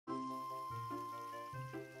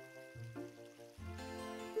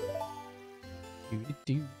Close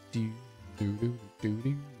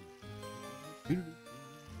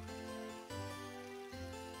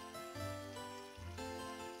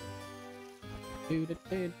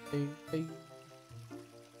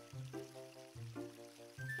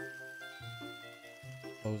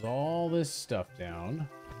all this stuff down.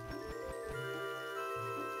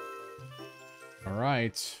 All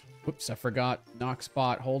right. Whoops, I forgot knock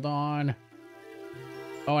spot. Hold on.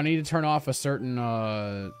 Oh, I need to turn off a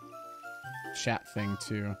certain chat thing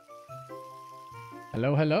too.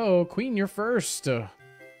 Hello, hello. Queen, you're first.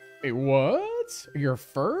 Wait, what? You're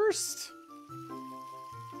first?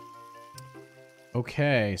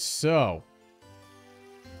 Okay, so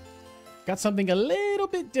got something a little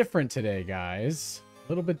bit different today, guys. A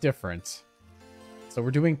little bit different. So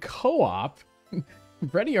we're doing co-op.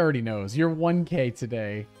 Freddy already knows. You're 1K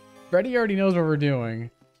today. Freddy already knows what we're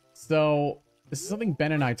doing. So this is something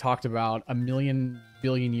Ben and I talked about a million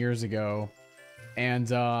billion years ago. And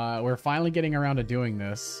we're finally getting around to doing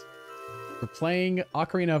this. We're playing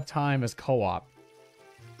Ocarina of Time as co-op.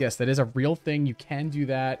 Yes, that is a real thing. You can do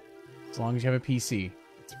that as long as you have a PC.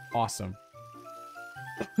 It's awesome.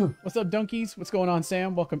 What's up, donkeys? What's going on,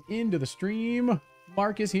 Sam? Welcome into the stream.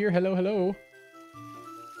 Mark is here. Hello, hello.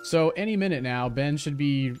 So any minute now, Ben should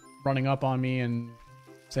be running up on me and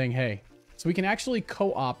saying, hey. So we can actually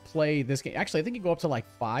co-op play this game. Actually, I think you go up to like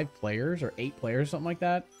 5 players or 8 players, something like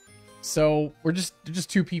that. So we're just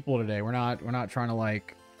 2 people today. We're not trying to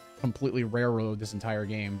like completely railroad this entire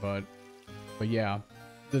game, but yeah.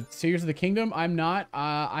 The Tears of the Kingdom, I'm not.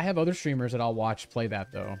 I have other streamers that I'll watch play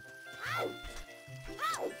that though.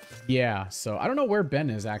 Yeah, so I don't know where Ben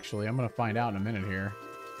is actually. I'm gonna find out in a minute here.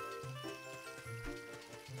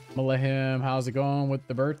 I'm gonna let him. How's it going with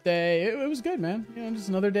the birthday? It was good, man. You know, just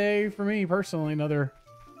another day for me personally.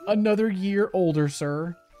 Another year older,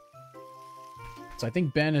 sir. So I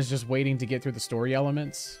think Ben is just waiting to get through the story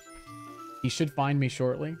elements. He should find me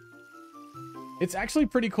shortly. It's actually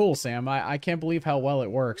pretty cool, Sam. I can't believe how well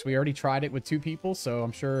it works. We already tried it with 2 people, so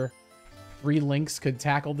I'm sure 3 links could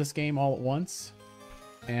tackle this game all at once.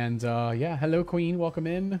 And yeah, hello, Queen. Welcome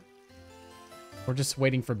in. We're just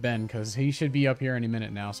waiting for Ben because he should be up here any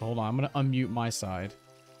minute now. So hold on. I'm going to unmute my side.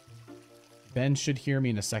 Ben should hear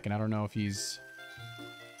me in a second. I don't know if he's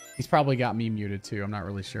probably got me muted too. I'm not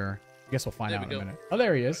really sure. I guess we'll find out in a minute. Oh,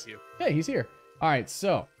 there he is. Hey, he's here. All right,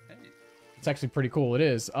 so it's actually pretty cool. It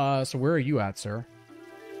is. So where are you at, sir?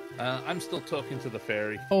 I'm still talking to the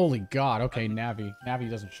fairy. Holy God. Okay, Navi. Navi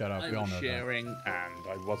doesn't shut up. We all know that. I'm sharing, and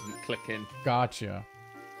I wasn't clicking. Gotcha.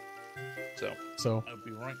 So I'll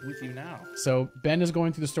be right with you now. So Ben is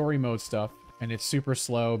going through the story mode stuff, and it's super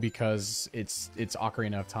slow because it's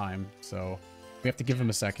Ocarina of Time. So we have to give him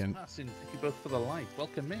a second. Thank you both for the like.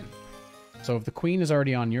 Welcome in. So if the Queen is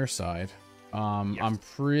already on your side, Yes. I'm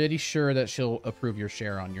pretty sure that she'll approve your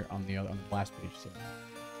share on the last page. So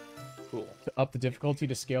Cool. to up the difficulty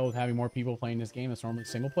to scale with having more people playing this game that's normally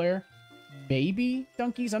single player. Maybe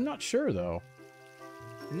donkeys. I'm not sure though.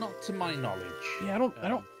 Not to my knowledge. Yeah, I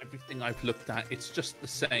don't. Everything I've looked at, it's just the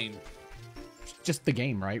same. Just the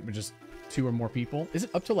game, right? With just 2 or more people. Is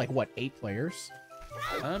it up to like what 8 players?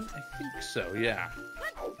 I think so. Yeah.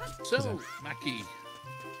 So, Mackie.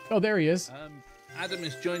 Oh, there he is. Adam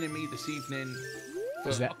is joining me this evening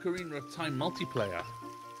for Ocarina of Time multiplayer.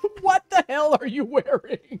 What the hell are you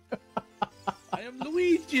wearing? I am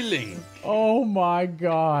Luigi Link. Oh my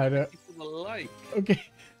God. People like. Okay.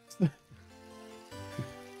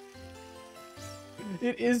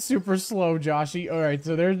 It is super slow, Joshy. All right,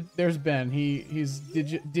 so there's Ben. He's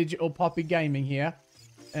digital puppy gaming here,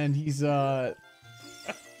 and he's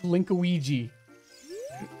Linkuigi.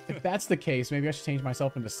 If that's the case, maybe I should change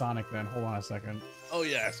myself into Sonic then. Hold on a second. Oh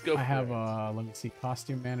yes, go. I have let me see,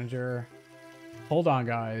 costume manager. Hold on,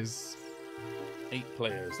 guys. 8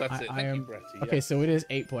 players. That's it. Thank you, Bretty. Okay, yes. so it is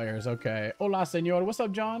 8 players. Okay. Hola, senor. What's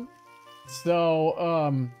up, John?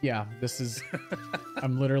 So, yeah, this is...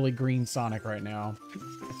 I'm literally green Sonic right now.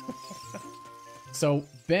 So,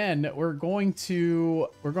 Ben, we're going to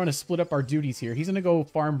split up our duties here. He's going to go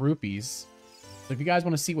farm rupees. So if you guys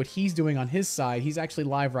want to see what he's doing on his side, he's actually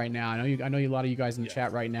live right now. I know a lot of you guys in the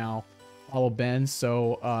chat right now follow Ben,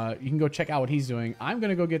 so you can go check out what he's doing. I'm going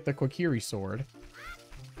to go get the Kokiri sword.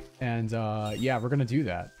 And, yeah, we're going to do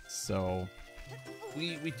that. So...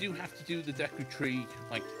 We do have to do the Deku Tree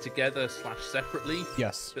like together / separately.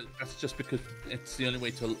 Yes. But that's just because it's the only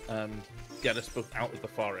way to get us both out of the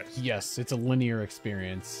forest. Yes, it's a linear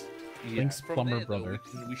experience. Yeah, Link's plumber there, brother.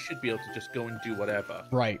 Though, we should be able to just go and do whatever.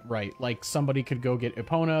 Right. Like somebody could go get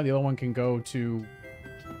Epona, the other one can go to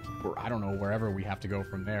or I don't know, wherever we have to go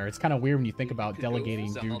from there. It's kind of weird when you think about Could go for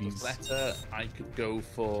delegating Zelda's duties. Letter. I could go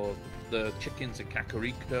for the chickens at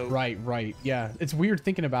Kakariko. Right. Yeah, it's weird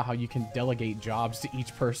thinking about how you can delegate jobs to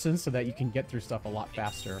each person so that you can get through stuff a lot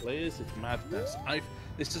faster. Players, it's madness.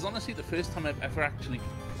 This is honestly the first time I've ever actually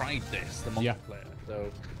tried this, the multiplayer. Yeah.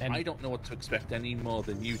 So And- I don't know what to expect any more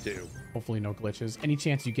than you do. Hopefully no glitches. Any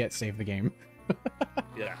chance you get, save the game.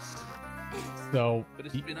 Yes. So, But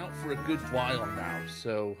it's been out for a good while now,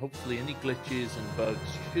 so hopefully any glitches and bugs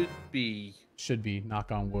should be,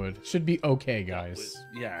 knock on wood, should be okay, guys.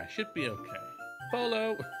 Yeah, should be okay.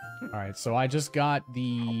 Polo. Alright, so I just got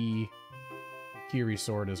the Kiri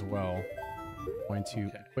sword as well. Going to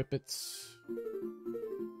Okay. equip it.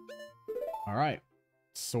 Alright.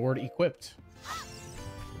 Sword equipped.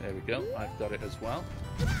 There we go. I've got it as well.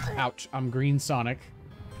 Ouch, I'm Green Sonic.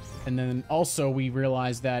 And then also we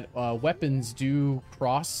realized that weapons do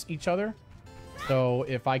cross each other. So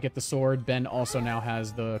if I get the sword, Ben also now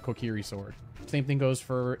has the Kokiri sword. Same thing goes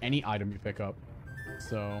for any item you pick up.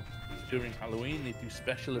 So During Halloween, they do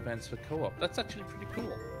special events for co-op. That's actually pretty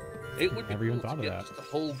cool. It would be Never even cool thought to of get that. just a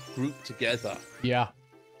whole group together. yeah.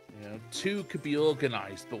 You know, 2 could be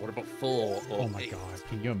organized, but what about 4 or Oh my 8? god,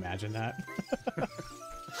 can you imagine that?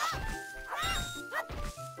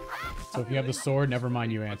 So if you have the sword, never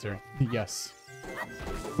mind, you answer. Yes.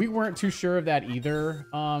 We weren't too sure of that either,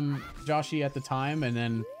 Joshi, at the time, and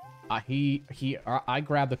then I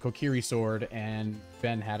grabbed the Kokiri sword and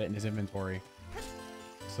Ben had it in his inventory.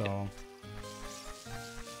 So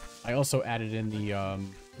I also added in the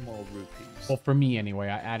More rupees. well, for me anyway,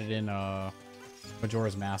 I added in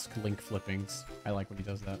Majora's Mask Link flippings. I like when he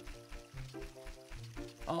does that.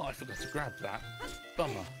 Oh, I forgot to grab that.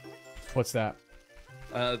 Bummer. What's that?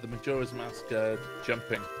 The Majora's Mask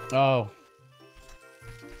jumping. Oh.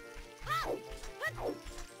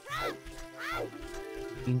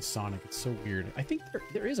 Green Sonic, it's so weird. I think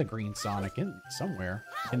there is a Green Sonic in somewhere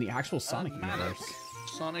in the actual Sonic Manic. universe.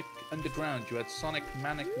 Sonic Underground. You had Sonic,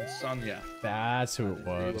 Manic, and Sonia. That's who it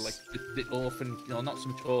They were was. like the orphan, not so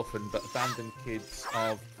much orphan, but abandoned kids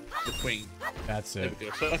of the Queen. That's There it. we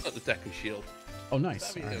go. So I got the Deku Shield. Oh,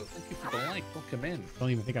 nice. There we All go. right. Thank you for the like. Welcome in. Don't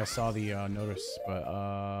even think I saw the notice, but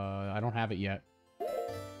I don't have it yet.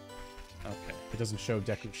 Okay. It doesn't show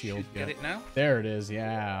Deku Shield Should yet. get it now? There it is.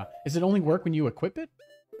 Yeah. Does it only work when you equip it?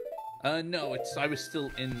 No, I was still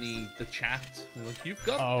in the chat. They're like, you've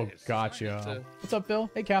got Oh, this. gotcha. So- What's up, Phil?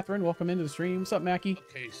 Hey, Catherine. Welcome into the stream. What's up, Mackie?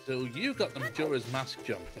 Okay, so you got the Majora's Mask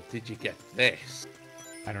jump, but did you get this?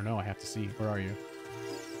 I don't know. I have to see. Where are you?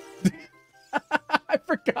 I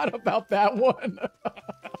forgot about that one.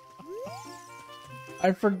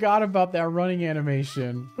 I forgot about that running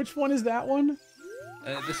animation. Which one is that one?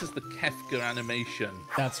 This is the Kefka animation.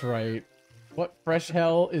 That's right. What fresh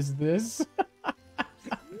hell is this?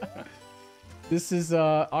 This is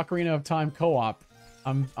Ocarina of Time co-op.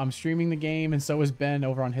 I'm streaming the game, and so is Ben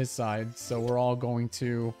over on his side. So we're all going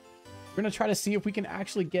to try to see if we can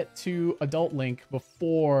actually get to Adult Link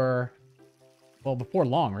before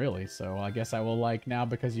long, really. So I guess I will like now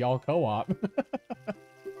because y'all co-op.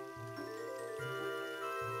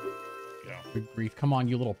 Yeah. Good grief. Come on,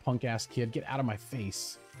 you little punk ass kid. Get out of my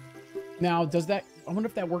face. Now, does that... I wonder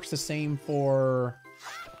if that works the same for...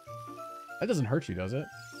 That doesn't hurt you, does it?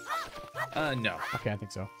 No. Okay, I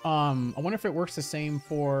think so. I wonder if it works the same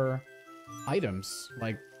for items,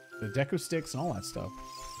 like the Deku sticks and all that stuff.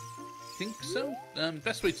 Think so?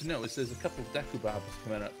 Best way to know is there's a couple of Deku Barbers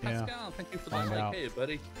coming up. Yeah. Pascal, thank you for Find that like out. here,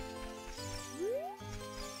 buddy.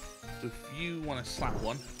 So if you want to slap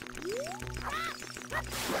one,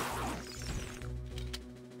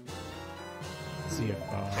 Let's see if...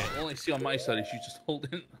 okay, all I see on my side is you just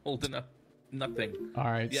holding up nothing. all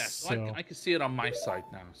right, Yes, so... I can see it on my side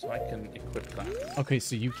now, so I can equip that. Okay,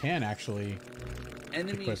 so you can actually...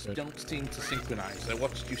 Enemies Equip it. don't seem to synchronize. I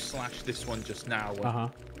watched you slash this one just now. And Uh-huh.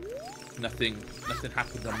 Nothing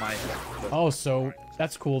happened on my end. But Oh, so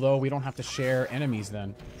that's cool, though. We don't have to share enemies,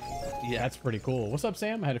 then. yeah, That's pretty cool. What's up,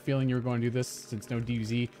 Sam? I had a feeling you were going to do this since no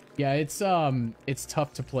DZ. Yeah, it's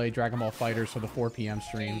tough to play Dragon Ball FighterZ for the 4 p.m.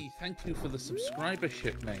 stream. Hey, thank you for the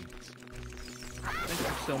subscribership, mate. Thank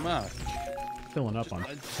you so much. Filling up on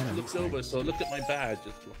I just 10 of looked these over, things. so look at my badge.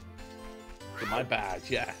 Just look at my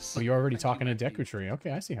badge, yes. Oh, you're already Thank talking you, to thank you. Deku Tree.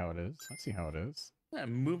 Okay, I see how it is. I see how it is. Yeah,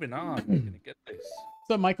 moving on. We're gonna get this.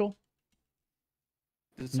 What's up, Michael?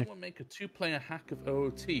 Did someone make a 2-player hack of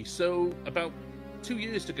OOT? So about 2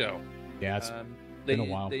 years ago, Yeah, it's they been a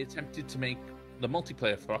while. they attempted to make the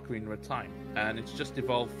multiplayer for Ocarina of Time, and it's just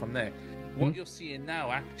evolved from there. What you're seeing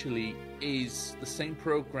now actually is the same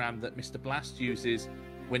program that Mr. Blast uses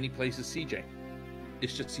when he plays as CJ.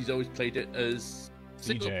 It's just he's always played it as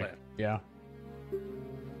Single DJ. player. Yeah.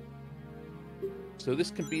 So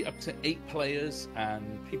this can be up to 8 players,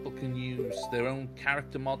 and people can use their own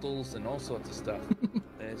character models and all sorts of stuff.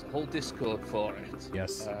 There's a whole Discord for it.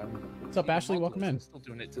 Yes. Um, What's up, even Ashley? Welcome models in. are still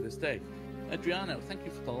doing it to this day. Adriano, thank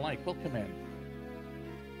you for the like. Welcome in.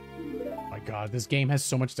 Oh my god, this game has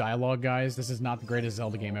so much dialogue, guys. This is not the greatest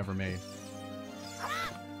Zelda game ever made.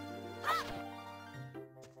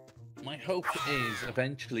 My hope is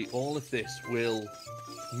eventually all of this will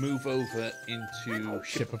move over into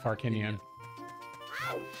Ship of Harkinian.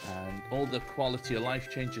 and all the quality of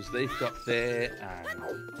life changes they've got there,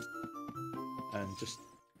 and just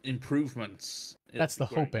improvements. That's the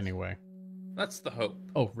It'll be hope, great. anyway. That's the hope.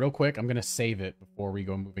 Oh, real quick, I'm gonna save it before we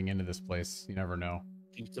go moving into this place. You never know.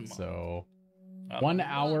 Keep them So, up. 1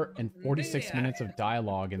 hour and 46 Yeah. minutes of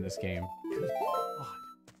dialogue in this game.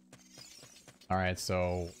 All right,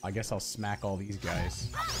 so I guess I'll smack all these guys.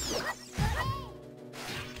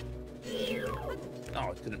 Oh,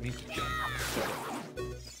 I didn't mean to jump.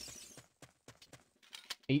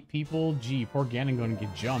 8 people. Gee, poor Ganon going to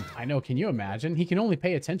get jumped. I know. Can you imagine? He can only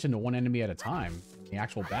pay attention to one enemy at a time in the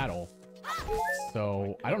actual battle.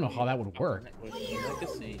 So I don't know how that would work.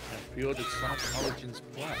 Legacy and pre-ordered Sonic Origins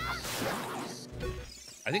Plus.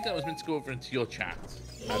 I think that was meant to go over into your chat.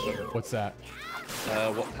 Adam. What's that?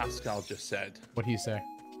 What Pascal just said. What'd he say?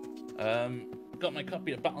 Got my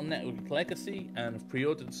copy of Battle Network Legacy and have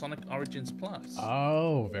pre-ordered Sonic Origins Plus.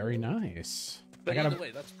 Oh, very nice. But I gotta, either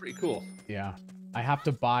way, that's pretty cool. yeah. I have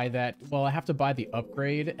to buy that. Well, I have to buy the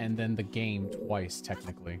upgrade and then the game twice,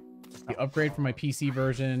 technically. The upgrade for my PC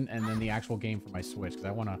version and then the actual game for my Switch, because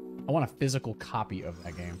I want a physical copy of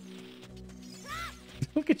that game.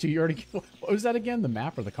 Look at you. You already. What was that again? The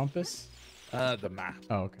map or the compass? The map.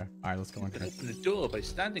 Oh, okay. All right, let's go You in can here. open the door by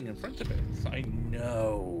standing in front of it. I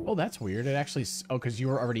know. Oh, that's weird. It actually. Oh, because you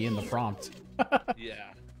were already in the prompt.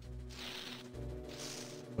 Yeah.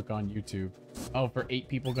 Look on YouTube. Oh, for 8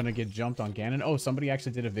 people gonna get jumped on Ganon. Oh, somebody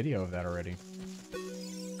actually did a video of that already.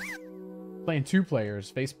 Playing 2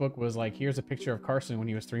 players. Facebook was like, here's a picture of Carson when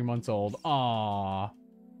he was 3 months old. Aww.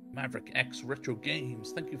 Maverick X Retro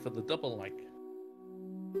Games. Thank you for the double like.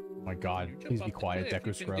 Oh my god. You jump Please off be the quiet, cliff, Deku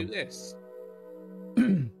you can Scrub. do this.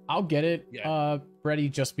 I'll get it, Yeah. Freddy,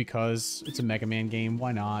 just because it's a Mega Man game.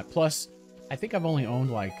 Why not? Plus, I think I've only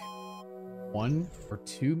owned like 1 or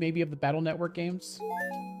 2 maybe of the Battle Network games.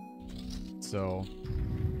 So,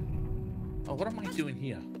 Oh, what am I doing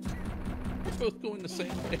here? We're both going the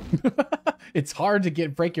same way. it's hard to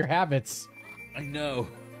break your habits. I know.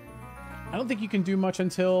 I don't think you can do much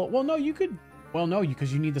until... Well, no, you could... Well, no,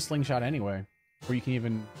 because you need the slingshot anyway. Or you can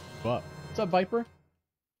even... What's up, Viper?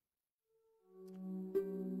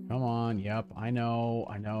 Come on. Yep, I know.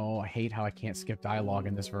 I hate how I can't skip dialogue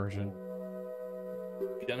in this version.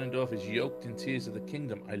 Ganondorf is yoked in Tears of the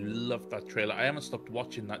Kingdom. I love that trailer. I haven't stopped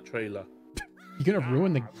watching that trailer. You're gonna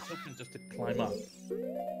ruin the... I was hoping just to climb up.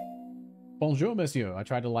 Bonjour, monsieur. I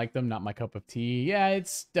tried to like them, not my cup of tea. Yeah,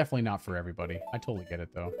 it's definitely not for everybody. I totally get it,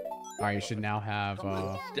 though. All right, you should now have...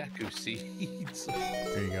 Deku seeds.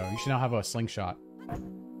 There you go. You should now have a slingshot.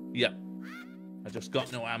 Yep. I just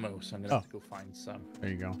got no ammo, so I'm gonna have to go find some. There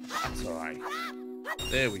you go. That's alright.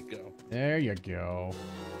 There we go. There you go.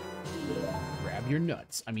 Grab your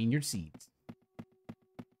nuts. I mean, your seeds.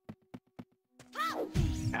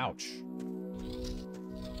 Ouch.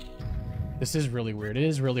 This is really weird. It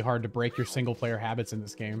is really hard to break your single-player habits in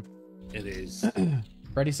this game. It is.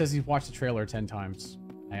 Freddy says he's watched the trailer 10 times.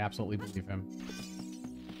 I absolutely believe him.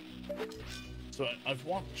 So I've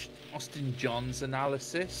watched Austin John's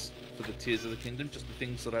analysis for the Tears of the Kingdom, just the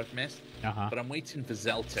things that I've missed. Uh-huh. But I'm waiting for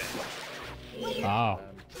Zeltic. Oh.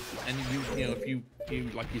 And you know, if you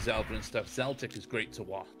like your Zelda and stuff, Zeltic is great to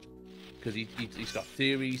watch because he's got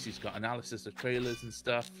theories, he's got analysis of trailers and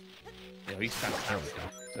stuff. You know, he's fantastic.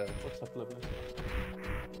 So, what's up, lovely?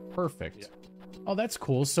 Perfect. Yeah. Oh, that's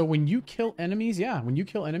cool. So when you kill enemies,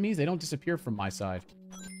 they don't disappear from my side.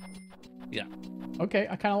 Yeah. Okay,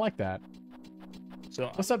 I kind of like that. So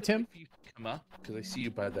What's up, Tim? If you come up, because I see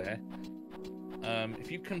you by there. If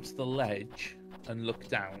you come to the ledge and look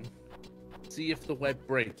down, see if the web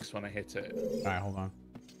breaks when I hit it. All right, hold on.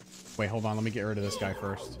 Wait, hold on. Let me get rid of this guy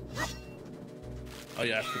first. Oh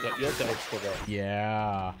yeah, I forgot your dice for that.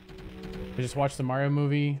 Yeah. I just watched the Mario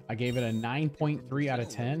movie. I gave it a 9.3 out of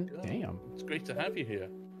 10. Damn. It's great to have you here.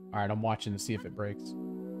 All right, I'm watching to see if it breaks.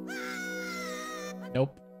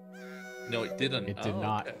 Nope, No, it didn't. it did Oh,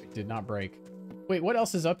 not. okay. It did not break. Wait, what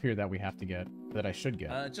else is up here that we have to get? That I should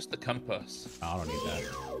get? Just the compass. Oh, I don't need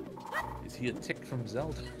that. Is he a tick from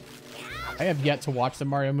Zelda? I have yet to watch the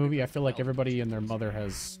Mario movie. I feel like everybody and their mother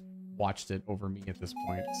has watched it over me at this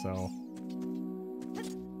point, so...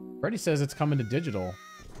 Freddy says it's coming to digital.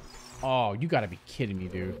 Oh, you gotta be kidding me,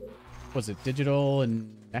 dude. Was it digital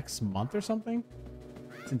in next month or something?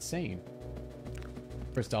 It's insane.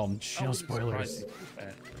 First album, no spoilers.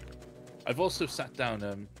 I've also sat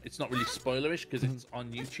down, it's not really spoilerish because it's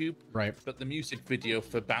on YouTube. Right. But the music video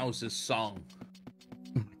for Bowser's song.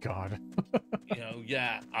 Oh my god.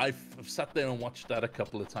 Yeah, I've sat there and watched that a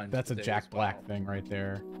couple of times. That's a Jack Black thing right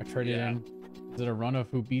there. I traded in. Is it a run of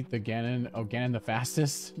who beat the Ganon? Oh, Ganon the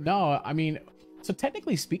fastest? No, I mean, so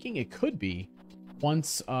technically speaking, it could be.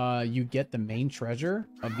 Once you get the main treasure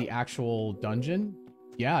of the actual dungeon,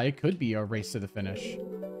 yeah, it could be a race to the finish.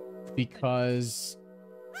 Because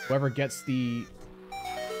whoever gets the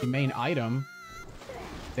main item,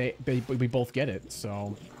 we both get it.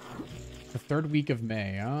 So the 3rd week of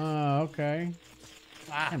May. Oh, okay.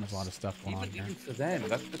 There's a lot of stuff going on here. Even for them,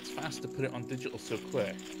 that's fast to put it on digital so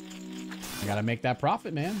quick. I gotta make that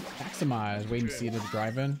profit, man. Maximize. Wait and see it at the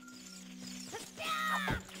drive-in.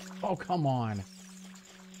 Oh, come on.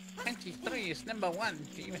 23 is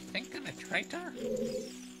 #1. Do you think I'm a traitor?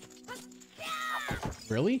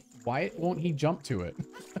 Really? Why won't he jump to it?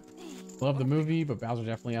 Love the movie, but Bowser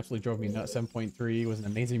definitely absolutely drove me nuts. 7.3 was an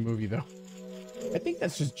amazing movie, though. I think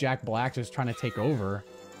that's just Jack Black just trying to take over.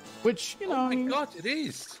 Which, you know... Oh my god, it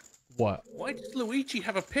is! What? Why does Luigi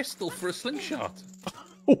have a pistol for a slingshot?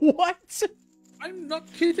 What? I'm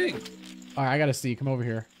not kidding. Alright, I gotta see. Come over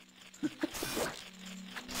here.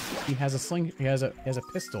 He has a he has a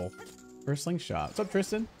pistol for a slingshot. What's up,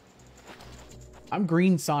 Tristan? I'm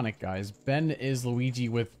Green Sonic, guys. Ben is Luigi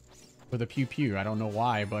with a pew pew. I don't know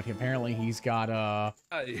why, but apparently he's got I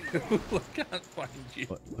can't find you.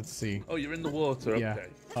 Let's see. Oh, you're in the water. Yeah. Okay.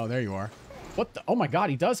 Oh, there you are. What the? Oh my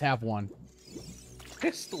god, he does have one.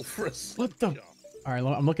 Pistol for a slingshot. What the? All right,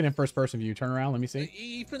 I'm looking in first person view. Turn around. Let me see.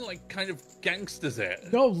 He even like kind of gangsters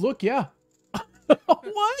it. No, look, yeah.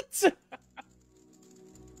 What?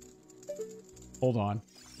 Hold on.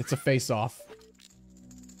 It's a face-off.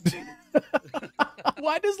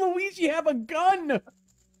 Why does Luigi have a gun?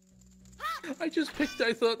 I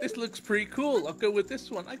thought this looks pretty cool. I'll go with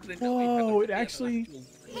this one. I couldn't know. Whoa, it actually...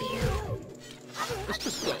 This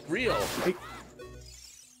just got real.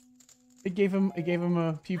 It gave him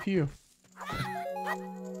a pew pew.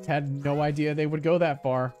 Had no idea they would go that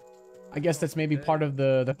far. I guess that's maybe part of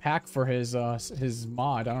the pack for his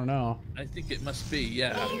mod. I don't know. I think it must be,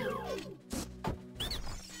 yeah.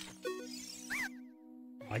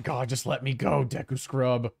 My god, just let me go, Deku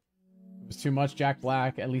Scrub. It was too much Jack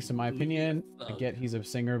Black, at least in my opinion. I get he's a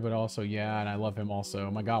singer, but also, yeah, and I love him also.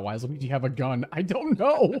 My god, why does Luigi have a gun? I don't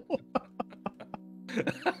know.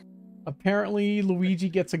 Apparently, Luigi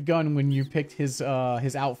gets a gun when you picked his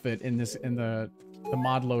outfit in the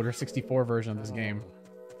mod loader 64 version of this game.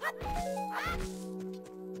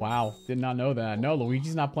 Wow, did not know that. No,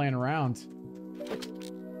 Luigi's not playing around.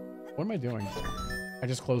 What am I doing? I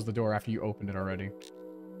just closed the door after you opened it already.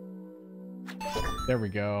 There we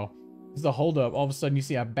go. This is a holdup. All of a sudden you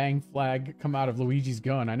see a bang flag come out of Luigi's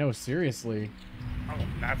gun. I know, seriously. Oh,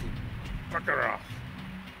 Navi. Fuck her off.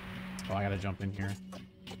 Oh, I gotta jump in here.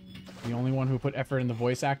 The only one who put effort in the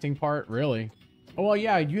voice acting part? Really? Oh, well,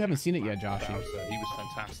 yeah, you haven't seen it yet, Joshy. He was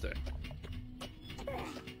fantastic.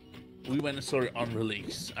 We went and saw it on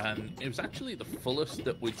release, and it was actually the fullest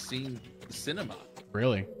that we'd seen the cinema.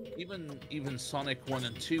 Really? Even Sonic 1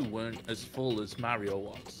 and 2 weren't as full as Mario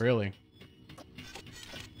was. Really?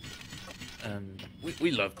 And we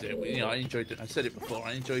loved it. I enjoyed it. I said it before.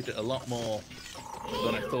 I enjoyed it a lot more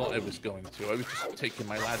than I thought I was going to. I was just taking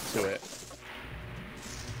my lad to it.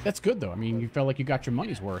 That's good, though. I mean, you felt like you got your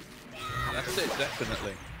money's worth. That's it,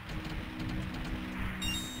 definitely.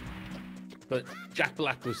 But Jack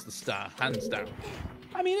Black was the star, hands down.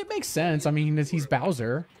 I mean, it makes sense. I mean, he's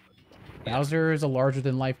Bowser. Yeah. Bowser is a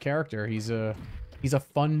larger-than-life character. He's a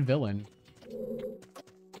fun villain.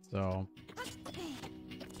 So...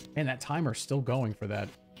 Man, that timer's still going for the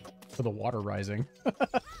water rising.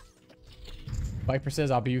 Viper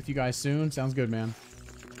says, I'll be with you guys soon. Sounds good, man.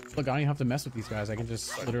 Look, I don't even have to mess with these guys. I can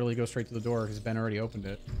just literally go straight to the door because Ben already opened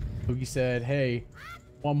it. Boogie said, hey,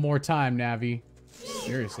 one more time, Navi.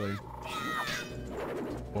 Seriously.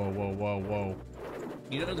 Whoa, whoa, whoa, whoa.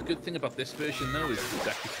 You know the good thing about this version, though, is the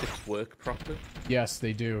Deku sticks work properly? Yes,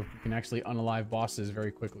 they do. You can actually unalive bosses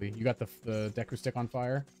very quickly. You got the Deku stick on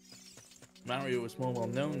fire? Mario is more well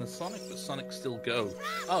known than Sonic, but Sonic still go.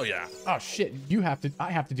 Oh, yeah. Oh, shit.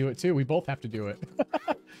 I have to do it, too. We both have to do it.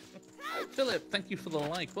 Philip, thank you for the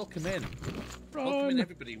like. Welcome in. Welcome in,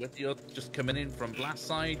 everybody. Whether you're just coming in from Blast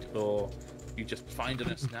Side or you just finding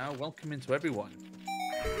us now, welcome into everyone.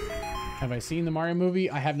 Have I seen the Mario movie?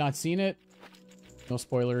 I have not seen it. No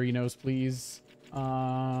spoilery notes, please.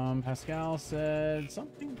 Pascal said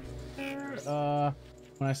something there.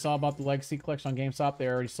 When I saw about the Legacy Collection on GameStop, they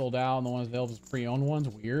already sold out, and the ones available as pre-owned ones.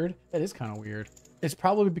 Weird. That is kind of weird. It's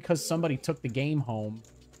probably because somebody took the game home.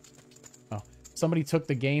 Oh, somebody took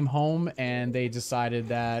the game home, and they decided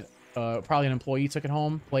that probably an employee took it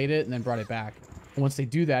home, played it, and then brought it back. And once they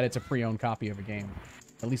do that, it's a pre-owned copy of a game.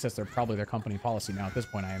 At least that's probably their company policy now at this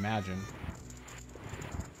point, I imagine.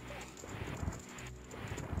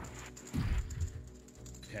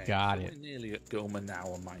 Okay, Got so it. We're nearly at Goma now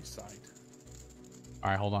on my side. All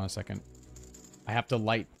right, hold on a second. I have to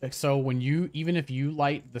light. So when you, even if you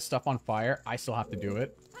light the stuff on fire, I still have to do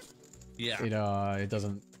it. Yeah. It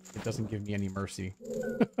doesn't give me any mercy.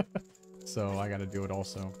 So I got to do it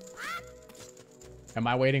also. Am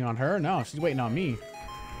I waiting on her? No, she's waiting on me.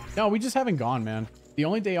 No, we just haven't gone, man. The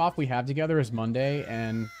only day off we have together is Monday,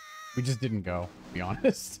 and we just didn't go, to be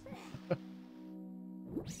honest.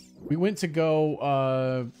 We went to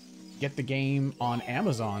go get the game on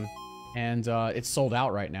Amazon, and it's sold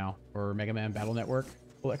out right now for Mega Man Battle Network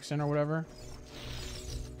Collection or whatever.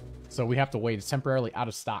 So we have to wait. It's temporarily out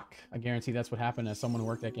of stock. I guarantee that's what happened as someone who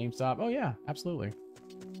worked at GameStop. Oh, yeah, absolutely.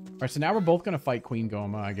 All right, so now we're both going to fight Queen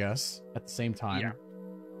Goma, I guess, at the same time. Yeah.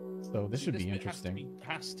 So this should be interesting.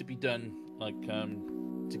 Has to be done, like,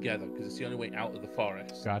 together, because it's the only way out of the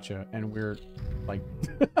forest. Gotcha. And we're, like...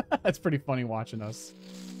 That's pretty funny watching us.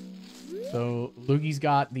 So Lugi's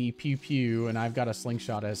got the Pew Pew, and I've got a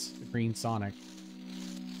slingshot as Green Sonic.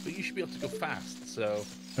 But you should be able to go fast, so...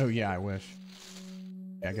 Oh, yeah, I wish.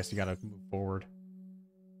 Yeah, I guess you gotta move forward.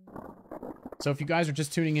 So if you guys are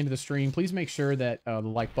just tuning into the stream, please make sure that the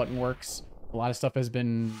like button works. A lot of stuff has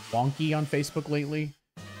been wonky on Facebook lately.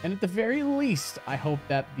 And at the very least, I hope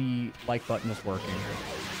that the like button is working.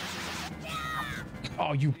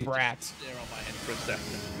 Oh, you brat. Stare on my head for a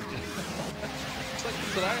second. It's like,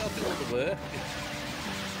 tonight I'll do all the work.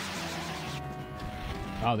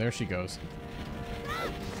 Oh, there she goes.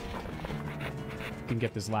 Can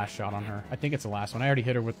get this last shot on her. I think it's the last one. I already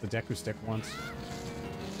hit her with the Deku Stick once.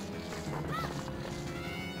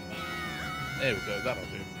 There we go, that'll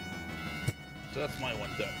do. So that's my one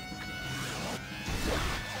done.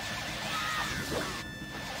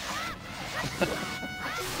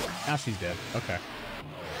 Now she's dead. Okay.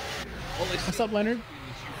 What's up, Leonard?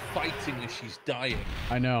 She's fighting as she's dying.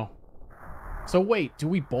 I know. So wait, do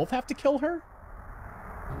we both have to kill her?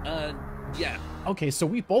 Yeah. Okay, so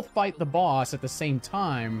we both fight the boss at the same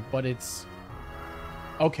time, but it's...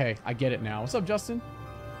 Okay, I get it now. What's up, Justin?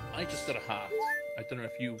 I just got a heart. I don't know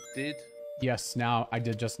if you did. Yes, now. I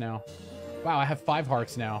did just now. Wow, I have 5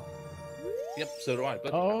 hearts now. Yep, so do I.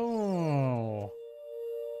 But oh.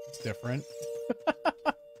 It's different.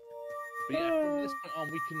 But yeah, from this point on,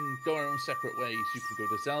 we can go our own separate ways. You can go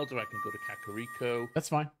to Zelda, I can go to Kakariko. That's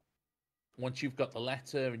fine. Once you've got the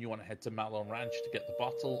letter and you want to head to Malon Ranch to get the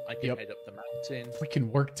bottle, I can head up the mountain. We can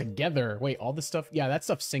work together. Wait, all this stuff? Yeah, that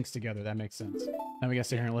stuff syncs together. That makes sense. Now we gotta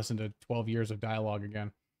sit here and listen to 12 years of dialogue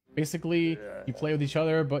again. Basically, you play with each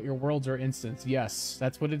other, but your worlds are instants. Yes,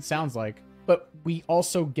 that's what it sounds like. But we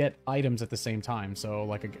also get items at the same time. So,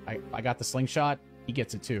 like, I got the slingshot, he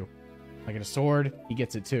gets it too. I get a sword, he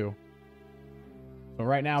gets it too. So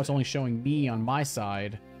right now, it's only showing me on my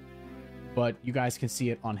side, but you guys can see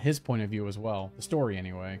it on his point of view as well. The story,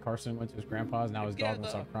 anyway. Carson went to his grandpa's, now his dog will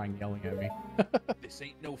stop crying, yelling at me. This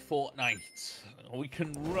ain't no Fortnite. We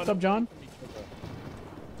can run. What's up, John?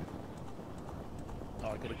 Oh,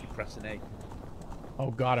 I gotta keep pressing A. Oh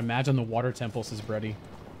god, imagine the water temple, says Brady.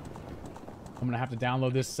 I'm gonna have to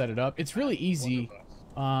download this, set it up. It's really easy.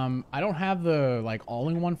 I don't have the like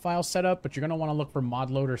all-in-one file set up, but you're gonna want to look for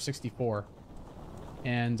ModLoader 64.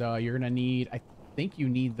 And you're gonna need, I think you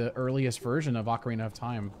need the earliest version of Ocarina of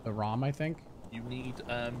Time, the ROM, I think. You need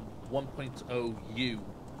 1.0U.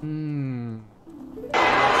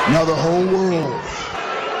 Now the whole world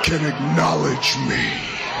can acknowledge me.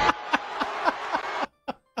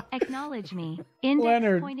 Acknowledge me. Index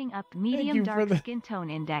Leonard, pointing up, medium you dark for the- skin tone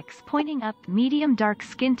index pointing up, medium dark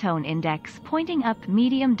skin tone index pointing up,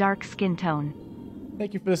 medium dark skin tone.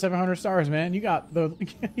 Thank you for the 700 stars, man. You got the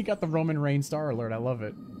you got the Roman Reigns star alert. I love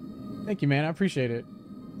it. Thank you, man. I appreciate it.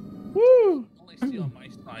 Woo! All I see on my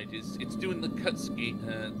side is it's doing the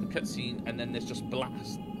cutscene, and then there's just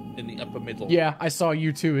blast in the upper middle. Yeah, I saw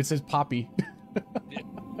you too. It says Poppy.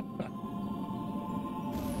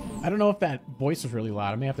 I don't know if that voice was really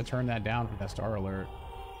loud. I may have to turn that down for that star alert.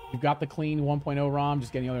 You've got the clean 1.0 ROM,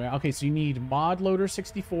 just getting the other... Okay, so you need ModLoader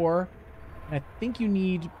 64, and I think you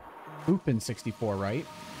need Lupin 64, right?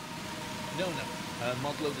 No.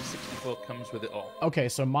 ModLoader 64 comes with it all. Okay,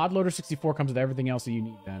 so ModLoader 64 comes with everything else that you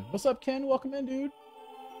need then. What's up, Ken? Welcome in, dude.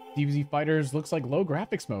 DBZ Fighters looks like low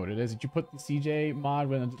graphics mode. It is. Did you put the CJ mod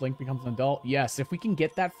when Link becomes an adult? Yes. If we can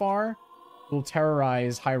get that far, we'll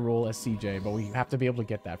terrorize Hyrule as CJ, but we have to be able to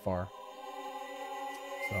get that far.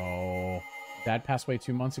 So, Dad passed away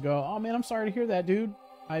 2 months ago. Oh man, I'm sorry to hear that, dude.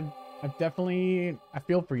 I've definitely, I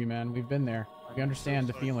feel for you, man. We've been there. We understand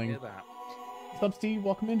the feeling. What's up, Steve?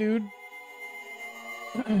 Welcome in, dude.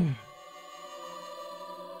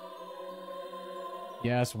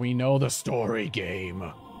 Yes, we know the story game.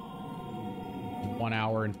 1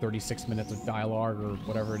 hour and 36 minutes of dialogue or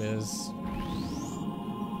whatever it is.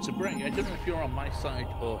 So, Brett, I don't know if you're on my side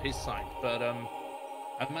or his side, but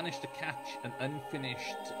I managed to catch an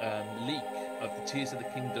unfinished leak of the Tears of the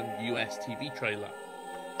Kingdom US TV trailer.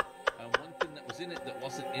 And one thing that was in it that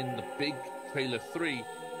wasn't in the big trailer 3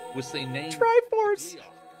 was they named Triforce! Gleeok.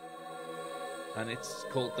 And it's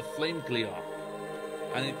called the Flame Gleeok.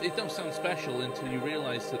 And it don't sound special until you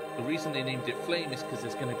realize that the reason they named it Flame is because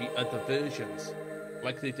there's going to be other versions,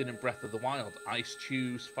 like they did in Breath of the Wild. Ice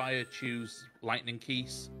Chews, Fire Chews, Lightning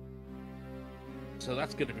Keys. So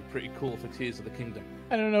that's going to be pretty cool for Tears of the Kingdom.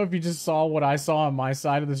 I don't know if you just saw what I saw on my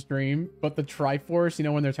side of the stream, but the Triforce, you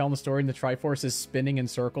know, when they're telling the story and the Triforce is spinning in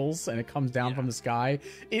circles and it comes down from the sky,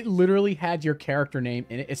 it literally had your character name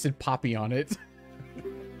in it. It said Poppy on it.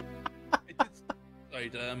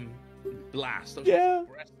 Blast. I was Yeah.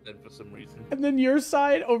 just then for some reason. And then your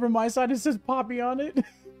side, over my side, it says Poppy on it.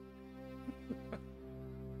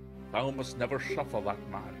 Thou must never suffer that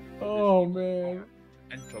man. Oh, man.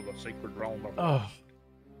 Enter the sacred realm of Oh.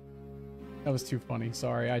 That was too funny.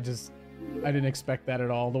 Sorry, I didn't expect that at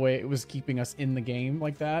all. The way it was keeping us in the game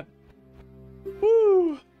like that.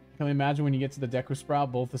 Woo! Can you imagine when you get to the Deku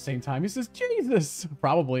Sprout both at the same time? He says, Jesus!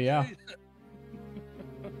 Probably, yeah.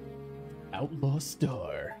 Outlaw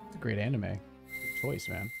Star. It's a great anime. Good choice,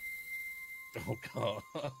 man. Oh,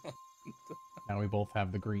 God. Now we both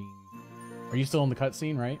have the green. Are you still in the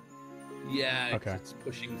cutscene, right? Yeah, Okay. it's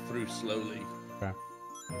pushing through slowly. Okay.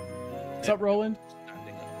 What's up, Roland?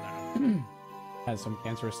 Standing up now. Had some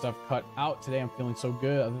cancerous stuff cut out today. I'm feeling so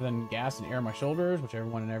good, other than gas and air in my shoulders, which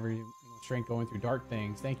everyone in every strength going through dark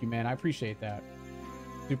things. Thank you, man. I appreciate that.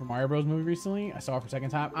 Super Mario Bros. Movie recently. I saw it for a second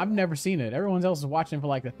time. I've never seen it. Everyone else is watching it for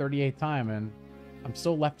like the 38th time, and I'm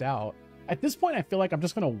still left out. At this point, I feel like I'm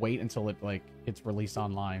just gonna wait until it like gets released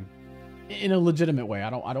online in a legitimate way. I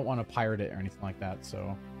don't want to pirate it or anything like that.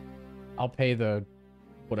 So I'll pay the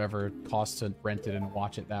whatever it costs to rent it and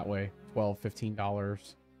watch it that way.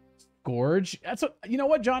 $12-15. Scourge. That's what, you know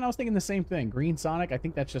what, John? I was thinking the same thing. Green Sonic. I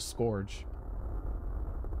think that's just Scourge.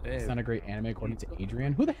 It's not a great anime according to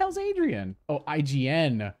Adrian. Who the hell's Adrian? Oh,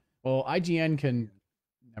 IGN. Well, IGN can.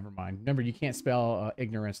 Never mind. Remember, you can't spell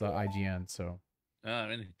ignorance without IGN. So. I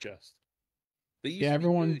mean, just. They used Yeah, to be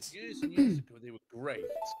everyone's- good. Years and years ago, they were great.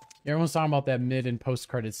 Everyone's talking about that mid and post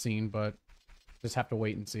credit scene, but just have to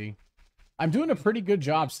wait and see. I'm doing a pretty good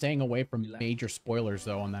job staying away from major spoilers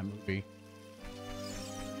though on that movie.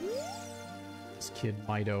 This kid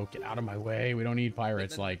Mido, get out of my way. We don't need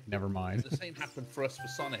pirates. Like, never mind. The same happened for us for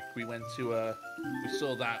Sonic. We went to we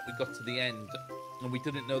saw that, we got to the end, and we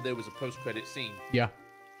didn't know there was a post-credit scene. Yeah,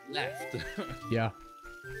 Left. yeah.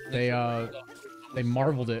 They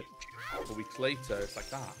marveled it. A couple weeks later, it's like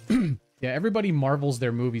that. Yeah, everybody marvels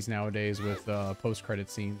their movies nowadays with post credit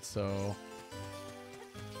scenes. So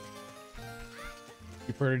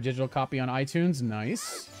you put a digital copy on iTunes.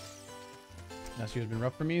 Nice. Last year's been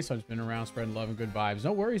rough for me, so I've just been around spreading love and good vibes.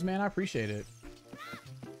 No worries, man. I appreciate it.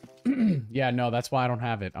 Yeah, no, that's why I don't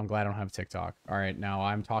have it. I'm glad I don't have TikTok. All right, now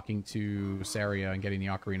I'm talking to Saria and getting the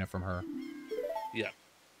ocarina from her. Yeah.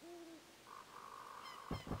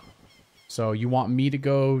 So you want me to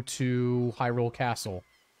go to Hyrule Castle?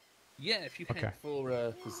 Yeah, if you Okay. head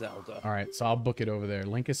for Zelda. All right, so I'll book it over there.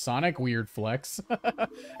 Link is Sonic. Weird flex.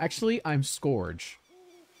 Actually, I'm Scourge.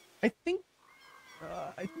 I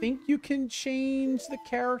think you can change the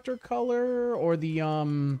character color or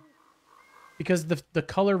the because the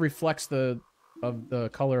color reflects the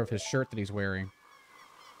color of his shirt that he's wearing.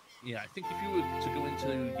 Yeah, I think if you were to go into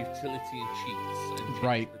utility and cheats and change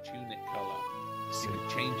Right. the tunic color, you can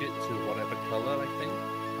change it to whatever color, I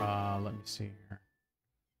think. Let me see here.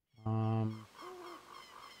 I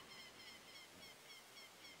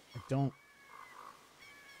don't.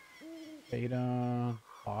 Beta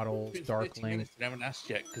bottles, It's been 30 Dark Link. minutes and I haven't asked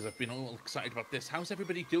yet because I've been all excited about this. How's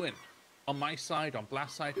everybody doing? On my side, on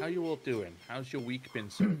Blast side, how you all doing? How's your week been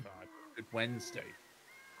so far? Good Wednesday.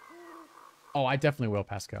 Oh, I definitely will,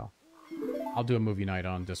 Pascal. I'll do a movie night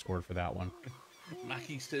on Discord for that one.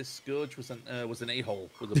 Mackie says Scourge was an a-hole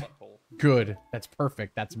with a butthole. Good. That's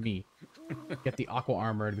perfect. That's me. Get the Aqua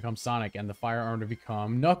Armor to become Sonic and the Fire Armor to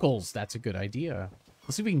become Knuckles. That's a good idea.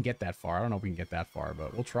 Let's see if we can get that far. I don't know if we can get that far,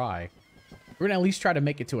 but we'll try. We're gonna at least try to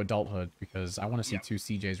make it to adulthood because I want to see two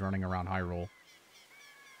CJs running around Hyrule.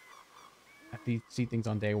 I have to see things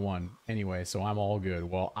on day one anyway, so I'm all good.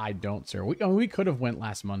 Well, I don't, sir. We could have went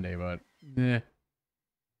last Monday, but nah. Now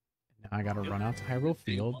I gotta run out to Hyrule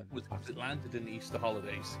Field. It landed in the Easter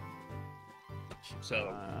holidays,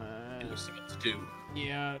 so it was something to do.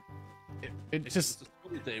 Yeah, it If just it was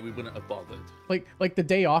a school day, we wouldn't have bothered. like the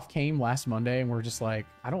day off came last Monday, and we're just like,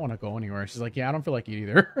 I don't want to go anywhere. She's like, yeah, I don't feel like it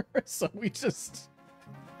either. So we just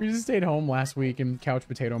stayed home last week in couch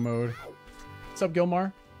potato mode. What's up,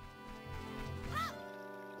 Gilmar?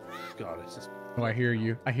 God, it's just Oh, I hear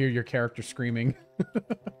you. I hear your character screaming.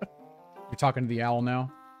 You're talking to the owl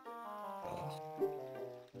now.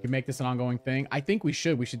 We make this an ongoing thing. I think we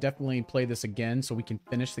should. We should definitely play this again so we can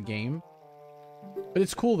finish the game. But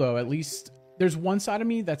it's cool though. At least there's one side of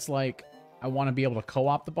me that's like, I want to be able to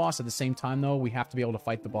co-op the boss. At the same time though, we have to be able to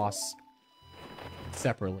fight the boss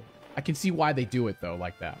separately. I can see why they do it though,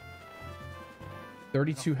 like that.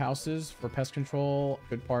 32 houses for pest control.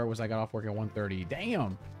 Good part was I got off work at 1:30.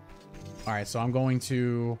 Damn. All right, so I'm going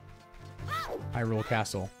to Hyrule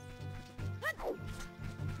Castle.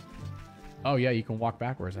 Oh yeah, you can walk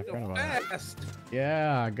backwards. I forgot about that. fast.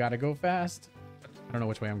 Yeah, gotta go fast. I don't know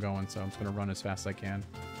which way I'm going, so I'm just gonna run as fast as I can.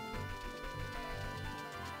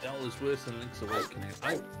 That was worse than Link's Awakening.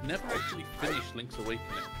 I've never actually finished Link's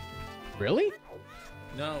Awakening. Really?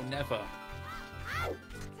 No, never.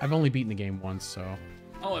 I've only beaten the game once, so.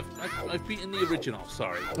 Oh, I've beaten the original.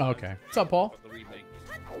 Sorry. Oh, okay. What's up, Paul? The remake.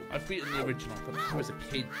 I've beaten the original, but I was a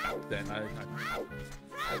kid back then.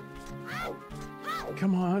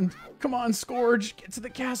 Come on. Come on, Scourge. Get to the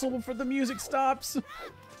castle before the music stops.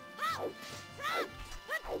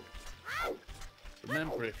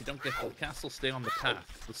 Remember, if you don't get to the castle, stay on the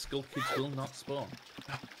path. The Skull Kids will not spawn.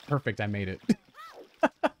 Perfect, I made it.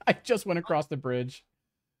 I just went across the bridge.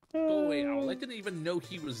 Go away, Owl. I didn't even know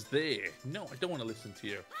he was there. No, I don't want to listen to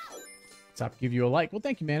you. Stop, give you a like. Well,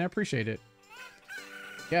 thank you, man. I appreciate it.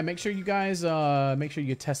 Yeah, make sure you guys, make sure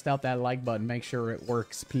you test out that like button. Make sure it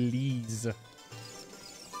works, please.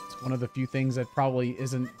 It's one of the few things that probably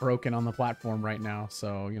isn't broken on the platform right now.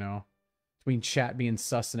 So, you know, between chat being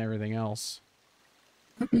sus and everything else.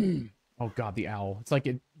 Oh god, the owl. It's like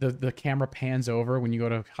the camera pans over when you go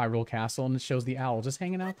to Hyrule Castle and it shows the owl just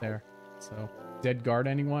hanging out there. So, Dead Guard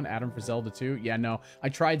anyone? Adam for Zelda 2? Yeah, no. I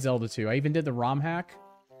tried Zelda 2. I even did the ROM hack.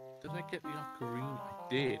 Did I get the ocarina? I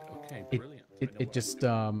did. Okay, brilliant. It just,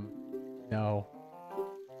 no.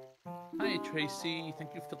 Hi, Tracy.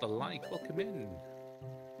 Thank you for the like. Welcome in.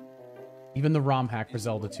 Even the ROM hack for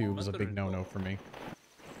Zelda 2 was a big no-no for me.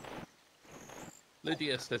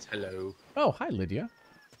 Lydia says hello. Oh, hi, Lydia.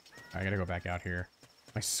 I gotta go back out here.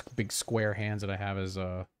 My big square hands that I have is,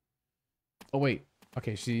 Oh, wait.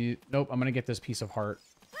 Okay, nope, I'm gonna get this piece of heart.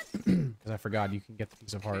 Because I forgot you can get the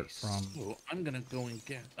piece of heart from... So I'm gonna go and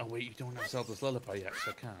get... Oh, wait, you don't have Zelda's Lullaby yet,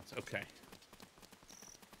 so I can't. Okay.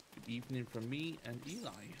 Good evening from me and Eli.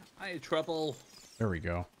 I had trouble. There we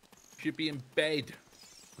go. Should be in bed.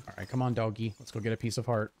 Alright, come on, doggy. Let's go get a piece of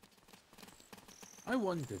heart. I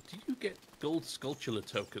wonder, do you get gold Skulltula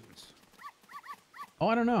tokens? Oh,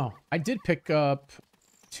 I don't know. I did pick up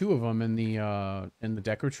 2 of them in the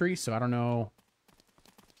Deku Tree, so I don't know.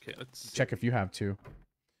 Okay, let's check if you have 2.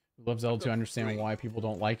 Love Zelda 2. I understand why people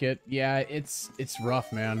don't like it. Yeah, it's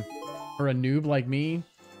rough, man. For a noob like me.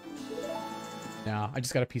 Nah, I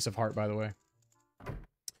just got a piece of heart, by the way.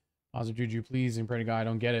 Positive Juju, please, and pray to God I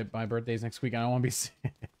don't get it. My birthday's next week. I don't want to be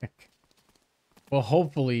sick. Well,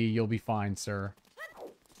 hopefully you'll be fine, sir.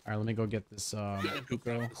 All right, let me go get this. I'm gonna go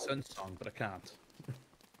grab the Sun Song, but I can't.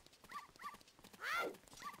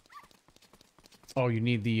 Oh, you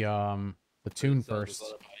need the tune Zelda's first.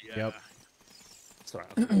 Lullaby, yeah. Yep. Sorry.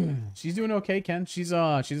 She's doing okay, Ken. She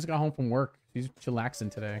just got home from work. She's chillaxing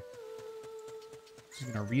today. She's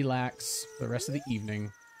gonna relax for the rest of the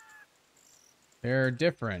evening. They're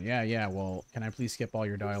different. Yeah. Well, can I please skip all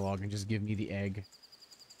your dialogue and just give me the egg?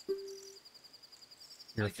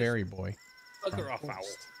 You're a fairy boy. Bugger off, Owl.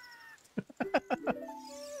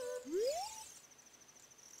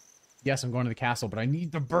 Yes, I'm going to the castle, but I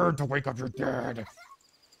need the bird to wake up your dad.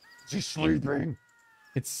 She's sleeping.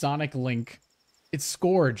 It's Sonic Link. It's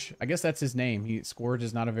Scourge. I guess that's his name. Scourge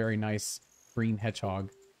is not a very nice green hedgehog.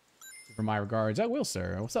 For my regards. I will,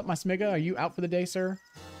 sir. What's up, my Smiga? Are you out for the day, sir?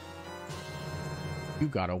 You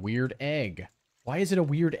got a weird egg. Why is it a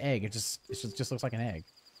weird egg? It just looks like an egg.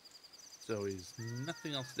 So is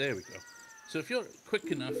nothing else. There we go. So if you're quick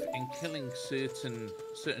enough in killing certain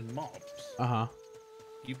mobs,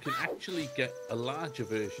 you can actually get a larger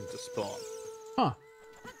version to spawn. Huh.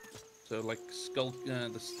 So like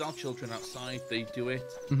the Star Children outside, they do it.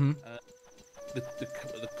 Mm-hmm.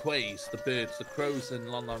 The quays, the birds, the crows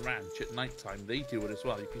in Lon Lon Ranch at night time, they do it as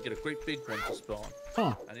well. You can get a great big one to spawn.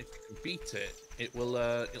 Huh. And if you can beat it, it'll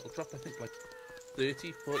drop, I think, like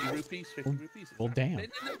 30, 40 rupees, 50 rupees. Well, damn.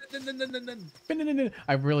 Damn.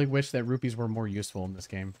 I really wish that rupees were more useful in this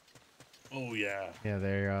game. Oh, yeah.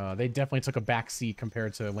 Yeah, they definitely took a back seat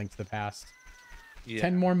compared to Link to the Past. Yeah.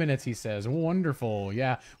 10 more minutes, he says. Wonderful.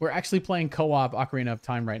 Yeah, we're actually playing co-op Ocarina of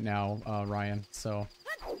Time right now, Ryan. So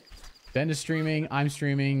Ben is streaming. I'm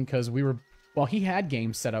streaming because well, he had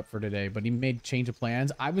games set up for today, but he made change of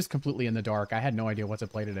plans. I was completely in the dark. I had no idea what to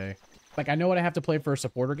play today. Like, I know what I have to play for a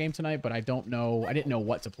supporter game tonight, but I didn't know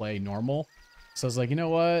what to play normal. So I was like, you know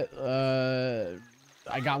what?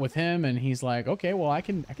 I got with him, and he's like, okay, well, I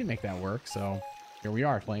can make that work. So here we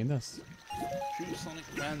are playing this. True Sonic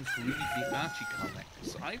fans read the Archie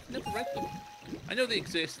comics. I've never read them. I know they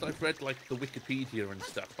exist. I've read like the Wikipedia and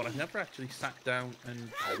stuff, but I've never actually sat down and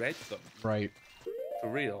read them. Right. For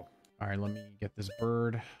real. All right, let me get this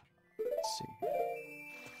bird. Let's see.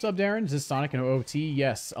 What's up, Darren? Is this Sonic and OT?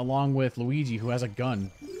 Yes, along with Luigi, who has a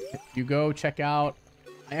gun. You go check out.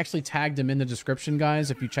 I actually tagged him in the description,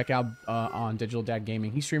 guys. If you check out on Digital Dad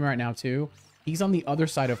Gaming, he's streaming right now too. He's on the other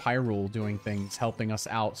side of Hyrule doing things, helping us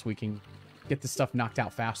out so we can get this stuff knocked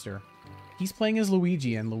out faster. He's playing as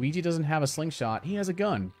Luigi, and Luigi doesn't have a slingshot. He has a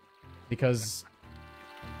gun because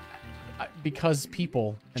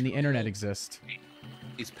people and the internet exist.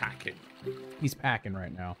 He's packing. He's packing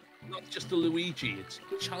right now. Not just a Luigi, it's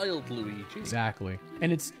child Luigi. Exactly.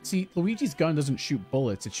 And see, Luigi's gun doesn't shoot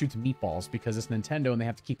bullets, it shoots meatballs because it's Nintendo and they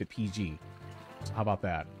have to keep it PG. So how about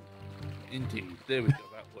that? Indeed. There we go,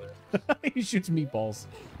 that works. He shoots meatballs.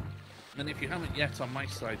 And if you haven't yet on my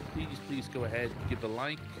side, please go ahead, give a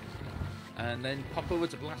like, and then pop over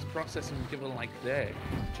to Blast Processing and give it a like there.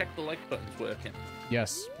 Check the like button's working.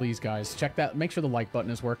 Yes, please, guys. Check that. Make sure the like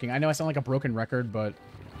button is working. I know I sound like a broken record, but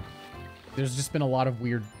there's just been a lot of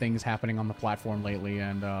weird things happening on the platform lately,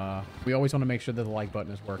 and we always want to make sure that the like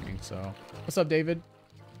button is working. So, what's up, David?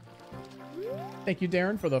 Thank you,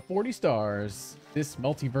 Darren, for the 40 stars. This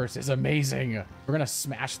multiverse is amazing. We're going to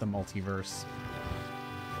smash the multiverse.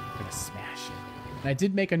 We're going to smash it. And I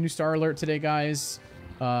did make a new star alert today, guys.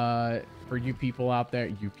 For you people out there,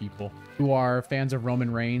 you people who are fans of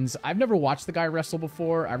Roman Reigns. I've never watched the guy wrestle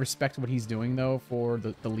before. I respect what he's doing, though, for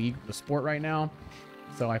the league, the sport right now.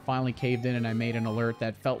 So I finally caved in and I made an alert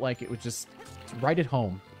that felt like it was just right at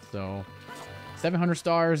home. So 700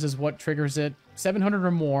 stars is what triggers it. 700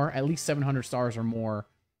 or more, at least 700 stars or more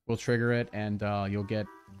will trigger it, and you'll get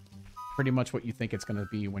pretty much what you think it's going to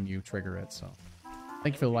be when you trigger it. So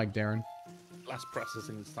thank you for the like, Darren. Blast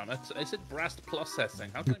Processing this time. I said Blast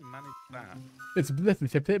Processing. How did I manage that? It's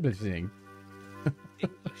English.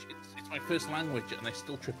 It's my first language, and I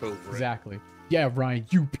still trip over it. Exactly. Yeah, Ryan,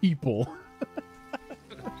 you people.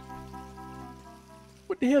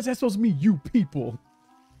 What the hell is that supposed to mean, you people?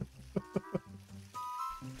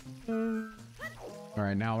 All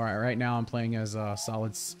right, right now I'm playing as a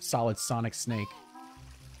solid Sonic Snake,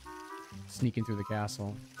 sneaking through the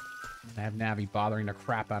castle. I have Navi bothering the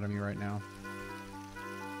crap out of me right now.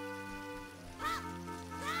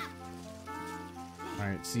 All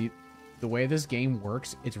right, see, the way this game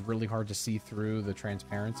works, it's really hard to see through the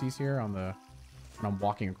transparencies here on the when I'm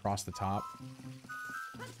walking across the top.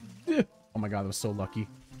 Oh my god, that was so lucky.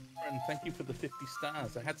 And thank you for the 50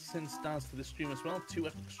 stars. I had to send stars to the stream as well. 2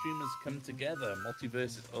 epic streamers come together.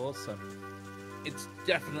 Multiverse is awesome. It's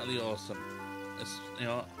definitely awesome. You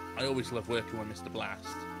know, I always love working with Mr. Blast.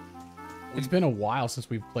 It's been a while since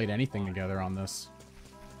we've played anything together on this.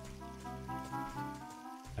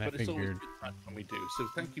 And but I it's always figured, good fun when we do. So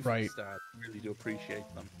thank you for the stars. I really do appreciate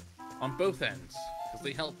them. On both ends, because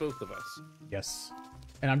they help both of us. yes.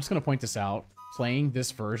 And I'm just going to point this out. Playing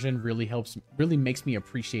this version really makes me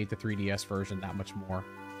appreciate the 3DS version that much more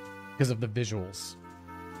because of the visuals.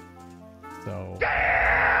 So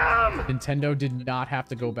Nintendo did not have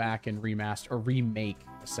to go back and remaster or remake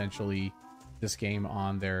essentially this game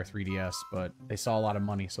on their 3DS, but they saw a lot of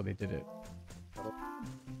money, so they did it.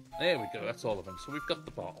 There we go. That's all of them. So we've got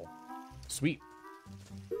the bottle. Sweet.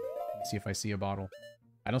 Let's see if I see a bottle.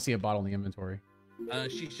 I don't see a bottle in the inventory.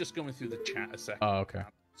 She's just going through the chat a second. Oh, okay.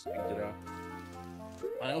 Speed it up.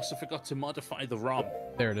 I also forgot to modify the ROM.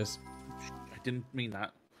 There it is. I didn't mean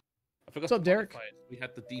that. I forgot What's up, to Derek? modify it. We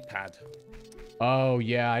had the D-pad. Oh,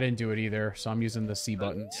 yeah, I didn't do it either, so I'm using the C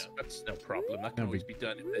buttons. Yeah, that's no problem. That can always be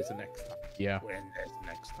done if there's a next time. Yeah. When there's a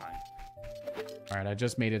next time. All right, I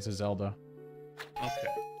just made it to Zelda.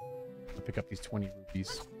 Okay. I'll pick up these 20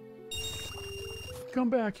 rupees.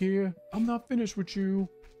 Come back here. I'm not finished with you.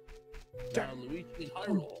 Now, Luigi in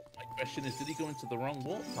Hyrule. My question is, did he go into the wrong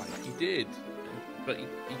warp pipe? He did, but he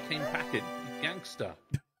came packing. He's gangster.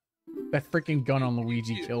 That freaking gun on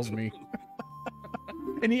Luigi kills me.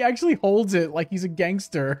 And he actually holds it like he's a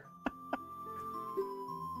gangster.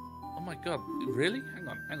 Oh my god, really?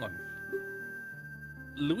 Hang on.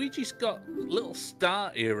 Luigi's got little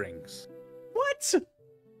star earrings. What?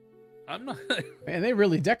 I'm not Man, they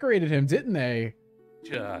really decorated him, didn't they?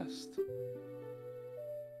 just.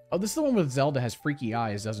 Oh, this is the one with Zelda has freaky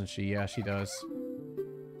eyes, doesn't she? Yeah, she does.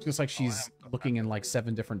 It looks like she's looking in like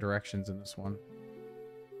 7 different directions in this one.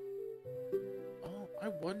 Oh, I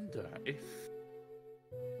wonder if.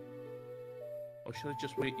 Or should I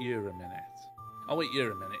just wait here a minute? I'll wait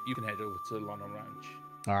here a minute. You can head over to Lana Ranch.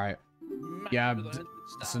 All right. Man Yeah, with 100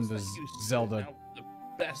 listen stars, to thank you, sir. Zelda. Now, the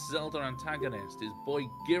best Zelda antagonist is boy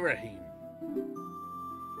Girahim.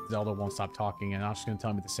 Zelda won't stop talking, and I'm just going to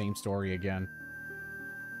tell me the same story again.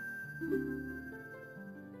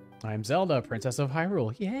 I'm Zelda, Princess of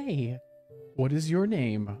Hyrule. Yay! What is your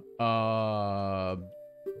name?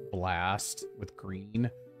 Blast with green.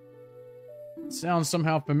 Sounds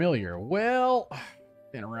somehow familiar. Well,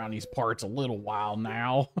 been around these parts a little while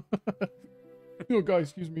now. Oh, guys,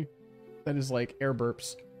 excuse me. That is like air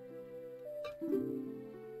burps.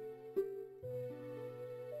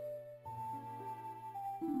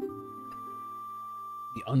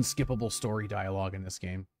 The unskippable story dialogue in this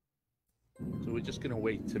game. So we're just gonna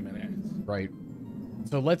wait a minute. Right.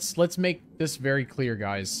 So let's make this very clear,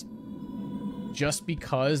 guys. Just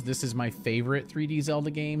because this is my favorite 3D Zelda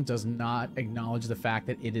game does not acknowledge the fact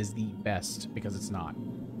that it is the best, because it's not.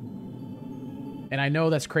 And I know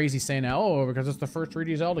that's crazy saying, oh, because it's the first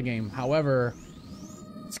 3D Zelda game. However,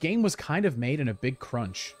 this game was kind of made in a big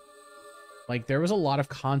crunch. Like, there was a lot of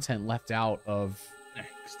content left out of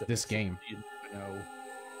Next, this game. You never know.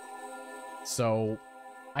 So,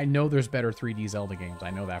 I know there's better 3D Zelda games.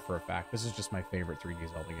 I know that for a fact. This is just my favorite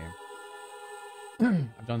 3D Zelda game.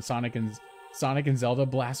 I've done Sonic and Zelda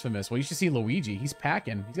Blasphemous. Well, you should see Luigi. He's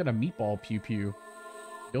packing. He's got a meatball pew-pew.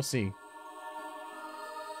 You'll see.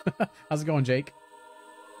 How's it going, Jake?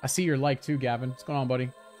 I see your like, too, Gavin. What's going on, buddy? I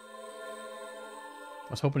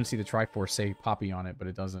was hoping to see the Triforce say Poppy on it, but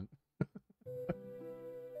it doesn't.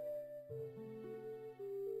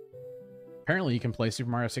 Apparently, you can play Super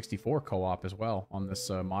Mario 64 co-op as well on this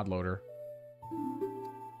mod loader. You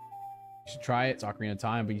should try it. It's Ocarina of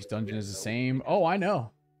Time, but each dungeon is the same. Oh, I know.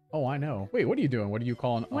 Oh, I know. Wait, what are you doing? What do you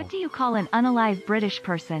call an... What do you call an unalive British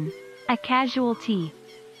person? A casualty.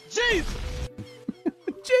 Jesus!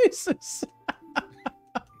 Jesus!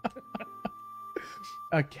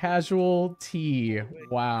 A casualty.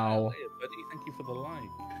 Wow. Hey, buddy, thank you for the like.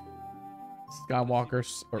 Skywalker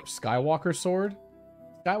Sword?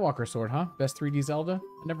 Skywalker Sword, huh? Best 3D Zelda?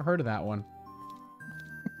 I never heard of that one.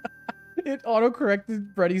 It auto-corrected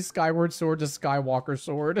Freddy's Skyward Sword to Skywalker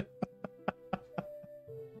Sword.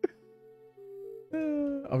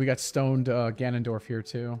 Oh, we got stoned Ganondorf here,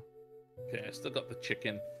 too. Okay, I still got the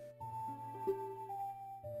chicken.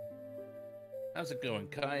 How's it going,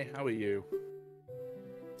 Kai? How are you?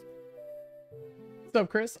 What's up,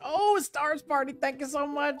 Chris? Oh, Stars Party, thank you so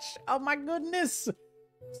much. Oh, my goodness.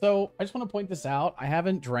 So, I just want to point this out. I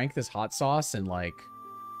haven't drank this hot sauce in like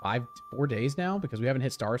 4 days now because we haven't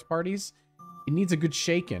hit Stars Parties. It needs a good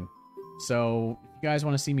shaking. So, if you guys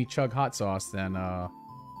want to see me chug hot sauce, then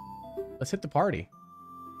let's hit the party.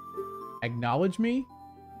 Acknowledge me?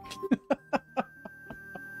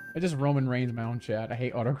 I just Roman Reigns my own chat. I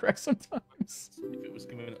hate autocorrect sometimes. If it was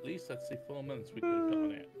given at least, let's say 4 months, we could have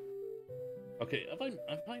gotten it. Okay, have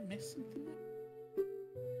I missed something?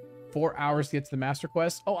 4 hours to get to the Master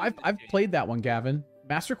Quest. Oh, I've played that one, Gavin.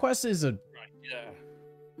 Master Quest is a... Right, yeah.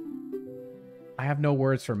 I have no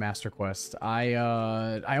words for Master Quest. I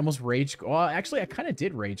almost rage... Well, actually, I kind of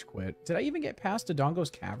did rage quit. Did I even get past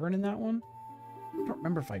Dodongo's Cavern in that one? I don't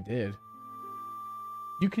remember if I did.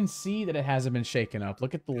 You can see that it hasn't been shaken up.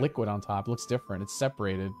 Look at the liquid on top. It looks different. It's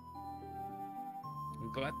separated.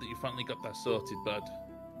 I'm glad that you finally got that sorted, bud.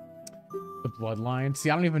 The Bloodline.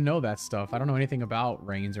 See, I don't even know that stuff. I don't know anything about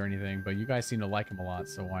Reigns or anything, but you guys seem to like him a lot,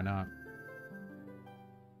 so why not?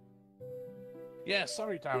 Yeah,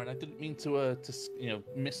 sorry, Darren. I didn't mean to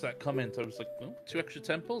miss that comment. I was like, oh, 2 extra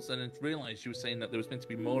temples, and then realized you were saying that there was meant to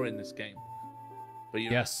be more in this game. But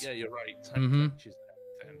yes, yeah, you're right. Time touches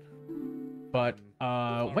then. But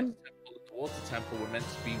when the water temple were meant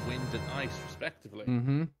to be wind and ice, respectively.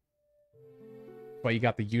 Well, you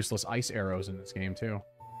got the useless ice arrows in this game too.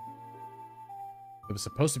 It was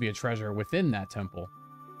supposed to be a treasure within that temple.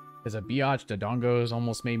 There's a Biatch, Dodongo's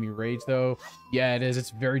almost made me rage though. Yeah, it is.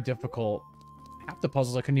 It's very difficult. Half the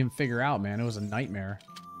puzzles I couldn't even figure out, man. It was a nightmare.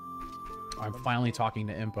 I'm finally talking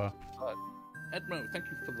to Impa. Edmo, thank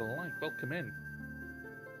you for the like. Welcome in.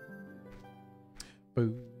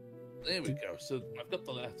 Boo. There we go. So I've got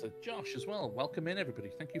the letter. Josh as well. Welcome in, everybody.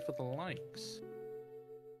 Thank you for the likes.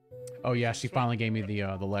 Oh yeah, she finally gave me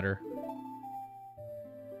the letter.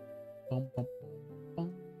 Bum, bum,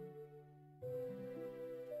 bum.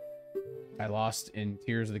 I lost in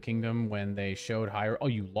Tears of the Kingdom when they showed higher. Oh,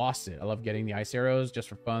 you lost it. I love getting the ice arrows just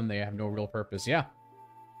for fun. They have no real purpose. Yeah.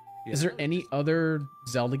 Is there any other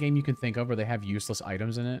Zelda game you can think of where they have useless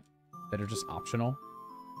items in it that are just optional?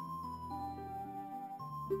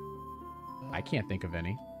 I can't think of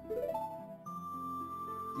any.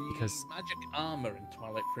 Because magic armor in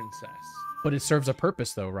Twilight Princess. But it serves a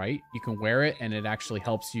purpose though, right? You can wear it and it actually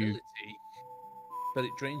helps you. But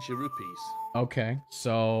it drains your rupees. Okay,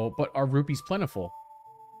 so but are rupees plentiful?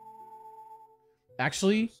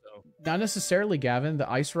 Actually, not necessarily, Gavin. The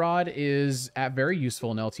ice rod is very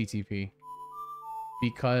useful in LTTP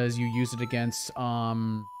because you use it against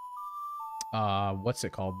what's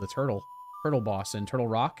it called? The turtle boss in Turtle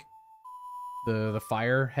Rock. The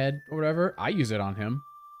fire head or whatever. I use it on him.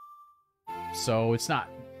 So it's not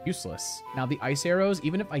useless. Now the ice arrows,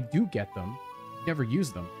 even if I do get them, never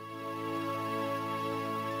use them.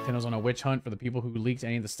 Nintendo's on a witch hunt for the people who leaked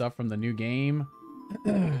any of the stuff from the new game. Oh,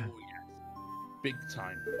 yes. Big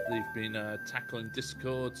time. They've been tackling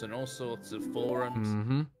Discords and all sorts of forums.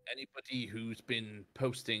 Mm-hmm. Anybody who's been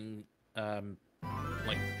posting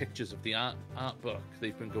like pictures of the art book,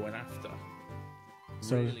 they've been going after.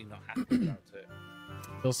 So, really not happy about it.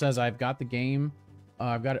 Bill says, I've got the game.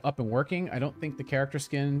 I've got it up and working. I don't think the character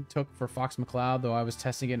skin took for Fox McCloud, though I was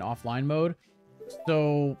testing it in offline mode.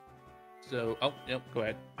 So, oh, yep, go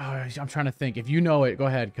ahead. I'm trying to think. If you know it, go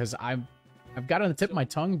ahead, because I've got it on the tip of my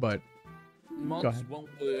tongue, but mods won't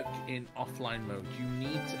work in offline mode. You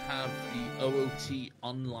need to have the OOT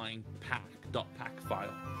online pack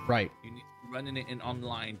file. Right. You need to be running it in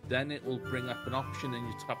online. Then it will bring up an option in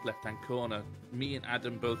your top left-hand corner. Me and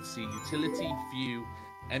Adam both see utility, view,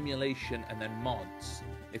 emulation, and then mods.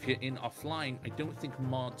 If you're in offline, I don't think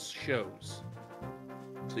mods shows.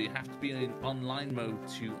 So you have to be in online mode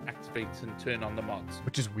to activate and turn on the mods.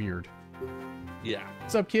 Which is weird. Yeah.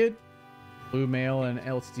 What's up, kid? Blue mail and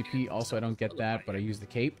LTTP. Also, I don't get that, but I use the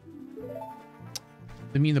cape.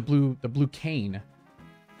 I mean the blue cane.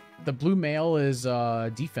 The blue mail is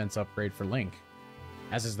a defense upgrade for Link,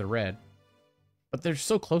 as is the red. But they're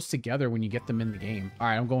so close together when you get them in the game. All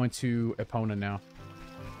right, I'm going to Epona now.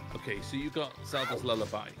 Okay, so you got Zelda's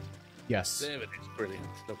Lullaby. Yes. There it is. Brilliant.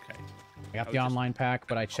 Okay. I got the online pack,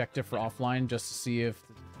 but I checked it for offline just to see if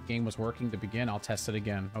the game was working to begin. I'll test it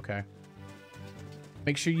again. Okay.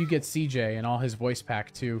 Make sure you get CJ and all his voice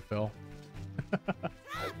pack too, Phil.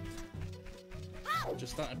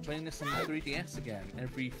 Just started playing this on the 3DS again.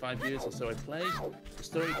 Every 5 years or so I play. The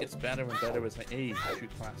story gets better and better as I age. True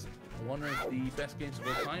classic. One of the best games of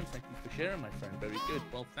all time. Thank you for sharing, my friend. Very good.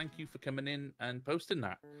 Well, thank you for coming in and posting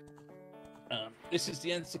that. This is the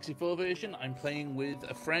N64 version. I'm playing with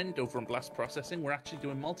a friend over on Blast Processing. We're actually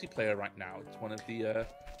doing multiplayer right now. It's one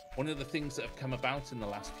of the things that have come about in the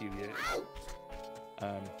last few years.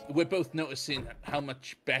 We're both noticing how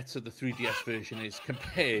much better the 3DS version is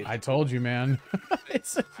compared. I told you, man.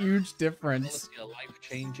 It's a huge difference. Your life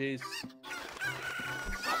changes.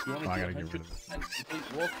 You want to I do gotta get rid of a complete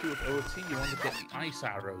walkthrough of OOT, you want to get the ice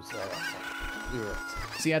arrows there.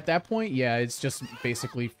 See, at that point, yeah, it's just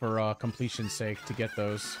basically for completion's sake to get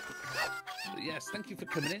those. But yes, thank you for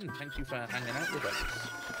coming in. Thank you for hanging out with us.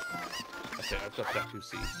 Okay, I've got Deku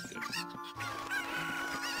Seeds. Good.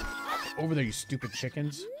 Over there, you stupid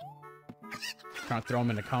chickens. Trying to throw them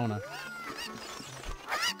in the corner.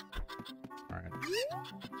 Alright.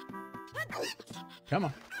 Come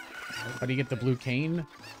on. How do you get the blue cane?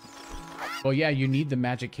 Well, yeah, you need the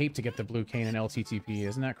magic cape to get the blue cane in LTTP.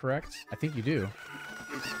 Isn't that correct? I think you do.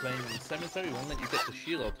 He's playing in the cemetery. Won't let you get the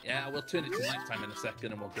shield. Yeah, we'll turn it to nighttime in a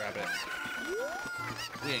second and we'll grab it.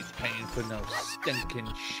 We ain't paying for no stinking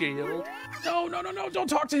shield. No, no, no, no. Don't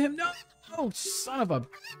talk to him. No. Oh, son of a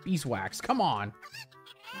beeswax. Come on.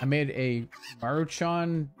 I made a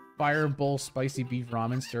Maruchan Fire Bowl spicy beef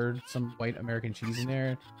ramen, stirred some white American cheese in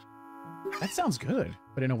there. That sounds good,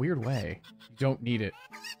 but in a weird way. You don't need it.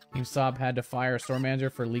 GameStop had to fire a store manager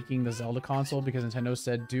for leaking the Zelda console because Nintendo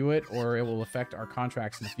said do it or it will affect our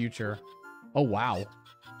contracts in the future. Oh, wow.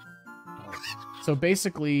 So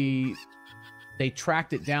basically, they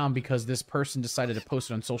tracked it down because this person decided to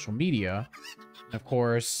post it on social media. And of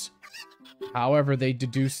course, however, they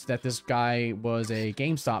deduced that this guy was a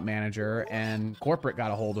GameStop manager and corporate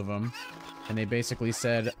got a hold of him. And they basically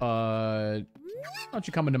said, Why don't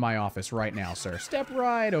you come into my office right now, sir? Step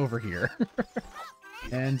right over here.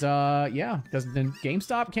 And, yeah, because then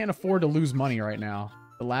GameStop can't afford to lose money right now.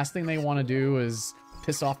 The last thing they want to do is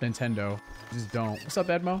piss off Nintendo. Just don't. What's up,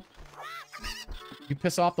 Edmo? You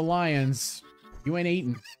piss off the Lions, you ain't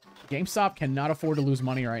eating. GameStop cannot afford to lose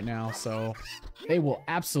money right now, so they will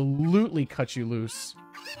absolutely cut you loose.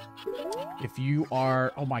 If you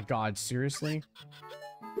are... Oh my god, seriously?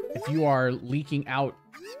 If you are leaking out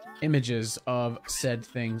images of said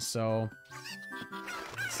things, so...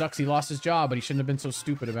 Sucks he lost his job, but he shouldn't have been so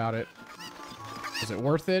stupid about it. Was it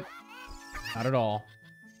worth it? Not at all.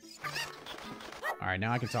 Alright,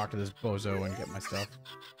 now I can talk to this bozo and get my stuff.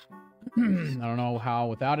 I don't know how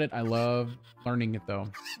without it. I love learning it, though.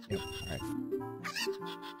 Yep, alright.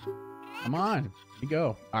 Come on. Here we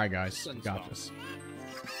go. Alright, guys. We got this.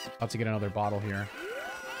 About to get another bottle here.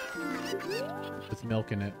 With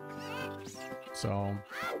milk in it. So...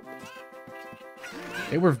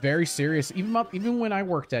 They were very serious. Even when I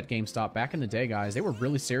worked at GameStop back in the day, guys, they were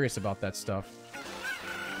really serious about that stuff.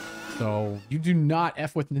 So you do not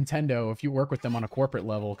F with Nintendo if you work with them on a corporate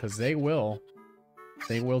level, because they will.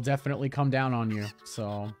 They will definitely come down on you.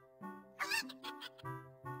 So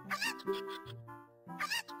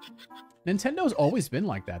Nintendo's always been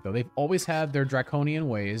like that, though. They've always had their draconian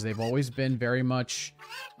ways. They've always been very much,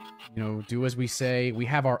 you know, do as we say. We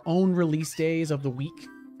have our own release days of the week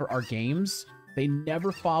for our games. They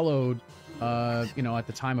never followed, you know, at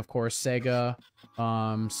the time, of course, Sega,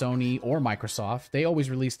 Sony, or Microsoft. They always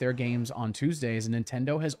released their games on Tuesdays, and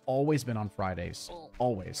Nintendo has always been on Fridays.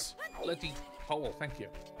 Always. Bloody Powell, thank you.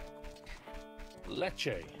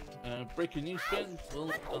 Leche. Breaking news, Ben. Will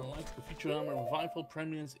like the Futurama revival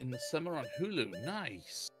premieres in the summer on Hulu.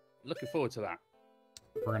 Nice. Looking forward to that.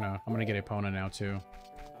 I'm gonna get Epona now, too.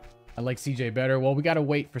 I like CJ better. Well, we gotta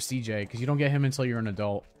wait for CJ, because you don't get him until you're an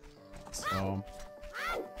adult. So...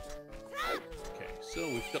 Okay, so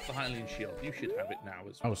we've got the Hylian Shield. You should have it now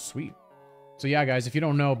as well. Oh, sweet. So yeah, guys, if you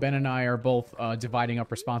don't know, Ben and I are both dividing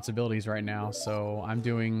up responsibilities right now. So I'm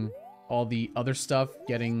doing all the other stuff,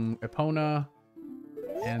 getting Epona,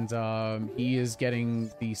 and he is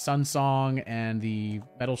getting the Sun Song and the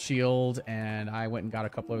Metal Shield, and I went and got a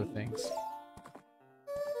couple other things.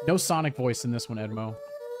 No Sonic voice in this one, Edmo.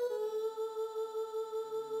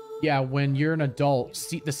 Yeah, when you're an adult,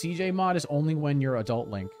 the CJ mod is only when you're adult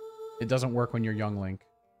Link. It doesn't work when you're young Link.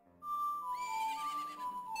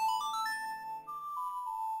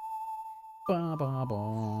 Ba, ba, ba.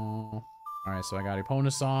 Alright, so I got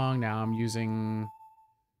Epona song. Now I'm using...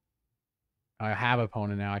 I have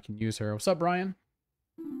Epona now. I can use her. What's up, Brian?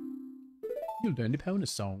 You learned Epona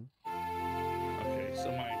song. Okay,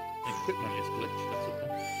 so my equipment is glitched. That's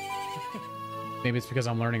okay. Maybe it's because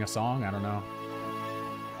I'm learning a song? I don't know.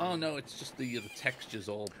 Oh no, it's just the textures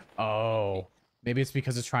all. Oh, maybe it's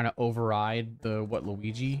because it's trying to override what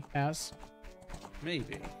Luigi has.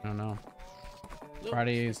 Maybe. I don't know.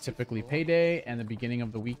 Friday is typically payday and the beginning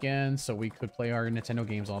of the weekend, so we could play our Nintendo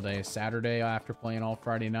games all day. Saturday after playing all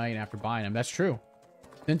Friday night after buying them. That's true.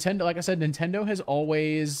 Nintendo, like I said, Nintendo has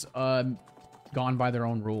always gone by their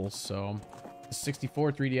own rules. So,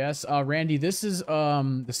 64 3DS. Randy, this is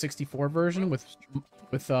the 64 version with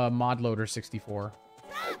Mod Loader 64.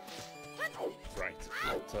 Right.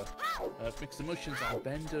 Mixed emotions on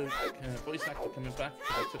Bender, voice actor coming back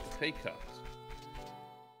because I took a pay cut.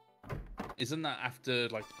 Isn't that after,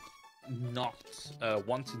 like, not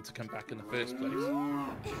wanting to come back in the first place?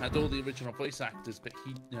 Had all the original voice actors, but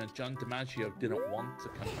John DiMaggio didn't want to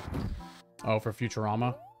come back. Oh, for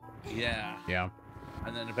Futurama? Yeah. Yeah.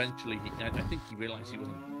 And then eventually, I think he realized he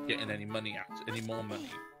wasn't getting any more money,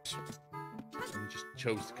 and just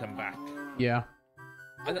chose to come back. Yeah.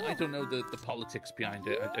 I don't know the politics behind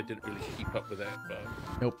it. I didn't really keep up with it, but...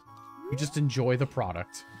 Nope. You just enjoy the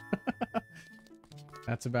product.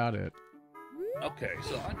 That's about it. Okay,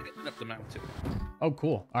 so I'm getting up the mountain. Oh,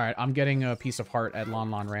 cool. All right, I'm getting a piece of heart at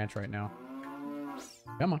Lon Lon Ranch right now.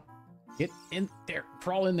 Come on. Get in there.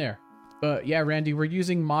 Crawl in there. But yeah, Randy, we're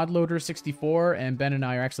using Mod Loader 64, and Ben and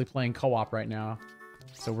I are actually playing co-op right now.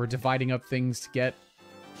 So we're dividing up things to get.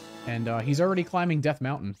 And he's already climbing Death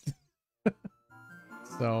Mountain.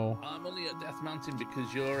 So I'm only at Death Mountain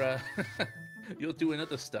because you're you're doing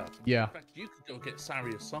other stuff. Yeah. In fact, you could go get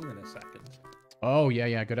Sari a song in a second. Oh,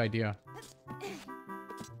 yeah, good idea.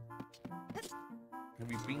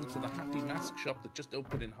 Have you been to the Happy Mask shop that just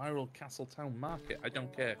opened in Hyrule Castletown Market? I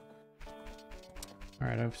don't care.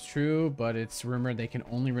 Alright, that's true, but it's rumored they can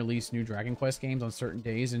only release new Dragon Quest games on certain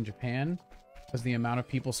days in Japan. Because the amount of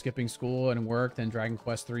people skipping school and work than Dragon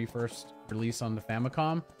Quest 3 first release on the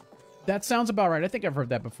Famicom. That sounds about right. I think I've heard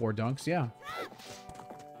that before, Dunks, yeah.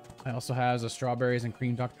 I also has a strawberries and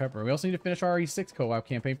cream Dr. Pepper. We also need to finish our RE6 co-op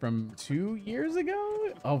campaign from 2 years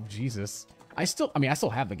ago. Oh, Jesus. I still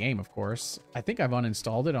have the game, of course. I think I've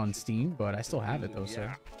uninstalled it on Steam, but I still have it though,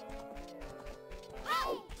 so.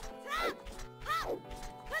 All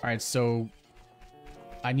right, so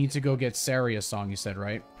I need to go get Saria's song, you said,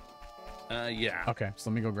 right? Yeah. Okay, so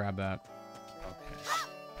let me go grab that.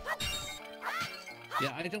 Okay.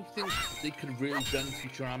 Yeah, I don't think they could have really done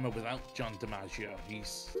Futurama without John DiMaggio.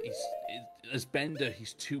 He's as Bender,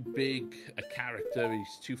 he's too big a character.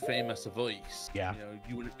 He's too famous a voice. Yeah. You know,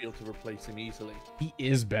 you wouldn't be able to replace him easily. He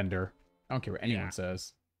is Bender. I don't care what anyone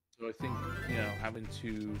says. So I think, you know, having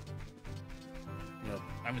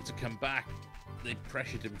to come back, they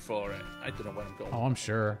pressured him for it. I don't know when I'm going. Oh, I'm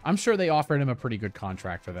sure. I'm sure they offered him a pretty good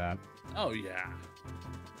contract for that. Oh yeah.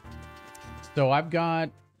 So I've got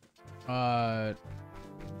I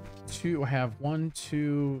have 1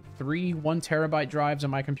 terabyte drives on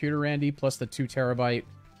my computer, Randy, plus the 2 terabyte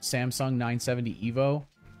Samsung 970 EVO.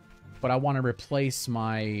 But I want to replace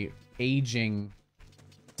my aging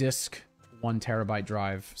disk 1 terabyte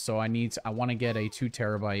drive. So I want to get a 2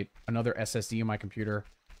 terabyte, another SSD in my computer.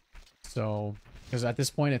 So, because at this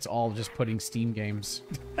point, it's all just putting Steam games.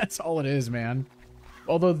 That's all it is, man.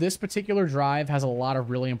 Although this particular drive has a lot of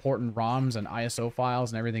really important ROMs and ISO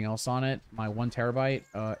files and everything else on it, my 1 terabyte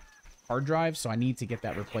hard drive, so I need to get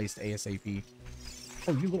that replaced ASAP.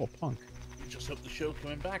 Oh, you little punk. Just hope the show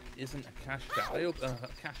coming back isn't a cash grab. I hope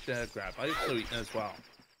grab. I hope so as well.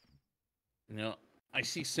 You know, I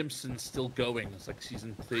see Simpsons still going. It's like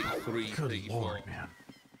season 33, Good 34. Lord, man.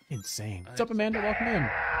 Insane. What's up, Amanda? Welcome in.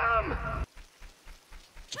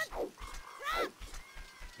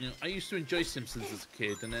 You know, I used to enjoy Simpsons as a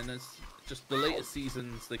kid, and then as just the later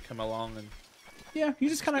seasons they come along, and yeah, you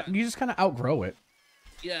just kind of outgrow it.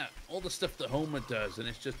 yeah, all the stuff that Homer does, and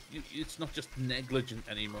it's not just negligent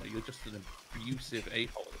anymore. You're just an abusive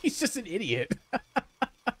a-hole. He's just an idiot.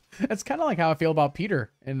 That's kind of like how I feel about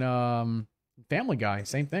Peter in Family Guy.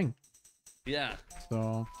 Same thing. Yeah.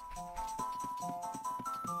 So,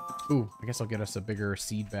 ooh, I guess I'll get us a bigger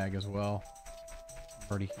seed bag as well. I'm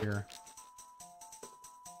already here.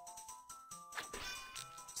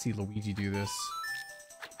 See Luigi do this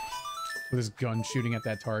with his gun shooting at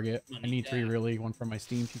that target. I need 3 really. 1 for my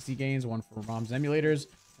Steam PC games, 1 for ROMs emulators,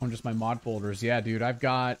 1 just my mod folders. Yeah, dude, I've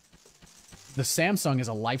got the Samsung is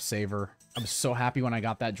a lifesaver. I'm so happy when I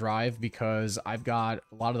got that drive because I've got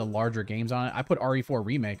a lot of the larger games on it. I put RE4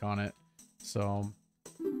 Remake on it, so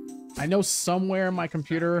I know somewhere in my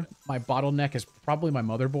computer my bottleneck is probably my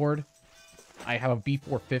motherboard. I have a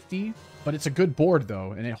B450, but it's a good board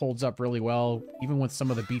though, and it holds up really well, even with some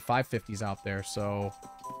of the B550s out there. So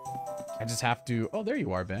I just have to. Oh, there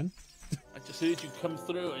you are, Ben. I just heard you come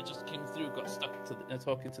through. I just came through, got stuck to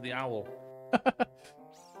talking to the owl.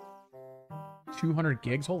 200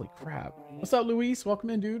 gigs. Holy crap! What's up, Luis?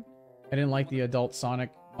 Welcome in, dude. I didn't like the adult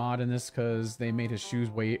Sonic mod in this because they made his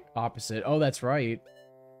shoes weight opposite. Oh, that's right.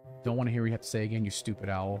 Don't want to hear what you have to say again, you stupid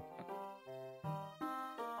owl.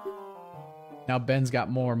 Now Ben's got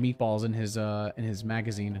more meatballs in his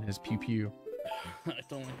magazine and his pew pew. I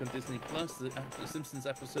don't like on Disney Plus. The Simpsons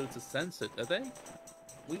episodes are censored, are they?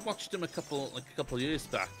 We watched them a couple years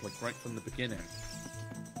back, like right from the beginning.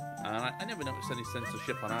 I never noticed any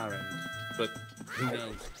censorship on our end, but who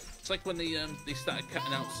knows? It's like when they started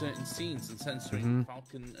cutting out certain scenes and censoring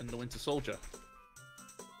Falcon and the Winter Soldier.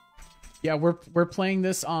 Yeah, we're playing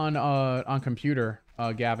this on computer,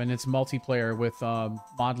 Gavin. It's multiplayer with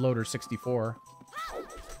ModLoader 64.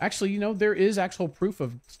 Actually, you know, there is actual proof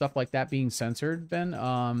of stuff like that being censored,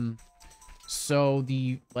 Ben. So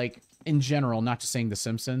in general, not just saying The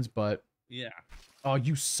Simpsons, but yeah. Oh,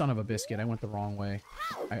 you son of a biscuit! I went the wrong way.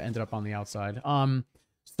 I ended up on the outside.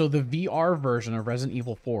 So the VR version of Resident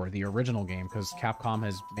Evil 4, the original game, because Capcom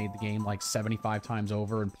has made the game like 75 times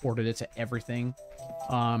over and ported it to everything.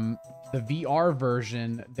 The VR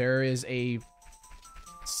version, there is a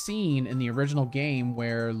scene in the original game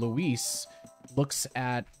where Luis looks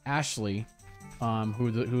at Ashley,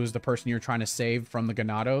 who is the person you're trying to save from the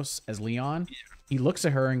Ganados as Leon. Yeah. He looks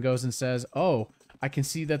at her and goes and says, "Oh, I can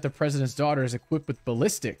see that the president's daughter is equipped with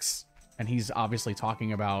ballistics." And he's obviously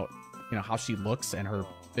talking about, you know, how she looks and her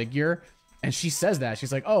figure. And she says that.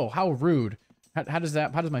 She's like, "Oh, how rude. How does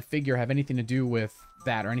my figure have anything to do with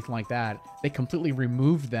that or anything like that?" They completely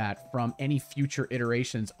removed that from any future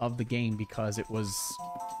iterations of the game because it was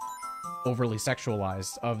overly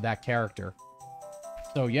sexualized of that character.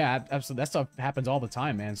 So yeah, absolutely, that stuff happens all the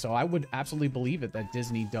time, man. So I would absolutely believe it that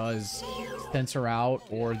Disney does censor out,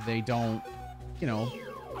 or they don't, you know,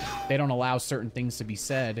 they don't allow certain things to be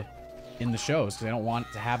said in the shows because they don't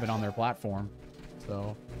want to have it on their platform.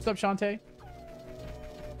 So, what's up, Shantae?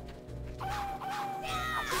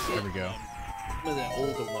 There we go. Some of the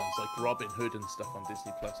older ones, like Robin Hood and stuff on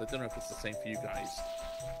Disney Plus. I don't know if it's the same for you guys,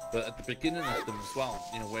 but at the beginning of them as well,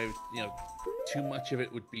 you know, where too much of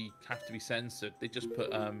it would have to be censored. They just put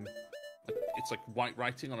it's like white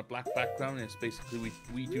writing on a black background, and it's basically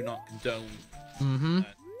we do not condone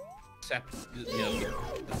accept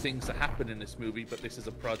the things that happen in this movie, but this is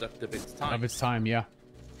a product of its time. Of its time, yeah.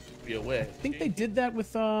 Be aware. I think they did that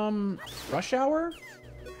with Rush Hour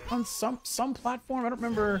on some platform. I don't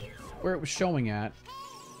remember where it was showing at.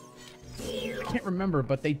 I can't remember,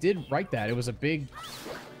 but they did write that. It was a big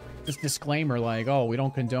disclaimer, like, oh, we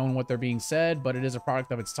don't condone what they're being said, but it is a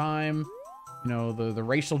product of its time. You know, the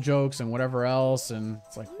racial jokes and whatever else, and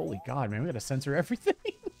it's like, holy God, man, we gotta censor everything.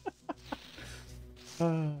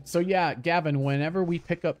 So yeah, Gavin, whenever we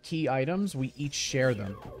pick up key items, we each share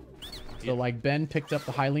them. So like Ben picked up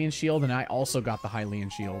the Hylian shield, and I also got the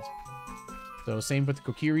Hylian shield. So same with the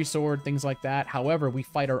Kokiri sword, things like that. However, we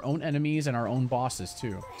fight our own enemies and our own bosses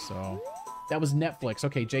too. So that was Netflix.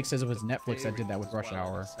 Okay, Jake says it was Netflix that did that with Rush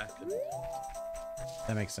Hour.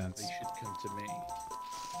 That makes sense. They should come to me.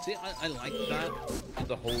 See, I like that.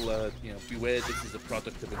 The whole, beware, this is a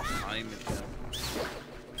product of its time.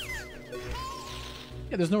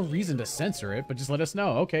 Yeah, there's no reason to censor it, but just let us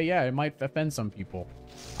know. Okay, yeah, it might offend some people.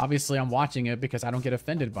 Obviously, I'm watching it because I don't get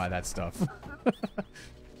offended by that stuff. I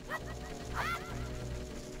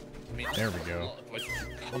mean, there we go. A lot of, like,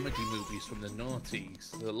 comedy movies from the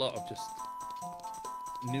noughties. There's a lot of just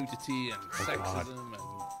nudity and sexism.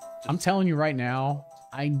 I'm telling you right now,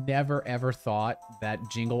 I never ever thought that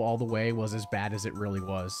Jingle All the Way was as bad as it really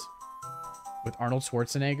was. With Arnold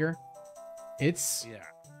Schwarzenegger,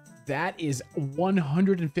 that is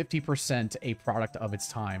 150% a product of its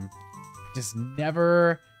time. Just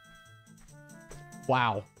never.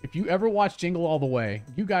 Wow. If you ever watch Jingle All the Way,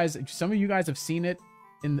 you guys, some of you guys have seen it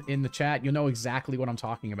in the chat. You'll know exactly what I'm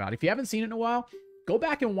talking about. If you haven't seen it in a while, go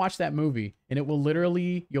back and watch that movie, and it will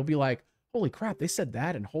literally, you'll be like, holy crap, they said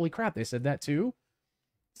that, and holy crap, they said that too.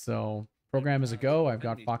 So, program is a go. I've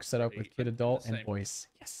got Fox set up with kid, adult, and voice.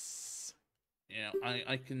 Yes.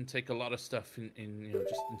 I can take a lot of stuff in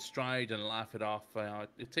just in stride and laugh it off.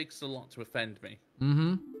 It takes a lot to offend me.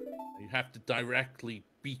 Mm-hmm. You have to directly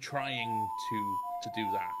be trying to do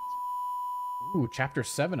that. Ooh, chapter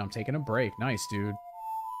 7. I'm taking a break. Nice, dude.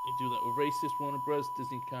 You do that with racist Warner Bros.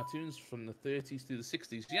 Disney cartoons from the 30s through the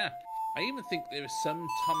 60s. Yeah. I even think there is some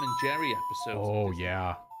Tom and Jerry episodes. Oh,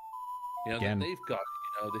 yeah. That they've got,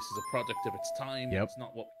 this is a product of its time. Yep. It's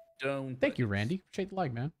not what we don't. Thank you, Randy. Appreciate the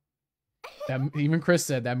like, man. Even Chris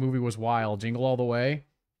said that movie was wild. Jingle All the Way.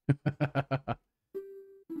 I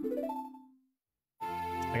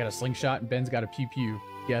got a slingshot and Ben's got a pew pew.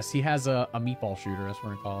 Yes, he has a meatball shooter. That's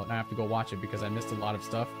what I call it. And I have to go watch it because I missed a lot of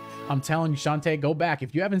stuff. I'm telling you, Shantae, go back.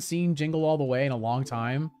 If you haven't seen Jingle All the Way in a long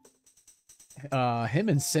time, him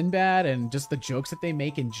and Sinbad and just the jokes that they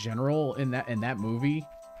make in general in that movie,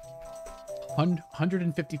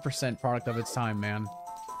 150% product of its time, man.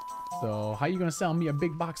 So how you gonna sell me a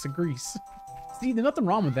big box of grease? See, there's nothing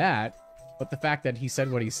wrong with that, but the fact that he said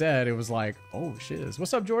what he said, it was like, oh shiz.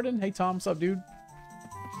 What's up, Jordan? Hey Tom, what's up, dude?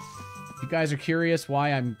 If you guys are curious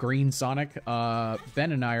why I'm green Sonic,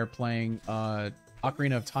 Ben and I are playing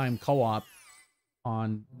Ocarina of Time co-op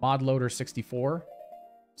on ModLoader 64.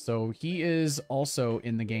 So he is also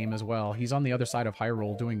in the game as well. He's on the other side of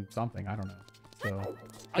Hyrule doing something. I don't know. So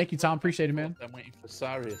thank you, Tom. Appreciate it, man. I'm waiting for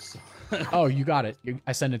Sarius. Oh, you got it.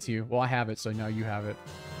 I sent it to you. Well, I have it, so now you have it.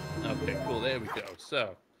 Okay, cool. There we go.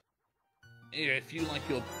 So, if you like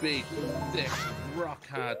your big, thick,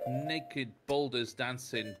 rock-hard, naked boulders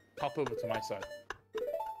dancing, pop over to my side.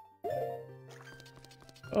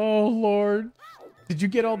 Oh, Lord. Did you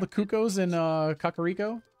get all the Cuckoos in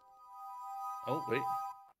Kakariko? Oh, wait.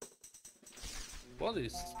 What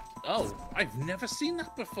is... Oh, I've never seen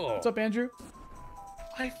that before. What's up, Andrew?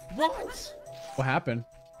 What? What happened?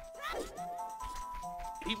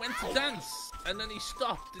 He went to dance, and then he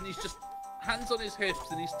stopped, and he's just hands on his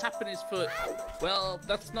hips, and he's tapping his foot. Well,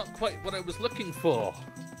 that's not quite what I was looking for.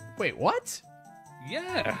 Wait, what?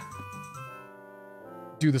 Yeah.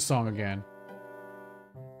 Do the song again.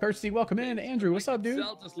 Kirsty, welcome in. Andrew, what's up, dude?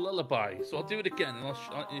 Zelda's Lullaby. So I'll do it again, and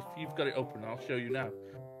if you've got it open, I'll show you now.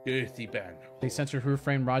 Girthy Ben. They censored Who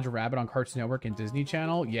Framed Roger Rabbit on Cartoon Network and Disney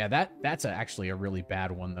Channel. Yeah, that's actually a really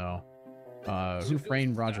bad one, though. Who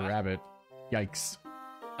Framed Roger Rabbit? Yikes.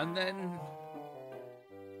 And then...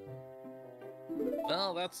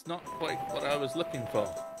 Well, that's not quite what I was looking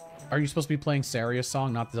for. Are you supposed to be playing Saria's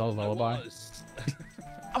song, not the Zelda Lullaby? I was.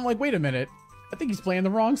 I'm like, wait a minute. I think he's playing the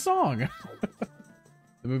wrong song.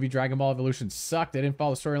 The movie Dragon Ball Evolution sucked. They didn't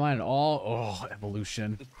follow the storyline at all. Oh,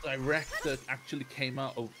 Evolution. The director actually came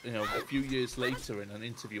out, a few years later in an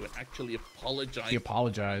interview and actually apologized. He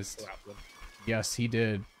apologized. For that one. Yes, he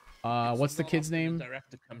did. What's the kid's name? The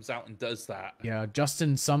director comes out and does that. Yeah,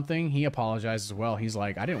 Justin something. He apologized as well. He's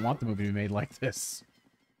like, I didn't want the movie to be made like this.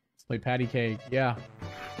 Let's play Patty Cake. Yeah.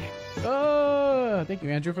 Oh, thank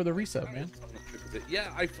you, Andrew, for the resub, man.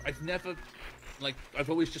 Yeah, I've never, I've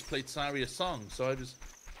always just played Saria's song, so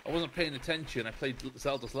I wasn't paying attention. I played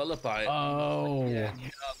Zelda's Lullaby. Oh. Yeah,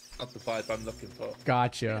 not the vibe I'm looking for.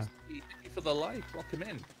 Gotcha. Thank you for the like. Welcome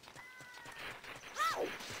in.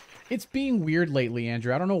 It's being weird lately,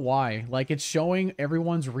 Andrew. I don't know why. Like, it's showing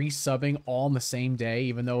everyone's resubbing all on the same day,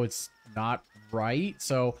 even though it's not right.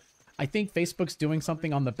 So, I think Facebook's doing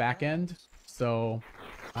something on the back end. So,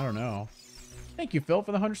 I don't know. Thank you, Phil,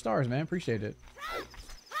 for the 100 stars, man. Appreciate it.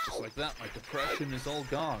 Just like that, my depression is all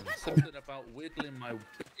gone. Something about wiggling my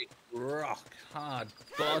big, rock-hard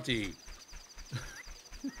body.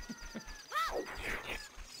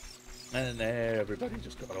 And then everybody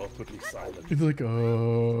just got awkwardly silent. It's like,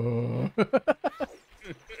 oh.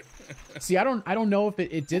 See, I don't know if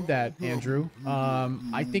it did that, Andrew.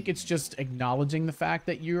 I think it's just acknowledging the fact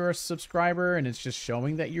that you're a subscriber, and it's just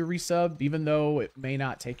showing that you're resubbed, even though it may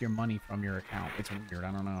not take your money from your account. It's weird.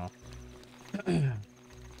 I don't know.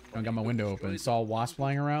 I got my window open. Saw a wasp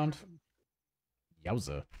flying around.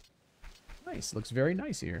 Yowza. Nice. Looks very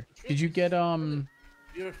nice here. Did you get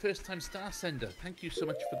You're a first-time star sender. Thank you so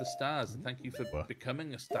much for the stars, and thank you for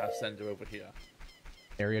becoming a star sender over here.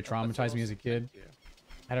 Area traumatized me as a kid. Yeah.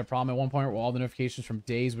 Had a problem at one point where all the notifications from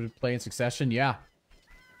Days would play in succession. Yeah.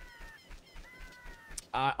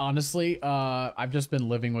 Honestly, I've just been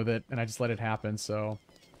living with it, and I just let it happen. So,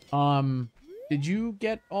 did you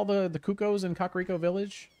get all the Cuckoos in Kakariko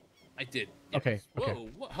Village? I did. Yes. Okay. Okay.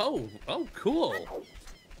 Whoa. Oh, cool.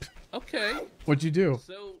 Okay. What'd you do?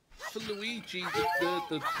 So, for Luigi,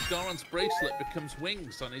 the Goron's bracelet becomes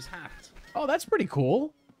wings on his hat. Oh, that's pretty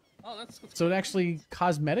cool. Oh, that's So it actually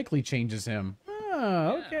cosmetically changes him. Oh,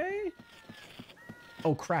 Yeah. okay.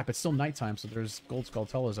 Oh, crap. It's still nighttime, so there's gold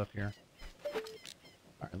Skulltulas up here. All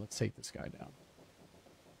right, let's take this guy down.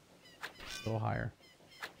 A little higher.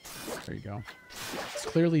 There you go. It's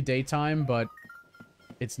clearly daytime, but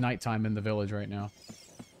it's nighttime in the village right now.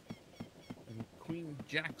 And Queen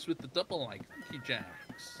Jax with the double like. Thank you,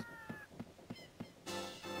 Jax.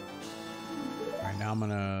 All right, now I'm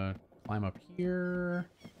gonna climb up here.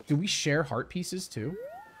 Do we share heart pieces too?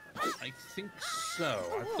 I think so.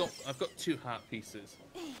 I've got 2 heart pieces.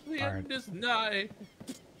 The All end right. is nigh.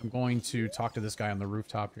 I'm going to talk to this guy on the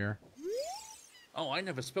rooftop here. Oh, I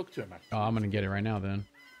never spoke to him. Actually. Oh, I'm gonna get it right now then.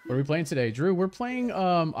 What are we playing today, Drew? We're playing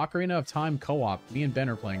Ocarina of Time co-op. Me and Ben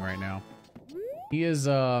are playing right now. He is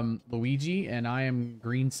Luigi, and I am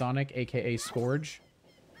Green Sonic, aka Scourge.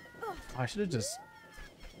 Oh, I should have just...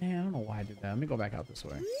 Man, I don't know why I did that. Let me go back out this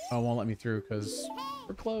way. Oh, it won't let me through because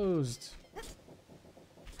we're closed.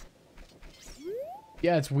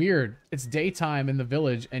 Yeah, it's weird. It's daytime in the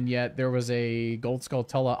village, and yet there was a Gold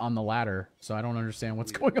Skulltula on the ladder. So I don't understand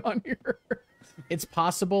what's going on here. It's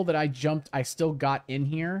possible that I still got in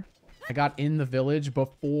here. I got in the village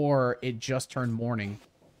before it just turned morning.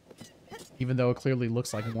 Even though it clearly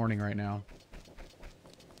looks like morning right now.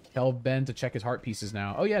 Tell Ben to check his heart pieces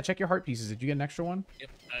now. Oh yeah, check your heart pieces. Did you get an extra one? Yep,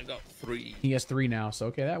 I got 3. He has 3 now, so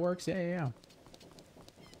okay, that works. Yeah.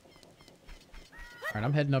 Alright,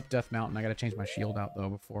 I'm heading up Death Mountain. I gotta change my shield out, though,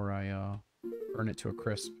 before I burn it to a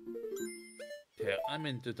crisp. Yeah, I'm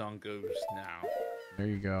in Dodongos now. There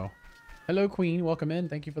you go. Hello, Queen. Welcome in.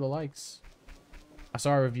 Thank you for the likes. I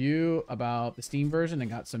saw a review about the Steam version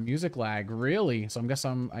and got some music lag. Really? So I'm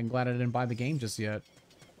glad I didn't buy the game just yet.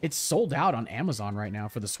 It's sold out on Amazon right now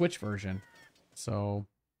for the Switch version. So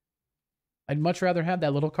I'd much rather have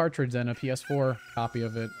that little cartridge than a PS4 copy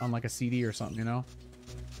of it on like a CD or something, you know?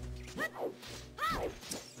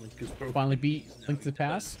 Finally beat Link to the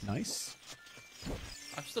Past. Nice.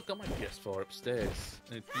 I've still got my PS4 upstairs.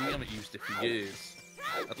 We haven't used it for years.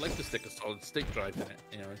 I'd like to stick a solid state drive in it.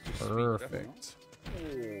 You know, it's just Perfect.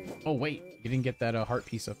 Oh wait, you didn't get that heart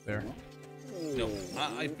piece up there. No,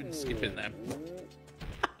 I've been skipping them.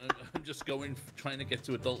 I'm just trying to get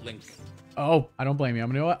to Adult Link. Oh, I don't blame you.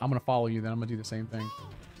 You know what? I'm gonna follow you. Then I'm gonna do the same thing.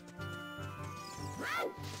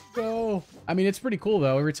 Go. I mean, it's pretty cool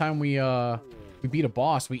though. Every time we beat a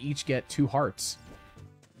boss, we each get 2 hearts,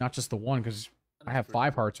 not just the one. Because I have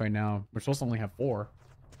 5 hearts right now. We're supposed to only have 4.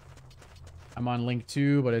 I'm on Link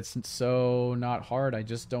 2, but it's so not hard. I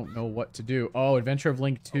just don't know what to do. Oh, Adventure of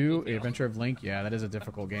Link 2? Adventure of Link? Yeah, that is a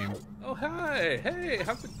difficult game. Oh, hi! Hey,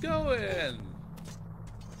 how's it going?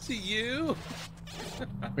 See you?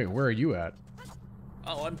 Wait, where are you at?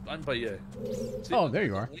 Oh, I'm by you. See, Oh, there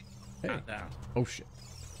you are. Hey. Now. Oh, shit.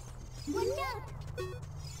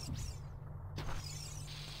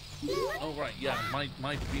 Oh, right, yeah, my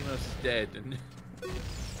Beamos is dead, and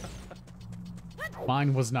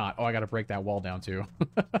Mine was not. Oh, I gotta break that wall down, too.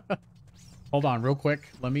 Hold on, real quick.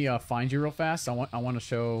 Let me find you real fast. I want to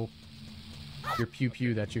show your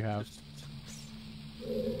pew-pew that you have.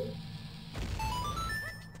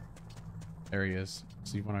 There he is.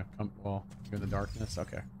 So you want to come... Well, you're in the darkness?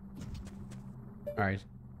 Okay. Alright.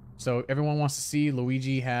 So everyone wants to see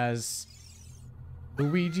Luigi has...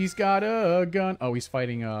 Luigi's got a gun. Oh, he's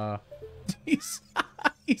fighting, he's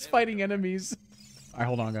fighting enemies. Alright,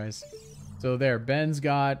 hold on, guys. So there, Ben's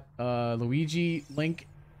got, Luigi, Link,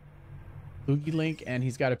 and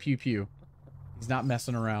he's got a pew-pew. He's not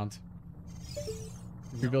messing around.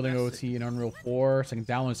 You're building OT in Unreal 4, so I can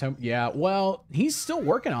download his home. Yeah, well, he's still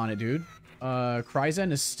working on it, dude.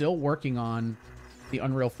 Kryzen is still working on the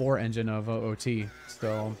Unreal 4 engine of OT,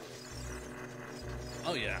 so...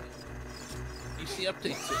 oh yeah, you see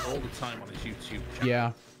updates all the time on his YouTube channel.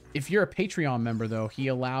 Yeah. If you're a Patreon member, though, he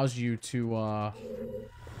allows you to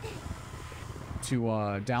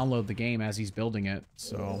download the game as he's building it,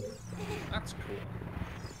 so... That's cool.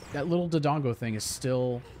 That little Dodongo thing is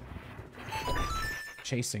still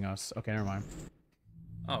chasing us. Okay, never mind.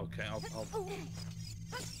 Oh, okay, I'll...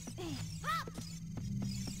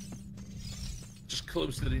 Just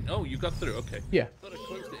closed it in... Oh, you got through, okay. Yeah. I thought I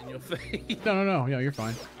closed it in your face. No, you're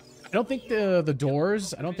fine. I don't think the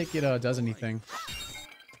doors, I don't think it does anything.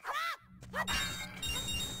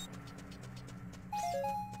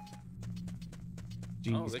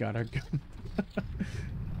 Genie's got a gun.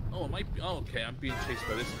 Oh, it might be... Oh, okay, I'm being chased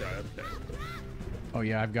by this guy, okay. Oh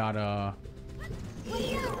yeah, I've got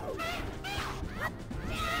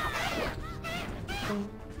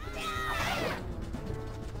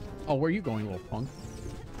Oh, where are you going, little punk?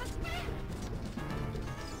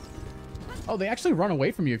 Oh, they actually run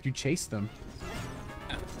away from you if you chase them.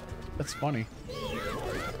 That's funny.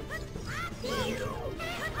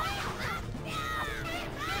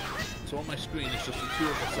 So on my screen, it's just the two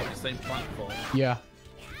of us on the same platform. Yeah.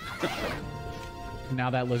 Now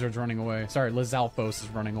that lizard's running away. Sorry, Lizalfos is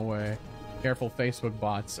running away. Careful, Facebook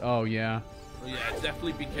bots. Oh, yeah. Well, yeah,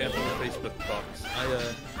 definitely be careful with Facebook bots.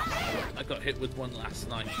 I got hit with one last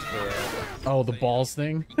night for... Oh, the balls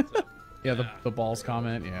thing? Yeah, the balls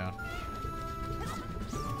comment, yeah.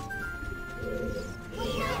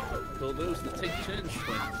 So those that take turns,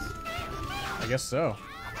 twins. I guess so.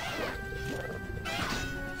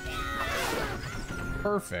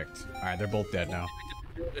 Perfect. Alright, they're both dead now.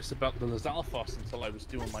 I didn't notice about the Lizalfos until I was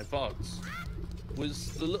doing my VODs.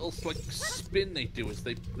 Was the little like spin they do as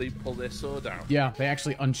they pull their sword out. Yeah, they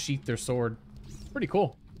actually unsheath their sword. Pretty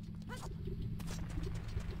cool.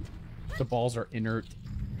 The balls are inert.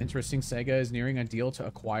 Interesting. Sega is nearing a deal to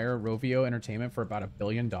acquire Rovio Entertainment for about $1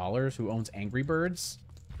 billion, who owns Angry Birds.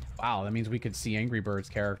 Wow, that means we could see Angry Birds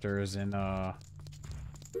characters in a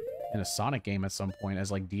Sonic game at some point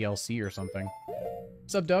as like DLC or something.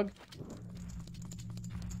 What's up, Doug?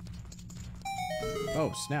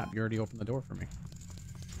 Oh, snap. You already opened the door for me.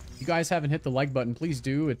 If you guys haven't hit the like button, please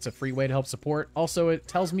do. It's a free way to help support. Also, it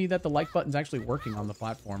tells me that the like button's actually working on the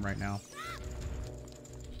platform right now.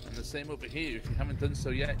 And the same over here. If you haven't done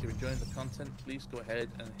so yet, if you're enjoying the content, please go ahead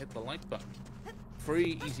and hit the like button.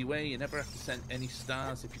 Free, easy way. You never have to send any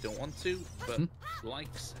stars if you don't want to, but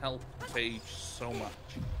likes help the page so much.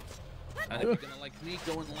 And if you're gonna like me,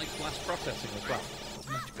 go and like Blast Processing as well. It's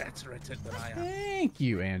much better at it than I am. Thank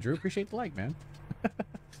you, Andrew. Appreciate the like, man.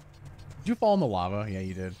 Did you fall in the lava? Yeah,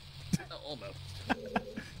 you did. Almost.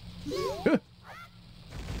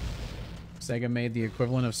 Sega made the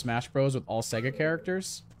equivalent of Smash Bros. With all Sega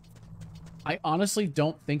characters. I honestly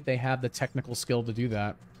don't think they have the technical skill to do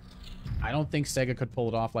that. I don't think Sega could pull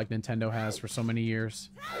it off like Nintendo has for so many years.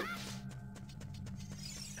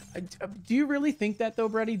 Do you really think that, though,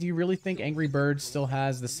 Brady? Do you really think Angry Birds still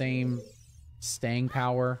has the same staying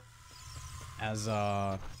power as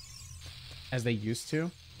they used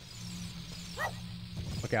to?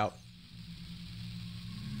 Look out.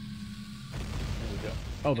 There we go.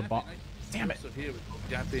 Oh, the ball. Damn it. So here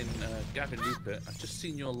we've got Gavin Rupert. I've just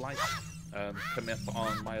seen your like come up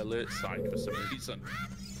on my alert side for some reason.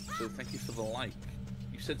 So thank you for the like.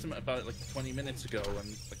 You said something about it like 20 minutes ago,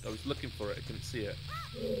 and like I was looking for it, I couldn't see it.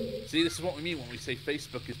 See, this is what we mean when we say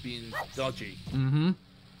Facebook is being dodgy. Mm-hmm.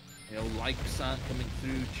 You know, likes aren't coming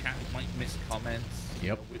through, chat might miss comments. Yep. You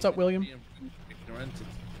know, What's up, William? being ignorant, it's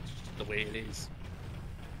just the way it is.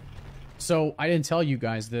 So I didn't tell you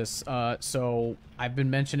guys this. So I've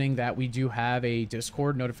been mentioning that we do have a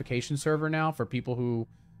Discord notification server now for people who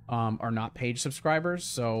are not page subscribers.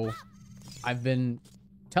 So I've been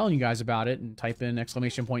telling you guys about it, and type in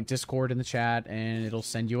 !Discord in the chat and it'll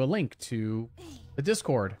send you a link to the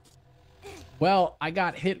Discord. Well, I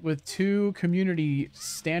got hit with 2 community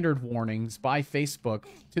standard warnings by Facebook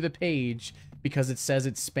to the page because it says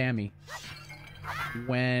it's spammy,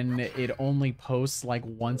 when it only posts like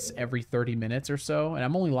once every 30 minutes or so, and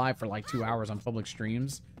I'm only live for like 2 hours on public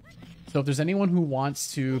streams. So if there's anyone who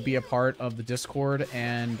wants to be a part of the Discord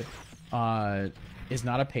and is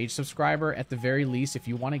not a page subscriber, at the very least, if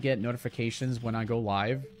you want to get notifications when I go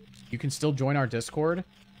live, you can still join our Discord.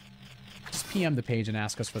 Just PM the page and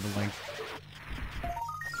ask us for the link.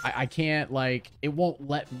 I can't, like, it won't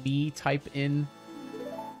let me type in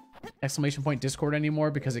 !Discord anymore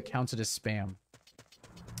because it counts it as spam.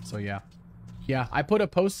 So yeah. Yeah, I put a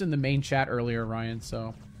post in the main chat earlier, Ryan,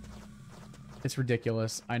 so it's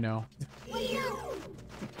ridiculous. I know.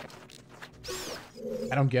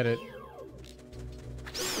 I don't get it.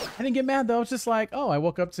 I didn't get mad though. It's just like, oh, I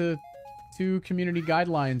woke up to 2 community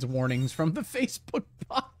guidelines warnings from the Facebook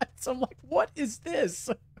bots. I'm like, what is this?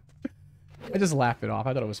 I just laughed it off.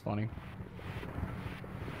 I thought it was funny.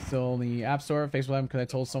 Still in the App Store, Facebook, because I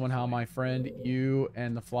told someone how my friend, you,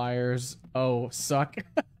 and the Flyers, suck.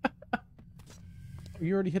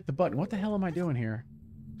 You already hit the button. What the hell am I doing here?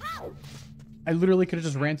 I literally could have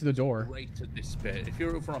just ran through the door. Great at this bit. If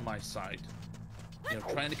you're over on my side, you know,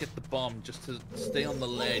 trying to get the bomb just to stay on the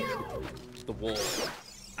ledge with the wall.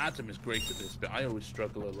 Adam is great at this bit. I always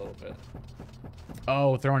struggle a little bit.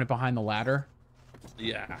 Oh, throwing it behind the ladder?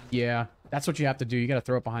 Yeah. Yeah, that's what you have to do. You got to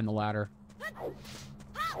throw it behind the ladder.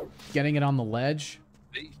 Getting it on the ledge.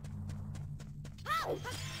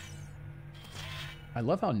 I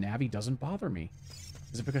love how Navi doesn't bother me.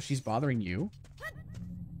 Is it because she's bothering you?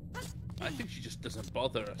 I think she just doesn't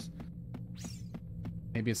bother us.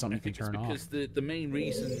 Maybe it's something you can turn off. Because the main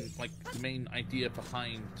reason, like the main idea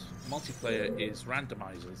behind multiplayer is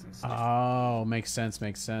randomizers and stuff. Oh, makes sense,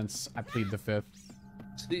 makes sense. I plead the 5th.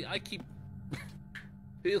 See, I keep...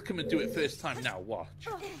 He'll come and do it first time. Now watch.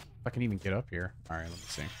 If I can even get up here. Alright, let me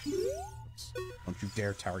see. Oops. Don't you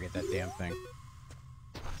dare target that damn thing.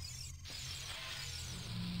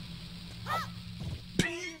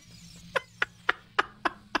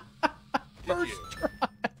 First try.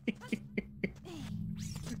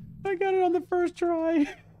 I got it on the first try.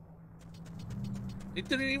 It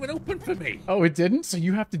didn't even open for me. Oh, it didn't? So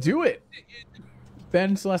you have to do it.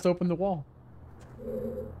 Ben Celeste opened the wall.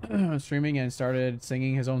 Streaming and started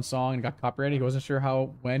singing his own song and got copyrighted. He wasn't sure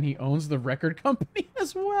when he owns the record company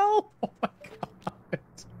as well. Oh my god.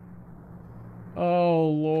 Oh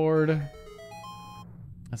Lord.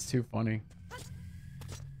 That's too funny.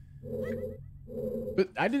 But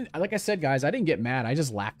I didn't, like I said, guys, I didn't get mad. I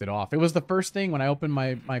just laughed it off. It was the first thing when I opened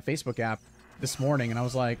my Facebook app this morning, and I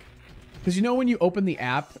was like, because you know when you open the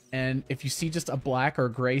app and if you see just a black or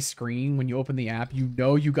gray screen when you open the app, you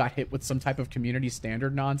know you got hit with some type of community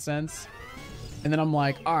standard nonsense. And then I'm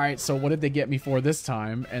like, all right, so what did they get me for this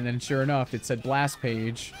time? And then sure enough, it said blast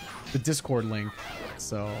page, the Discord link.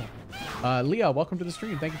 So, Leah, welcome to the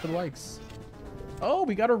stream. Thank you for the likes. Oh,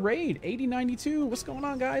 we got a raid, 8092. What's going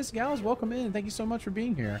on, guys? Gals, welcome in. Thank you so much for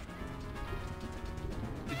being here.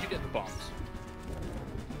 Did you get the bombs?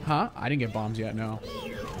 Huh? I didn't get bombs yet, no.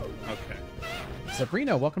 Okay.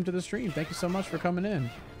 Sabrina, welcome to the stream. Thank you so much for coming in.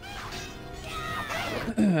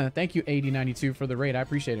 Thank you, 8092, for the raid. I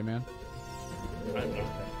appreciate it, man. I'm not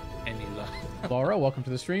any love. Laura, welcome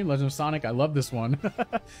to the stream. Legend of Sonic, I love this one.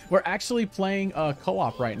 We're actually playing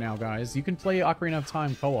co-op right now, guys. You can play Ocarina of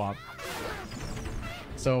Time co-op.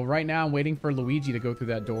 So right now I'm waiting for Luigi to go through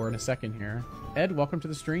that door in a second here. Ed, welcome to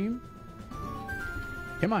the stream.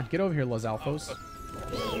 Come on, get over here, Los Alfos.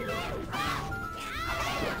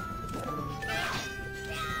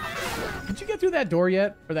 Did you get through that door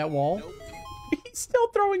yet? Or that wall? Nope. He's still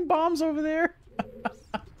throwing bombs over there.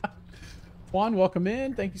 Juan, welcome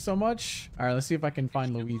in. Thank you so much. Alright, let's see if I can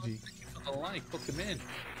find Luigi. Thank you for the like. Put them in.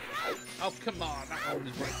 Oh, come on. That one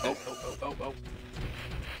is right. Oh.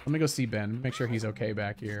 Let me go see Ben. Make sure he's okay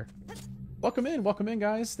back here. Welcome in,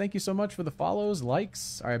 guys. Thank you so much for the follows,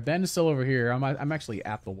 likes. All right, Ben is still over here. I'm actually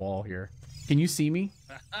at the wall here. Can you see me?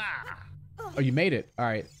 Oh, you made it. All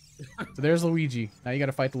right. So there's Luigi. Now you got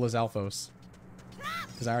to fight the Los Alfos.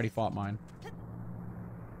 Because I already fought mine.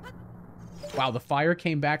 Wow, the fire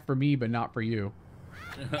came back for me, but not for you.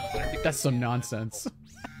 That's some nonsense.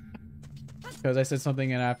 Because I said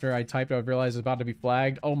something and after I typed, I realized it was about to be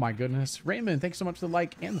flagged. Oh my goodness. Raymond, thanks so much for the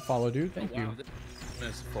like and the follow, dude. Thank you.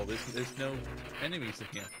 merciful. There's no enemies in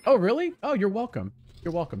here. Oh, really? Oh, you're welcome.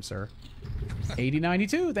 You're welcome, sir.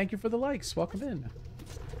 8092, thank you for the likes. Welcome in.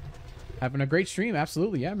 Having a great stream.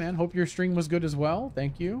 Absolutely. Yeah, man. Hope your stream was good as well.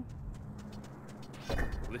 Thank you.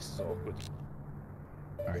 This is awkward.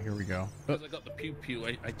 All right, here we go. Because I got the pew pew,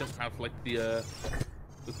 I don't have like the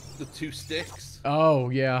 2 sticks. Oh,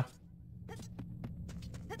 yeah.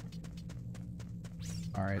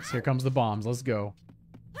 All right, so here comes the bombs. Let's go.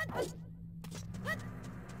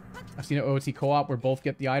 I've seen an OOT co-op where both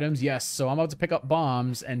get the items. Yes, so I'm about to pick up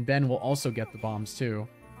bombs, and Ben will also get the bombs too.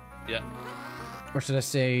 Yeah. Or should I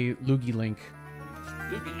say Loogie Link?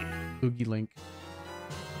 Loogie Link.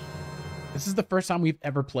 This is the first time we've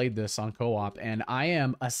ever played this on co-op, and I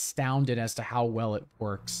am astounded as to how well it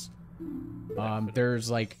works. There's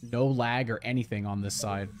like no lag or anything on this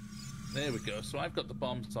side. There we go. So I've got the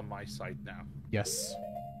bombs on my side now. Yes.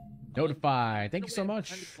 Notify. Thank you so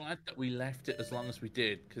much. I'm kind of glad that we left it as long as we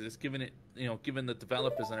did, because it's given it, given the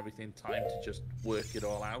developers and everything time to just work it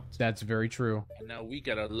all out. That's very true. And now we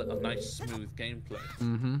get a nice, smooth gameplay.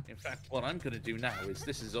 Mm-hmm. In fact, what I'm going to do now is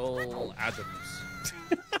this is all Adams.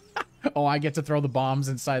 Oh, I get to throw the bombs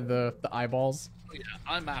inside the eyeballs. Yeah,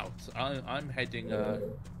 I'm out. I'm heading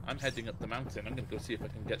up the mountain. I'm going to go see if I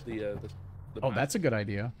can get the Oh, map. that's a good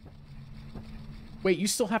idea. Wait, you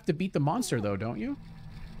still have to beat the monster though, don't you?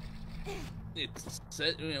 It's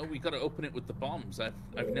we got to open it with the bombs.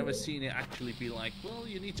 I've never seen it actually be like, well,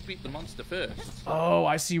 you need to beat the monster first. Oh,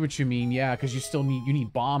 I see what you mean. Yeah, because you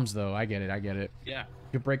need bombs though. I get it. Yeah.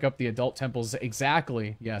 You break up the adult temples.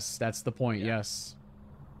 Exactly. Yes, that's the point. Yeah. Yes.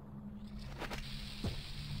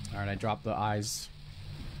 All right, I dropped the eyes.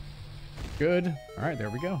 Good. All right, there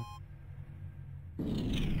we go.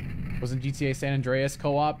 Wasn't GTA San Andreas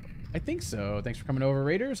co-op? I think so. Thanks for coming over,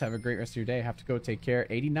 Raiders. Have a great rest of your day. Have to go. Take care.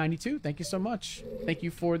 8092, thank you so much. Thank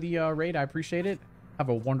you for the raid. I appreciate it. Have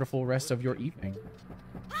a wonderful rest of your evening.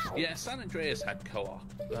 Yeah, San Andreas had co-op.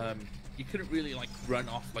 You couldn't really like run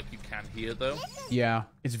off like you can here though. Yeah,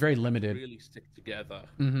 it's very limited. Really stick together.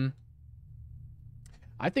 Mm-hmm.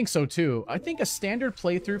 I think so too. I think a standard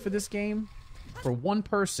playthrough for this game, for one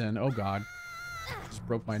person, oh god, just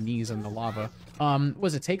broke my knees in the lava.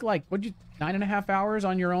 Was it take like, 9.5 hours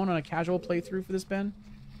on your own on a casual playthrough for this, Ben?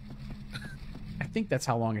 I think that's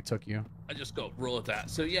how long it took you. I just got roared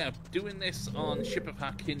at. So yeah, doing this on Ship of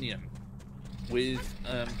Harkinian with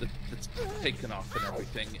the taken off and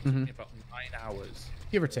everything, it took me about 9 hours.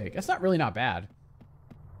 Give or take. That's not bad.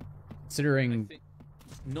 Considering... I think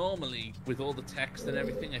normally, with all the text and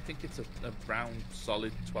everything, I think it's around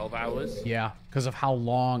solid 12 hours. Yeah, because of how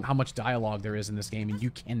much dialogue there is in this game, and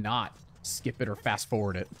you cannot skip it or fast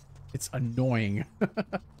forward it. It's annoying.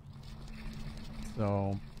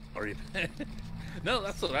 So... Sorry. No,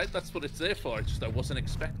 that's all right. That's what it's there for. It's just I wasn't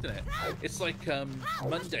expecting it. It's like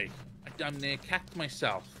Monday. I damn near cacked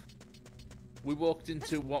myself. We walked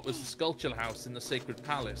into what was the sculpture house in the Sacred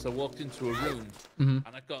Palace. I walked into a room and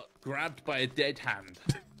I got grabbed by a dead hand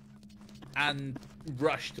and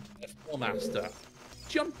rushed to the Floor Master.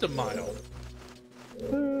 Jumped a mile.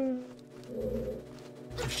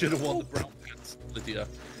 I should have worn the brown pants, Lydia.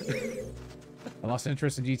 I lost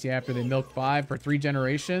interest in GTA after they milked 5 for 3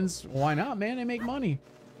 generations. Why not, man? They make money.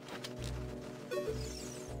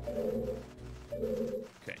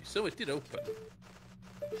 Okay, so it did open.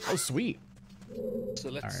 Oh, sweet. So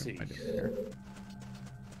let's All right, see. what am I doing here?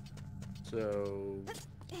 So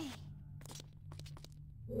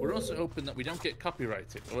we're also hoping that we don't get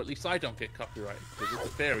copyrighted, or at least I don't get copyrighted because it's a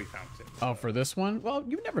fairy fountain. Oh, for this one? Well,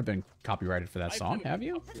 you've never been copyrighted for that song, have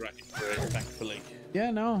you? Copyrighted for it, thankfully.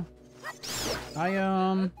 Yeah, no. I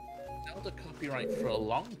Held a copyright for a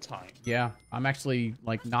long time. Yeah, I'm actually,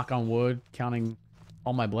 like, knock on wood, counting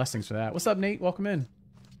all my blessings for that. What's up, Nate? Welcome in.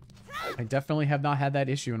 I definitely have not had that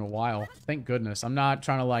issue in a while. Thank goodness. I'm not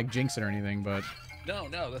trying to, like, jinx it or anything, but... No,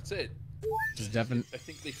 that's it. Just definitely... I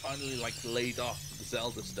think they finally, like, laid off the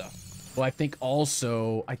Zelda stuff. Well, I think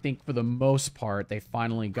also, for the most part, they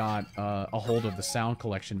finally got a hold of the sound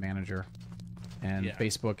collection manager. And Yeah.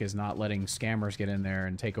 Facebook is not letting scammers get in there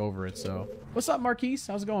and take over it, so... What's up, Marquise?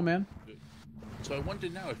 How's it going, man? So I wonder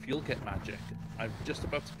now if you'll get magic. I'm just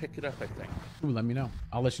about to pick it up, I think. Ooh, let me know.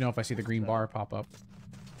 I'll let you know if I see the green bar pop up.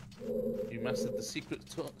 You mastered the secret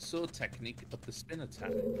sword technique of the spin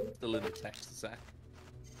attack. Still in the text, Zach.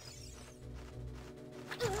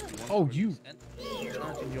 Charging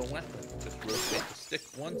your weapon. Just rotate the stick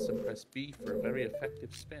once and press B for a very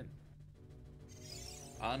effective spin.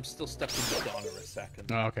 I'm still stuck in the Dodongo a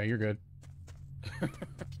second. Oh, okay, you're good. I'm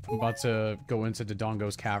about to go into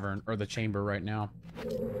Dodongo's cavern, or the chamber right now.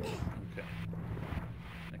 Okay.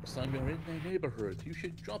 next time you're in their neighborhood, you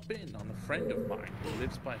should drop in on a friend of mine who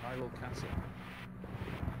lives by Hyrule Castle.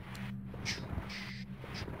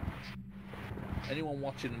 Anyone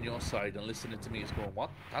watching on your side and listening to me is going, what?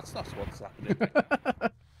 That's not what's happening.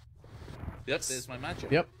 Yep, there's my magic.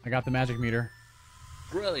 Yep, I got the magic meter.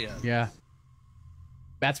 Brilliant. Yeah.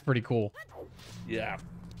 That's pretty cool. Yeah.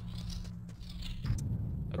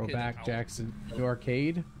 Throw Okay, back now- Jackson to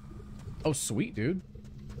arcade. Oh, sweet, dude.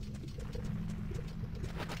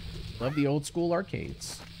 Love the old school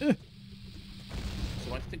arcades. So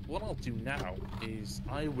I think what I'll do now is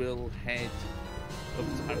I will head up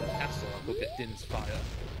to Hyrule Castle and go get Din's fire.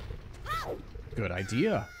 Good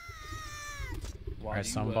idea. While Alright,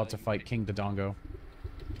 so you, I'm about to fight King Dodongo.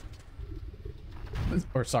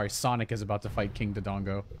 Or sorry, Sonic is about to fight King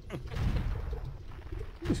Dodongo.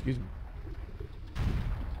 Excuse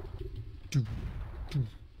me.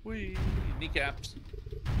 Whee, kneecaps.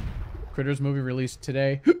 Critters movie released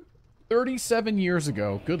today. 37 years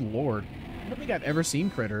ago. Good lord. I don't think I've ever seen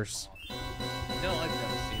Critters. No, I've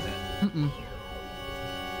never seen it. Mm-mm.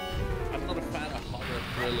 I'm not a fan of horror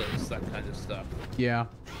thrillers, that kind of stuff. Yeah.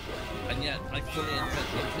 And yet, I fully intend,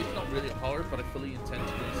 it's not really horror, but I fully intend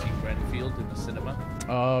to go and see Renfield in the cinema.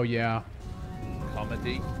 Oh, yeah.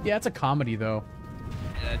 Comedy. Yeah, it's a comedy, though.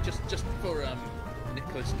 Yeah, just for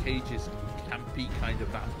Nicolas Cage's campy kind of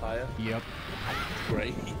vampire. Yep.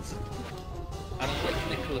 Great. And I like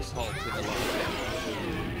Nicholas Hoult in a lot of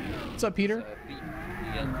films. What's up, Peter?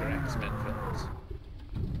 The younger X-Men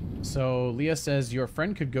films. So, Leah says, your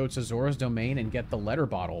friend could go to Zora's Domain and get the letter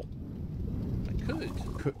bottle. I could.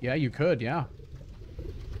 Yeah, you could, yeah.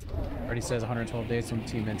 Already says 112 days from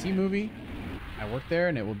TMNT movie. I work there,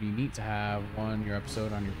 and it will be neat to have your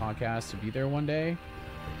episode on your podcast to be there one day.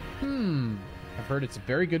 I've heard it's a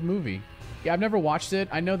very good movie. Yeah, I've never watched it.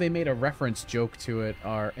 I know they made a reference joke to it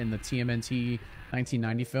in the TMNT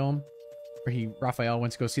 1990 film, where Raphael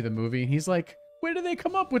went to go see the movie, and he's like, where did they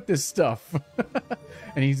come up with this stuff?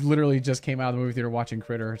 And he's literally just came out of the movie theater watching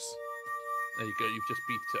Critters. There you go. You've just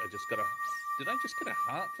beat it. I just got a... Did I just get a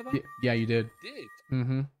heart for that? Yeah, you did. I did.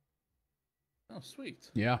 Mm-hmm. Oh,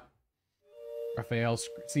 sweet. Yeah. Raphael's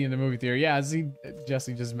seeing the movie theater. Yeah,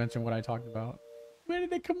 Jesse just mentioned what I talked about. Where did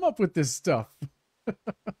they come up with this stuff?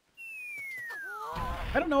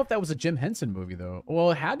 I don't know if that was a Jim Henson movie, though.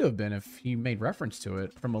 Well, it had to have been if he made reference to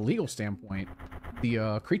it from a legal standpoint.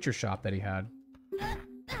 The creature shop that he had.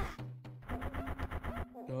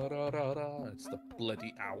 Da, da, da, da. It's the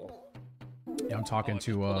bloody owl. Yeah, I'm talking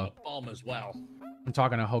to a bomb as well. I'm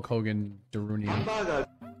talking to Hulk Hogan Darunian.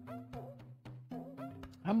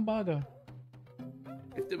 Hamburger.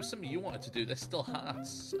 If there was something you wanted to do, there's still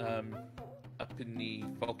hearts up in the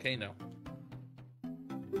volcano.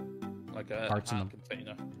 Like a heart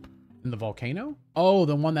container. In the volcano? Oh,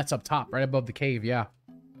 the one that's up top, right above the cave, yeah.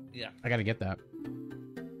 Yeah. I gotta get that.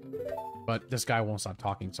 But this guy won't stop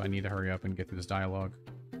talking, so I need to hurry up and get through this dialogue.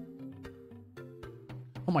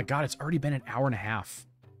 Oh my god, it's already been an hour and a half.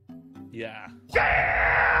 Yeah.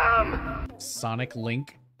 Damn! Sonic,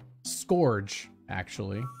 Link, Scourge,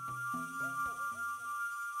 actually.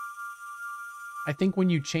 I think when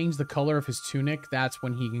you change the color of his tunic, that's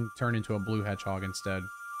when he can turn into a blue hedgehog instead.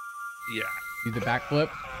 Yeah. Do the backflip?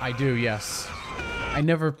 I do, yes. I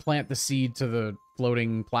never plant the seed to the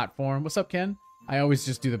floating platform. What's up, Ken? I always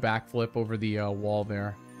just do the backflip over the wall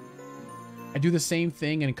there. I do the same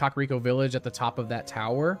thing in Kakariko Village at the top of that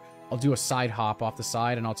tower. I'll do a side hop off the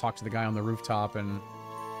side, and I'll talk to the guy on the rooftop, and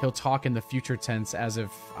he'll talk in the future tense as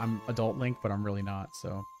if I'm Adult Link, but I'm really not,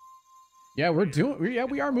 so... Yeah,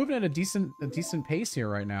 we are moving at a decent pace here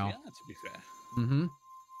right now. Yeah, to be fair. Mm-hmm.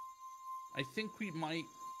 I think we might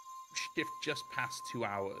shift just past 2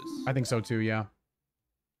 hours. I think so too, yeah.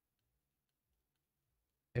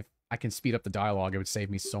 If I can speed up the dialogue, it would save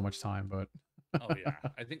me so much time, but... Oh, yeah.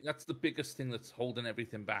 I think that's the biggest thing that's holding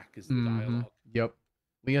everything back is the dialogue. Yep.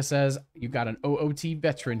 Leah says, you got an OOT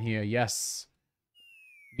veteran here. Yes.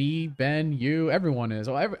 Me, Ben, you, everyone is.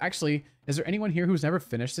 Oh, actually, is there anyone here who's never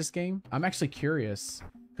finished this game? I'm actually curious.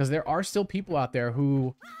 Because there are still people out there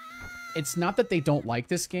who... It's not that they don't like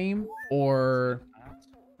this game, or...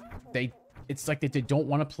 It's like that they don't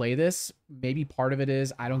want to play this. Maybe part of it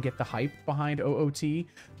is I don't get the hype behind OOT.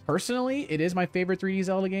 Personally, it is my favorite 3D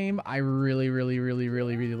Zelda game. I really, really, really,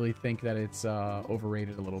 really, really think that it's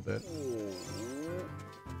overrated a little bit.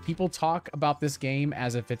 People talk about this game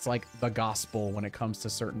as if it's like the gospel when it comes to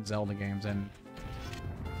certain Zelda games, and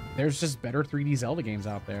there's just better 3D Zelda games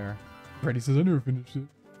out there. Freddy says, I never finished it.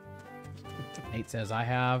 Nate says, I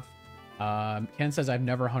have. Ken says, I've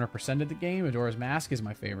never 100%ed the game. Majora's Mask is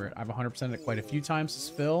my favorite. I've 100%ed it quite a few times, says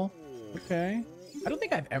Phil. Okay. I don't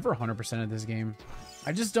think I've ever 100%ed this game.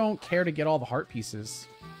 I just don't care to get all the heart pieces.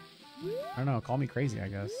 I don't know, call me crazy, I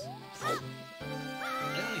guess. I only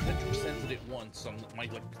 100%ed it once on my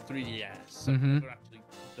like 3DS. I've Mhm. never actually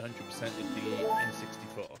 100%ed the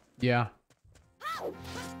N64. Yeah.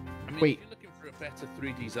 I mean, Wait. if you're looking for a better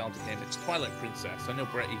 3D Zelda game, it's Twilight Princess. I know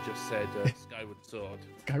Bretty just said Skyward Sword.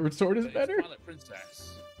 Skyward Sword is But it's better? Twilight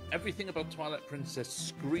Princess. Everything about Twilight Princess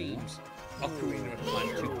screams Ocarina of Time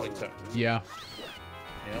 2.0. Yeah.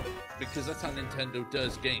 You know? Because that's how Nintendo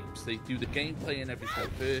does games. They do the gameplay and everything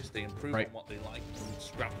first, they improve Right. on what they liked and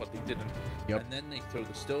scrap what they didn't. Yep. And then they throw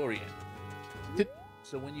the story in. Did-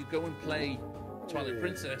 So when you go and play Twilight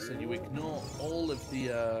Princess and you ignore all of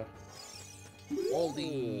the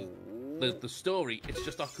the story, it's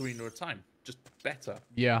just Ocarina of Time, just better.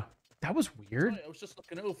 Yeah. That was weird. I was just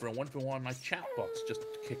looking over and wondering why my chat box just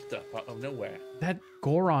kicked up out of nowhere. That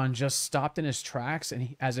Goron just stopped in his tracks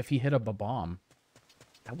and as if he hit a bomb.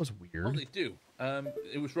 That was Oh, weird. they do.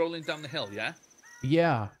 It was rolling down the hill, yeah?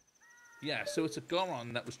 Yeah. Yeah, so it's a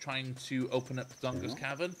Goron that was trying to open up Donga's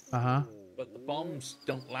cavern, Uh-huh. but the bombs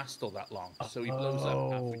don't last all that long, so he blows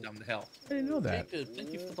up halfway Oh. down the hill. I didn't know that. Jacob,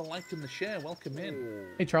 thank you for the like and the share. Welcome in.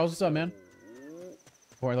 Hey, Charles, what's up, man?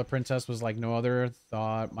 Twilight Princess was like no other.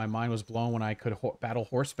 Thought my mind was blown when I could battle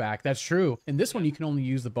horseback. That's true. In this one, you can only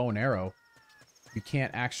use the bow and arrow. You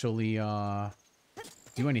can't actually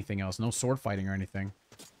do anything else. No sword fighting or anything.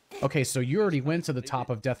 Okay, so you already went to the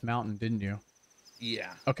top of Death Mountain, didn't you?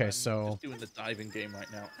 Yeah. Okay, I'm so- just doing the diving game right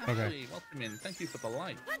now. Okay. Ashley, welcome in. Thank you for the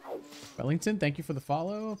like. Wellington, thank you for the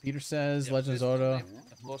follow. Peter says, Yeah, Legend of this Zelda.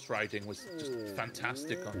 Horse riding was just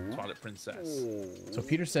fantastic on Twilight Princess. So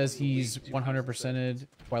Peter says he's 100%ed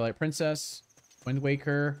Twilight Princess, Wind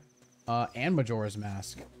Waker, and Majora's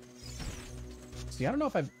Mask. See, I don't know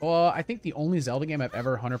if I've... Well, I think the only Zelda game I've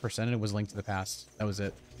ever 100%ed was Link to the Past. That was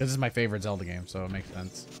it. This is my favorite Zelda game, so it makes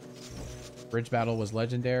sense. Bridge Battle was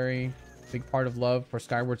legendary. Big part of love for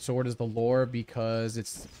Skyward Sword is the lore because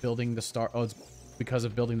it's building the start... Oh, it's because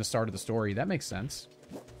of building the start of the story. That makes sense.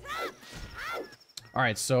 All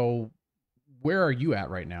right, so where are you at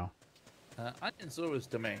right now? I'm in Zora's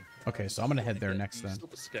Domain. Okay, so I'm going to head there next The then.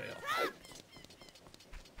 Silver Scale.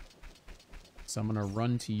 So I'm gonna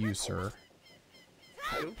run to you, sir.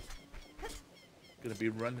 Cool. Gonna be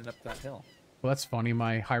running up that hill. Well, that's funny.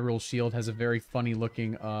 My Hyrule Shield has a very funny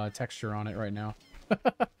looking texture on it right now. It's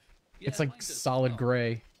Yeah, like mine does as solid well.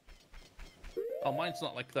 gray. Oh, mine's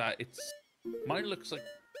not like that. Mine looks like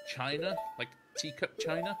China, like teacup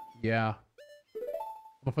China. Yeah.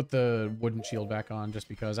 I'll put the wooden shield back on just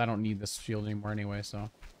because I don't need this shield anymore anyway, so.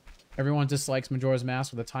 Everyone dislikes Majora's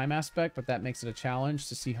Mask with a time aspect, but that makes it a challenge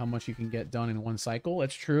to see how much you can get done in one cycle.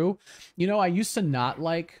 It's true. You know, I used to not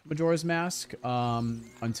like Majora's Mask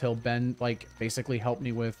until Ben, like, basically helped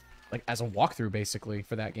me with, like, as a walkthrough, basically,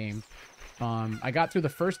 for that game. I got through the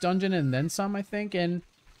first dungeon and then some, I think, and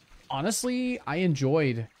honestly, I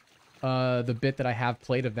enjoyed the bit that I have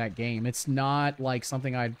played of that game. It's not, like,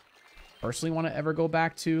 something I'd personally want to ever go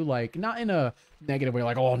back to, like, not in a negative way,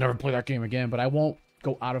 like, oh, I'll never play that game again, but I won't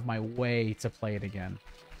go out of my way to play it again.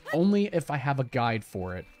 Only if I have a guide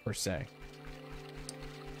for it, per se.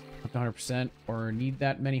 Up to 100% or need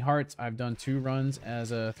that many hearts. I've done 2 runs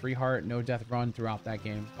as a 3-heart, no death run throughout that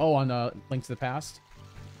game. Oh, on Link to the Past.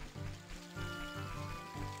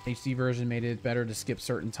 HD version made it better to skip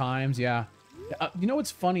certain times. Yeah. You know what's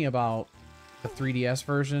funny about the 3DS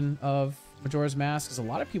version of Majora's Mask is a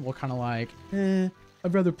lot of people are kind of like, I'd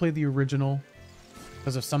rather play the original.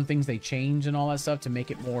 Because of some things they change and all that stuff to make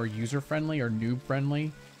it more user-friendly or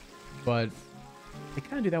noob-friendly. But they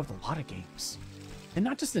kind of do that with a lot of games. And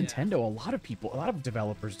not just Nintendo, a lot of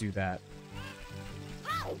developers do that.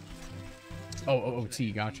 Oh,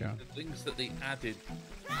 T, gotcha. The things that they added,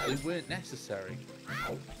 they weren't necessary.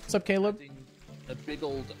 What's up, Caleb? Adding a big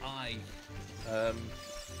old eye,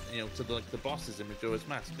 to the bosses in Majora's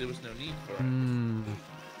Mask, there was no need for it.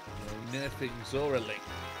 Nerfing Zora Link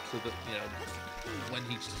so that when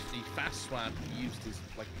he fast swam, he used his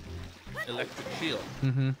electric shield,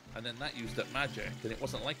 and then that used up magic, and it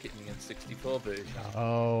wasn't like it in the N64 version.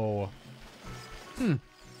 Oh.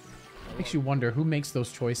 Makes you wonder who makes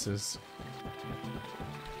those choices.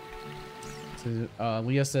 So,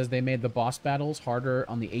 Leah says they made the boss battles harder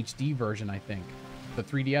on the HD version, I think. The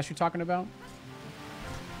 3DS you're talking about?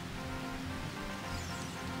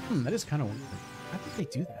 That is kind of weird. How did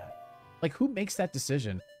they do that? Like, who makes that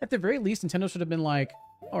decision? At the very least, Nintendo should have been like,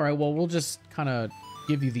 all right, well, we'll just kind of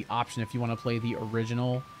give you the option if you want to play the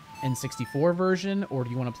original N64 version, or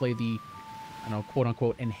do you want to play the, I don't know,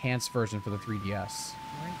 quote-unquote, enhanced version for the 3DS?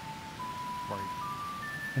 Right.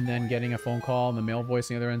 and then getting a phone call and the male voice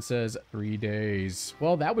on the other end says 3 days.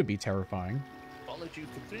 Well, that would be terrifying. Followed you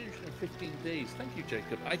for 315 days. Thank you,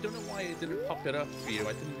 Jacob. I don't know why it didn't pop it up for you.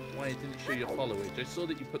 Why it didn't show your followage. I saw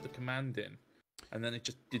that you put the command in, and then it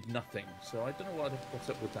just did nothing. So I don't know what's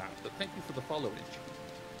up with that. But thank you for the followage.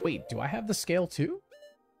 Wait, do I have the scale too?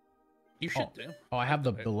 You should do. Oh, I have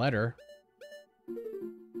the letter.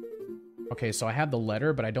 Okay, so I have the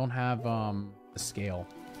letter, but I don't have the scale.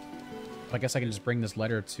 So I guess I can just bring this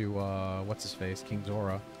letter to what's his face, King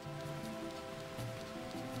Zora.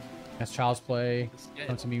 That's Child's Play.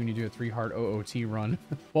 Come to me when you do a 3-heart OOT run.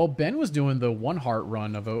 Well, Ben was doing the 1-heart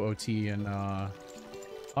run of OOT, and I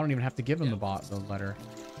don't even have to give him the letter.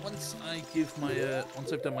 Once I give my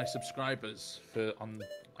once I've done my subscribers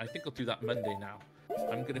I think I'll do that Monday now.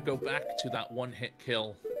 I'm gonna go back to that 1-hit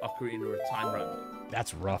kill Ocarina of Time run.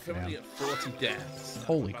 That's rough, I'm currently man. at 40 deaths.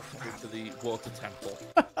 Holy crap! crap. To the water temple.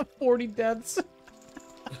 40 deaths.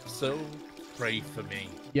 So pray for me.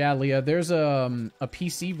 Yeah, Leah, there's a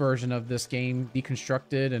PC version of this game,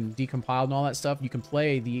 deconstructed and decompiled and all that stuff. You can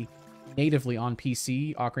play the natively on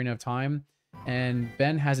PC, Ocarina of Time, and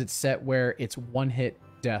Ben has it set where it's 1-hit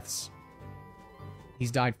deaths.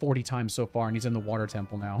 He's died 40 times so far, and he's in the water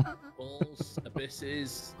temple now. Balls,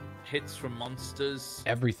 abysses, hits from monsters.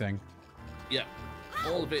 Everything. Yeah,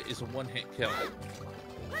 all of it is a 1-hit kill.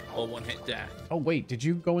 Or 1-hit death. Oh, wait, did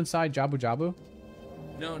you go inside Jabu Jabu?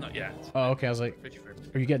 No, not yet. Oh, okay, I was like, Fish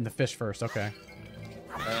first. are you getting the fish first? Okay.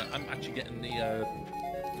 I'm actually getting the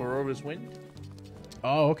Aurora's Wind.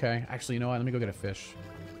 Oh, okay. Actually, you know what? Let me go get a fish.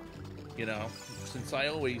 You know, since I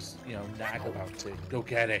always, nag about it. Go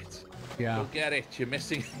get it. Yeah. Go get it. You're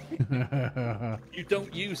missing. You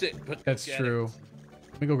don't use it, but That's go get true. it.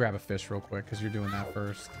 Let me go grab a fish real quick, because you're doing that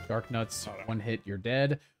first. Dark Nuts, 1 hit, you're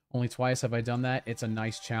dead. Only twice have I done that. It's a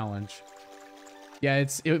nice challenge. Yeah,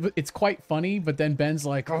 it's quite funny, but then Ben's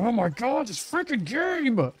like, oh my god, this freaking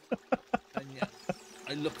game! And yeah,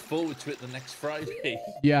 I look forward to it the next Friday.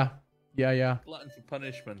 Yeah. Glutton for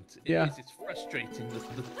punishment. Yeah. It's frustrating,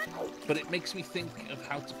 but it makes me think of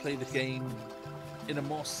how to play the game in a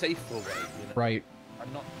more safer way. Right.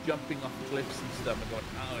 I'm not jumping off cliffs and stuff and going,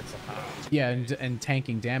 oh, it's a hard. Yeah, and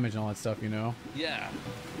tanking damage and all that stuff, you know? Yeah.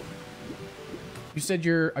 You said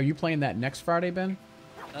are you playing that next Friday, Ben?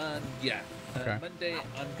 Yeah. Okay. Monday,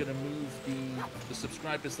 I'm going to move the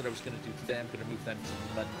subscribers that I was going to do today, I'm going to move them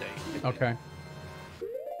to Monday. Okay.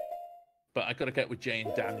 But I got to get with Jay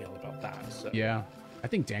and Daniel about that. So. Yeah. I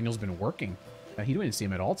think Daniel's been working. He didn't see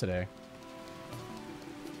him at all today.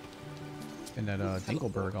 He's been at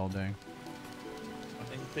Dinkelberg all day. I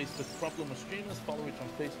think Facebook problem with streamers, follow it on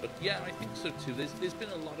Facebook. Yeah, I think so too. There's been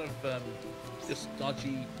a lot of just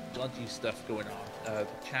dodgy stuff going on. The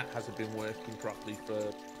chat hasn't been working properly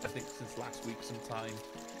for, I think, since last week sometime.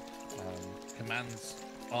 Commands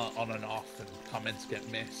are on and off and comments get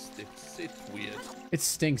missed. It's weird. It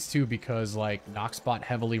stinks too, because like Noxbot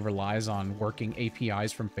heavily relies on working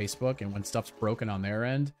APIs from Facebook, and when stuff's broken on their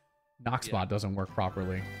end, Noxbot doesn't work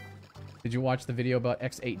properly. Did you watch the video about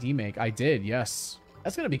X8D make? I did, yes.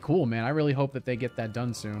 That's gonna be cool, man. I really hope that they get that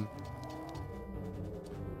done soon.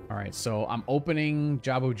 Alright, so I'm opening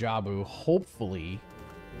Jabu Jabu. Hopefully,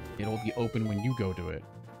 it'll be open when you go to it.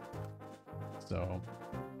 So,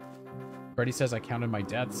 Freddy says I counted my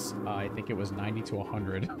deaths. I think it was 90 to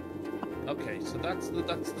 100. Okay, so that's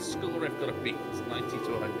the score I've got to beat. It's 90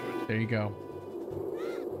 to 100. There you go.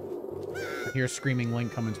 I hear Screaming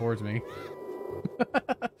Link coming towards me.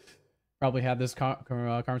 Probably had this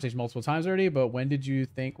conversation multiple times already, but what do you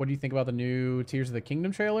think about the new Tears of the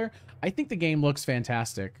Kingdom trailer? I think the game looks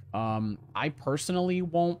fantastic. I personally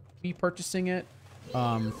won't be purchasing it.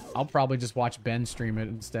 I'll probably just watch Ben stream it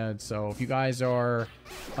instead. So if you guys are,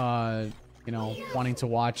 wanting to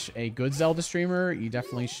watch a good Zelda streamer, you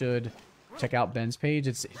definitely should check out Ben's page.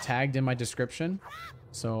 It's tagged in my description.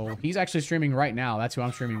 So he's actually streaming right now. That's who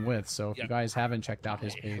I'm streaming with. So if you guys haven't checked out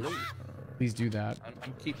his page, please do that.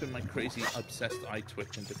 I'm keeping my crazy obsessed eye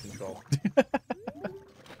twitch under control.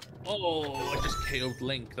 Oh, I just KO'd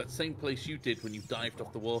Link. That same place you did when you dived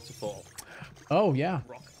off the waterfall. Oh yeah.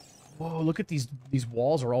 Rock. Whoa, look at these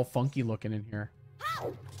walls are all funky looking in here.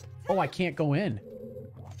 Oh, I can't go in.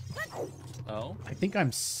 Oh? I think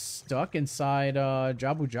I'm stuck inside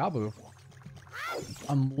Jabu Jabu.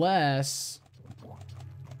 Unless...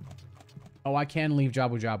 Oh, I can leave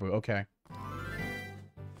Jabu Jabu. Okay.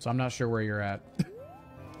 So I'm not sure where you're at.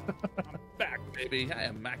 I'm back, baby. Hi,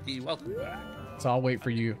 I'm Mackie. Welcome back. So I'll wait for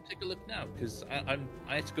you. Take a look now, because I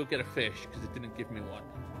had to go get a fish, because it didn't give me one.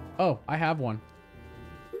 Oh, I have one.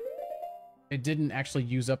 It didn't actually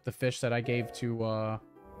use up the fish that I gave to,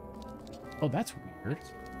 Oh, that's weird.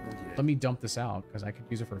 Yeah. Let me dump this out, because I could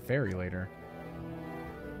use it for a fairy later.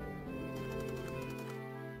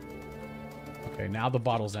 Okay, now the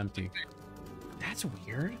bottle's empty. That's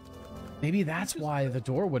weird. Maybe that's why the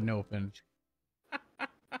door wouldn't open.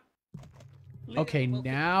 Okay,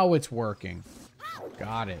 now it's working.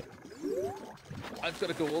 Got it. I've got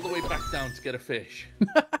to go all the way back down to get a fish.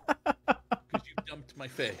 Because you dumped my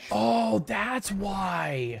fish. Oh, that's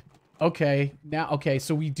why. Okay, now, okay,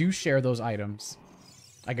 so we do share those items.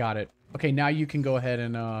 I got it. Okay, now you can go ahead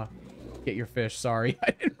and get your fish. Sorry,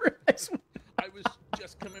 I didn't realize. I was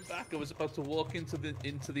just coming back. I was about to walk into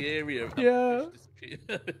the area. And Yeah. the fish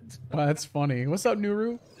disappeared. Wow, that's funny. What's up,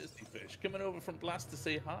 Nuru? Disney fish coming over from Blast to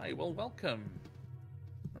say hi. Well, welcome.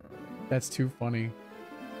 That's too funny.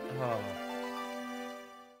 Oh.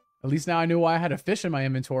 At least now I knew why I had a fish in my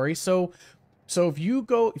inventory. So if you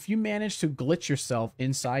manage to glitch yourself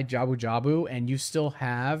inside Jabu Jabu and you still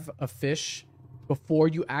have a fish before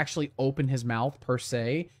you actually open his mouth per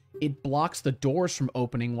se, it blocks the doors from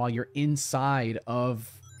opening while you're inside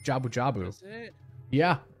of Jabu Jabu. That's it.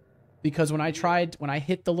 Yeah. Because when I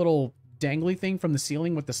hit the little dangly thing from the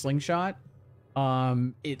ceiling with the slingshot,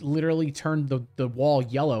 it literally turned the wall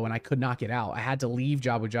yellow and I could not get out. I had to leave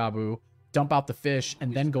Jabu Jabu, dump out the fish,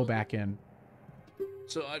 and then go back in.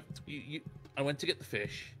 So I went to get the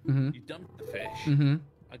fish. Mhm. You dumped the fish. Mm-hmm.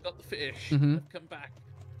 I got the fish. Mhm. I've come back.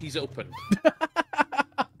 He's open.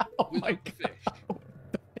 Oh my Without the fish.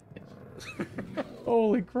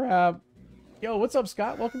 Holy crap. Yo, what's up,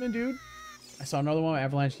 Scott? Welcome in, dude. I saw another one with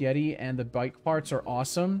Avalanche Yeti, and the bike parts are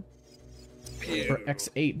awesome. For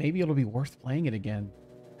X8, maybe it'll be worth playing it again.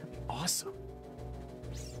 That'd be awesome.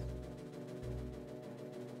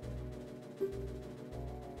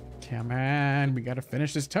 Come on, we gotta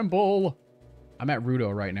finish this temple. I'm at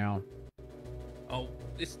Rudo right now. Oh,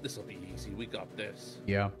 this will be easy. We got this.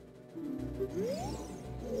 Yeah.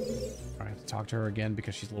 I have to talk to her again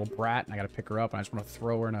because she's a little brat, and I gotta pick her up, and I just want to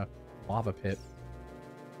throw her in a lava pit.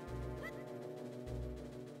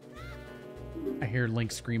 I hear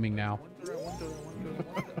Link screaming now. I wonder.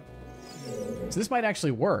 So this might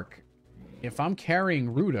actually work. If I'm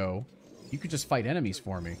carrying Rudo, you could just fight enemies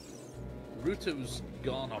for me. Ruto's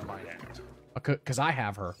gone on my end. Because I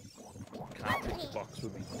have her. Can't take the box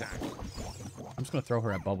with me. Dang. I'm just going to throw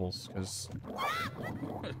her at Bubbles, because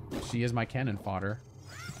she is my cannon fodder.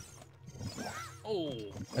 Oh,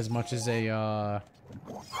 As much as a,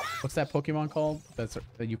 what's that Pokemon called? That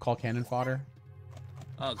you call cannon fodder?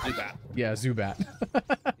 oh, Zubat. Yeah, Zubat.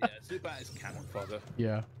 Yeah, Zubat is cannon fodder.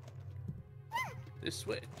 Yeah. This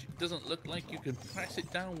switch doesn't look like you can press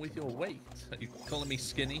it down with your weight. Are you calling me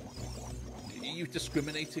skinny? Are you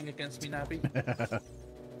discriminating against me, Nabi?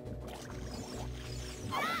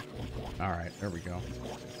 Alright, there we go.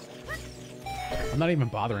 I'm not even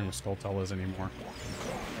bothering with Skulltulas anymore.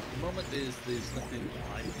 At the moment, there's nothing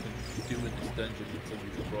I can do in this dungeon until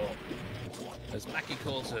we draw. As Mackie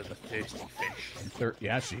calls her, the thirsty fish.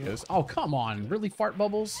 Yeah, she is. Oh, come on. Really, Fart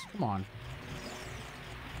Bubbles? Come on.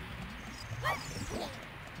 I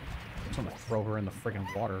just want to throw her in the friggin'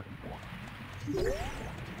 water.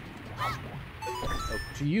 Oh,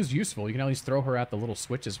 she is useful. You can at least throw her at the little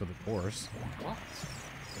switches for the doors. What?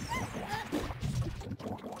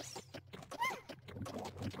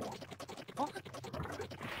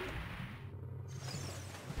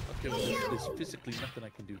 Okay, well, there's physically nothing I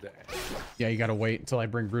can do there. Yeah, you gotta wait until I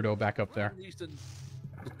bring Rudo back up there. For some reason,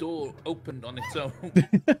 the door opened on its own.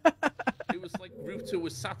 It was like Ruto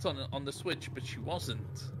was sat on the switch, but she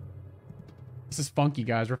wasn't. This is funky,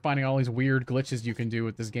 guys. We're finding all these weird glitches you can do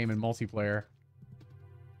with this game in multiplayer.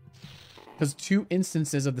 Because 2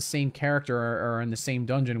 instances of the same character are in the same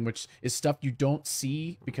dungeon, which is stuff you don't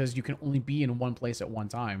see because you can only be in one place at one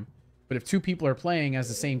time. But if 2 people are playing as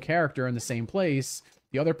the same character in the same place,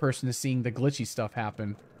 the other person is seeing the glitchy stuff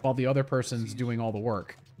happen while the other person's doing all the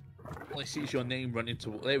work. All I see is your name running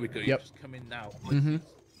to. There we go. You Yep. just come in now. Mm-hmm.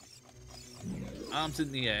 Arms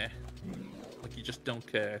in the air, like you just don't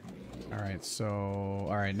care. All right, so...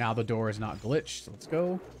 All right, now the door is not glitched. Let's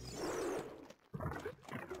go.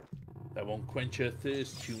 That won't quench her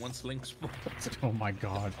thirst. She wants Link's spot. Oh my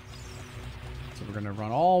god. So we're gonna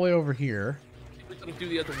run all the way over here. We're gonna do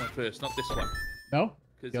the other one first, not this one. No?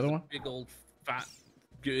 Because The other one? big old fat,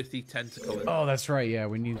 girthy tentacle. In Oh, that's right. Yeah,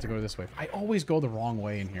 we need to go this way. I always go the wrong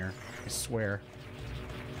way in here. I swear.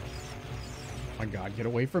 Oh my god, get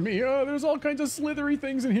away from me. Oh, there's all kinds of slithery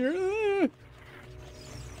things in here.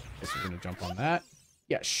 Guess we're gonna jump on that.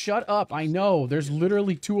 Yeah, shut up. I know. There's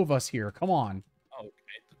literally 2 of us here. Come on. Okay.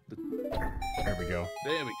 There we go.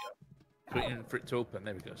 There we go. Waiting for it to open.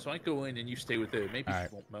 There we go. So I go in and you stay with her. Maybe Alright.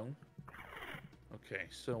 she won't moan. Okay,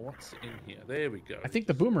 so what's in here? There we go. I think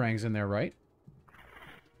the boomerang's in there, right?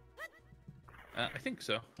 I think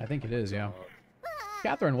so. I think it is, yeah.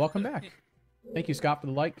 Catherine, welcome back. Thank you, Scott, for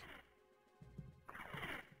the like.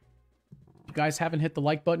 If you guys haven't hit the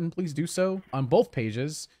like button, please do so on both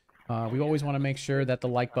pages. We always want to make sure that the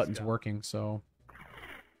like button's working, so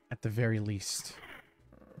at the very least.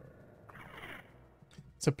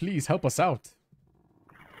 So please help us out.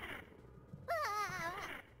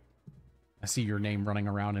 I see your name running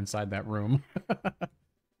around inside that room.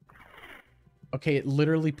 Okay, it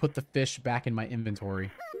literally put the fish back in my inventory.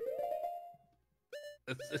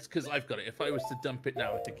 It's because I've got it. If I was to dump it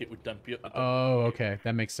now, I think it would dump you up. Oh, okay.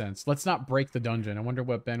 That makes sense. Let's not break the dungeon. I wonder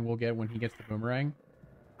what Ben will get when he gets the boomerang.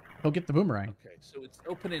 He'll get the boomerang. Okay, so it's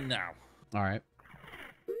opening now. All right.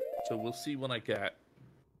 So we'll see what I get.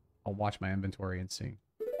 I'll watch my inventory and see.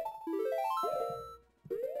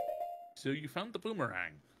 So you found the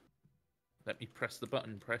boomerang. Let me press the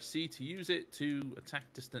button. Press C to use it to attack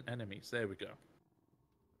distant enemies. There we go.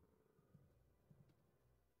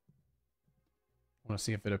 I want to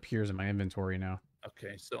see if it appears in my inventory now.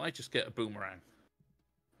 Okay, so I just get a boomerang.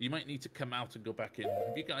 You might need to come out and go back in.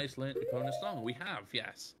 Have you guys learned your bonus song? We have,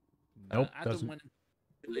 yes. Nope, Adam doesn't. went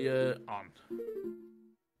earlier on.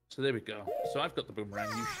 So there we go. So I've got the boomerang.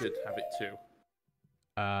 You should have it too.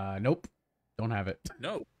 Nope. Don't have it.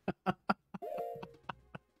 No.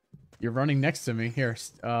 You're running next to me. Here,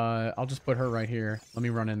 I'll just put her right here. Let me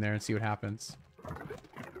run in there and see what happens.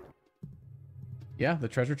 Yeah, the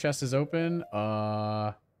treasure chest is open.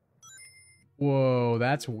 Whoa,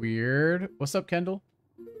 that's weird. What's up, Kendall?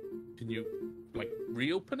 Can you, like,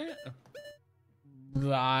 reopen it?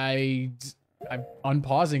 I'm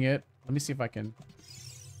unpausing it. Let me see if I can.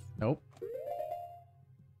 Nope.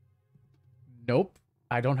 Nope.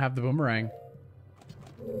 I don't have the boomerang.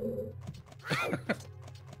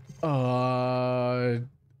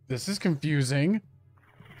 This is confusing.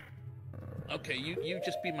 Okay, you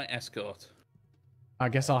just be my escort. I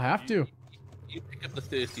guess I'll have to. You pick up the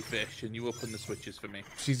thirsty fish and you open the switches for me.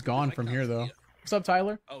 She's gone I from can't here, see though. her. What's up,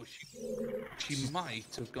 Tyler? Oh, she might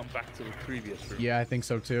have gone back to the previous room. Yeah, I think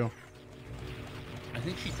so, too. I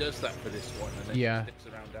think she does that for this one, and then Yeah. she sticks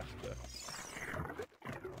around after.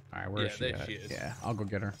 All right, where is Yeah, she there at? she is. Yeah, I'll go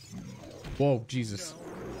get her. Whoa, Jesus.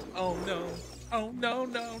 Oh no! Oh no!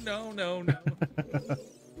 No! No! No! No!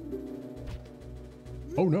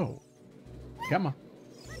 Oh, no. Come on.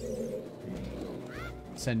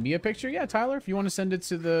 Send me a picture? Yeah, Tyler, if you want to send it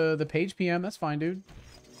to the page PM, that's fine, dude.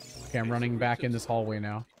 Okay, I'm running back in this hallway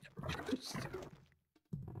now.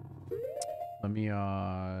 Let me,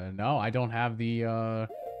 no, I don't have the,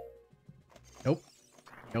 nope.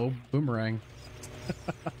 No boomerang.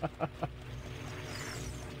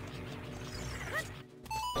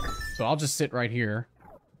 So I'll just sit right here.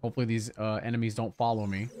 Hopefully these, enemies don't follow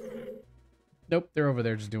me. Nope, they're over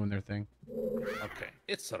there just doing their thing. Okay,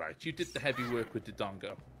 it's alright. You did the heavy work with the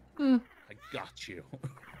dongo. Hmm. I got you.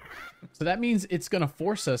 So that means it's gonna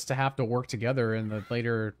force us to have to work together in the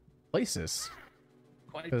later places.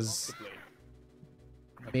 Quite 'Cause possibly.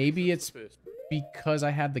 maybe it's First. because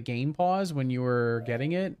I had the game pause when you were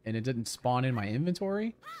getting it and it didn't spawn in my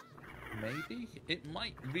inventory. Maybe it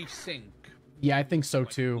might resync. Yeah, I think so Like,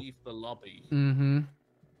 too. leave the lobby. Mm-hmm.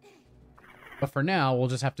 But for now, we'll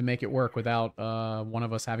just have to make it work without one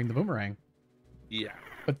of us having the boomerang. Yeah.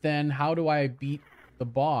 But then how do I beat the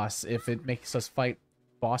boss if it makes us fight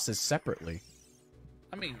bosses separately?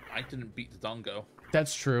 I mean, I didn't beat the dongo.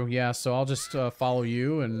 That's true, yeah, so I'll just follow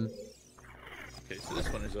you and... Okay, so this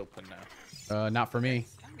one is open now. not for me.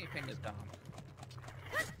 Everything is done.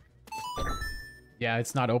 Yeah,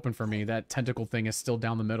 it's not open for me. That tentacle thing is still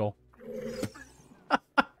down the middle.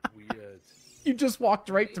 Weird. You just walked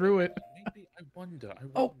right through it. Maybe I wonder.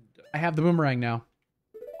 Oh. I have the boomerang now.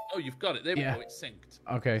 Oh, you've got it. There Yeah. we go. It's synced.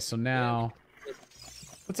 Okay, so now...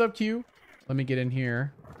 What's up, Q? Let me get in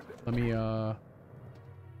here. Let me,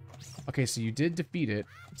 Okay, so you did defeat it.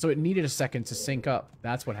 So it needed a second to sync up.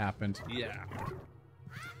 That's what happened. Yeah.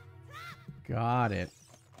 Got it.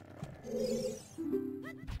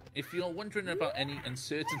 If you're wondering about any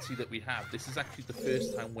uncertainty that we have, this is actually the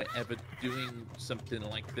first time we're ever doing something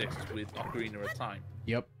like this with Ocarina of Time.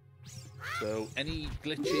 Yep. So any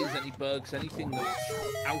glitches, any bugs, anything that's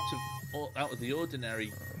out of the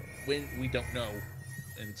ordinary, we don't know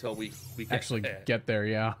until we get Actually there. get there,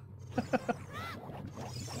 yeah.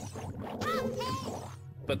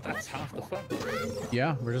 But that's half the fun.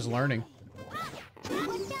 Yeah, we're just learning.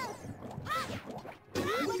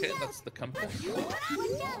 Okay, that's the compass.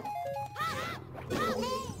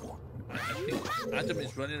 I think Adam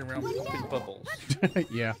is running around popping bubbles.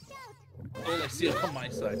 Yeah. all I see on my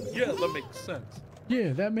side. Yeah, that makes sense.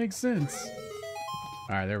 Yeah, that makes sense.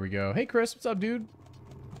 All right, there we go. Hey, Chris, what's up, dude?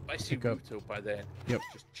 I see Pick up. Ruto by then. Yep.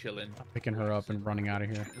 Just chilling. Picking her up and running out of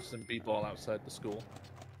here. Just some b-ball outside the school.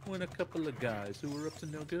 When a couple of guys who were up to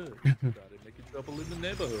no good started making trouble in the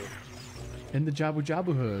neighborhood. In the Jabu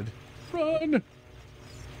Jabu hood. Run!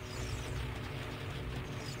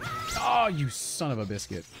 Oh, you son of a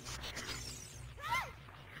biscuit.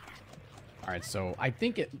 Alright, so I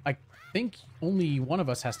think only one of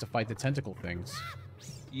us has to fight the tentacle things.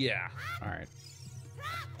 Yeah. Alright.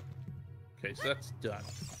 Okay, so that's done.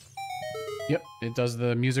 Yep, it does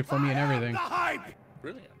the music for me and everything.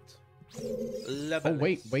 Brilliant. Love Oh,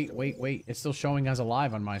 it. wait. It's still showing as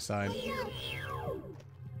alive on my side.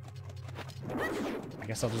 I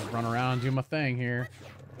guess I'll just run around and do my thing here.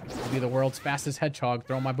 I'll be the world's fastest hedgehog,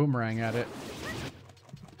 throw my boomerang at it.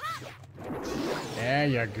 There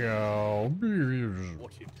you go.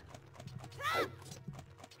 Watch it.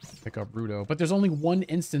 Pick up Ruto. But there's only one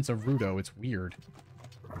instance of Ruto. It's weird.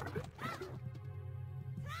 Oh,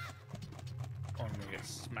 I'm gonna get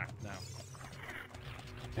smacked now.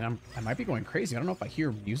 And I might be going crazy. I don't know if I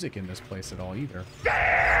hear music in this place at all either.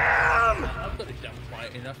 I've got it down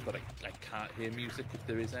quiet enough that I can't hear music if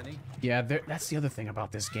there is any. Yeah, that's the other thing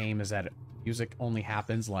about this game is that music only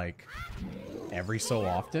happens like every so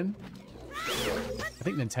often. I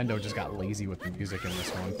think Nintendo just got lazy with the music in this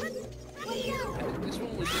one. This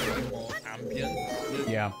one was really more ambient. You're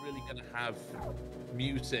Yeah. not really going to have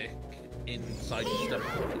music inside your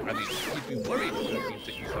stomach. I mean, you'd be worried about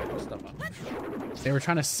music inside your stomach. They were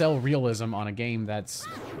trying to sell realism on a game that's,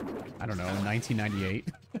 I don't know, 1998.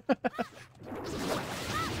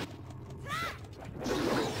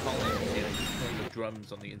 The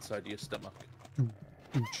drums on the inside of your stomach.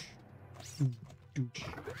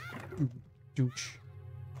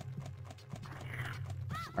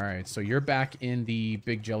 Alright, so you're back in the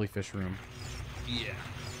big jellyfish room. Yeah.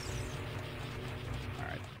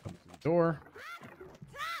 Alright, open the door.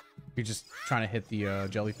 You're just trying to hit the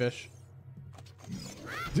jellyfish.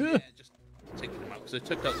 Yeah, just taking them out. So I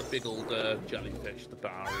took out the big old jellyfish, the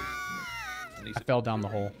Barry. And these I fell down the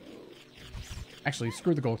hole. Actually,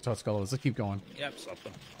 screw the gold skulls. Let's keep going. Yep, stop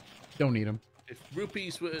them. Don't need them. If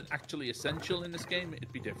rupees were actually essential in this game,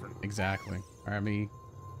 it'd be different. Exactly. Alright,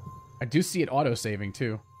 I do see it auto-saving,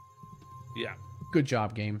 too. Yeah. Good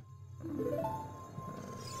job, game.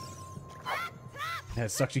 Yeah, it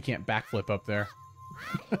sucks you can't backflip up there.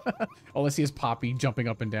 All I see is Poppy jumping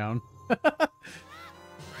up and down.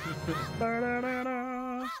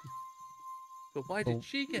 But why did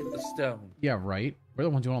she get the stone? Yeah, right. We're the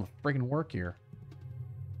ones doing all the friggin' work here.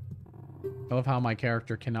 I love how my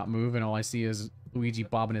character cannot move and all I see is Luigi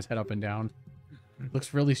bobbing his head up and down.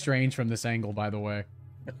 Looks really strange from this angle, by the way.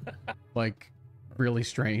 Like, really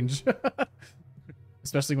strange.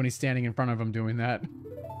 Especially when he's standing in front of him doing that.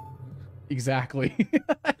 Exactly.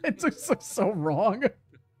 It looks so wrong.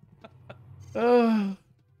 So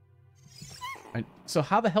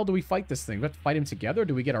how the hell do we fight this thing? Do we have to fight him together?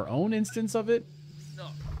 Do we get our own instance of it?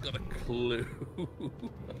 Not got a clue.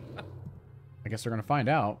 I guess we're gonna find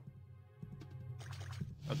out.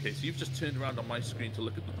 Okay, so you've just turned around on my screen to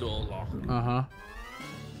look at the door lock. Uh-huh.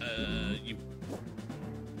 Okay, you're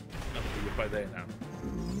by there now.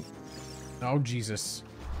 Oh, Jesus.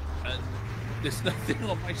 And there's nothing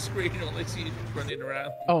on my screen. All I see is you running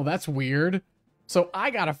around. Oh, that's weird. So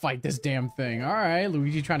I gotta fight this damn thing. All right,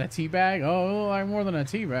 Luigi trying to teabag. Oh, I'm more than a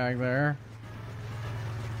teabag there.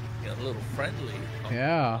 Get a little friendly.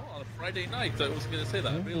 Yeah. Oh, on a Friday night. I was going to say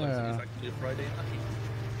that. I realized Yeah. it's actually a Friday night.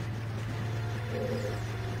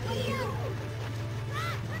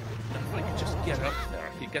 If I could just get up there,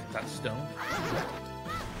 I could get that stone.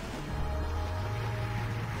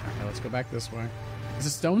 Okay, let's go back this way. Is the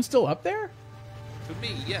stone still up there? For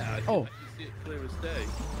me, yeah. I Oh. can see it clear as day.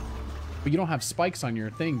 But you don't have spikes on your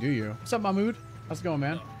thing, do you? What's up, Mahmood? How's it going,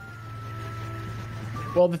 man?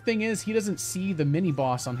 Well, the thing is, he doesn't see the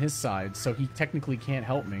mini-boss on his side, so he technically can't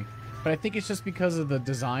help me. But I think it's just because of the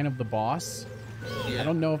design of the boss. Yeah. I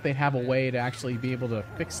don't know if they'd have a way to actually be able to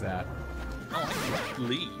fix that. Oh, I can just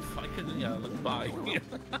leave. I can, yeah, look by. Alright,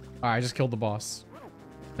 I just killed the boss.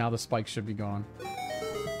 Now the spikes should be gone.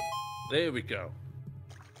 There we go.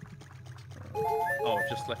 Oh, I've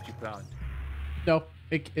just left you behind. No,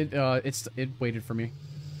 it waited for me.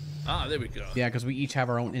 Ah, there we go. Yeah, because we each have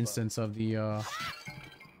our own instance of the,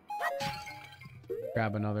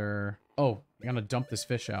 Grab another... Oh, I'm gonna dump this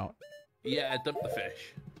fish out. Yeah, dump the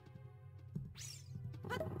fish.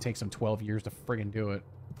 It takes them 12 years to friggin' do it.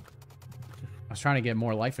 I was trying to get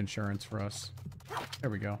more life insurance for us. There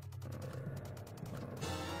we go.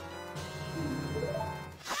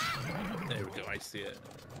 There we go. I see it.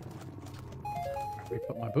 Let me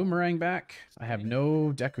put my boomerang back. I have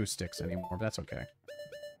no Deku sticks anymore, but that's okay.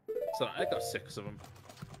 So I got 6 of them.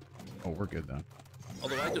 Oh, we're good then.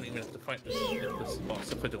 Although I don't even have to fight this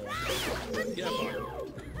boss if I don't want to. Yeah,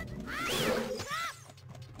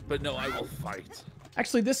 but no, I will fight.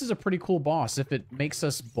 Actually, this is a pretty cool boss if it makes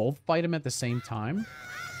us both fight him at the same time.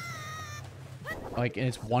 Like, and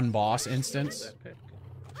it's one boss instance. Okay.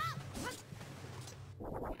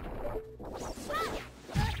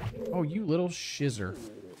 Oh, you little shizzer.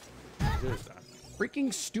 There's that.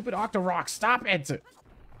 Freaking stupid Octorok, stop it!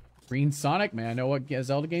 Green Sonic, man, I know what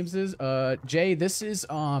Zelda games is. Jay, this is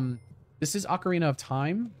Ocarina of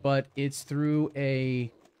Time, but it's through a,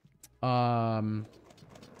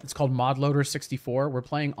 it's called ModLoader 64. We're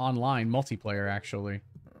playing online multiplayer, actually.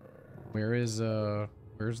 Where's the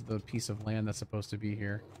piece of land that's supposed to be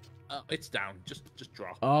here? It's down. Just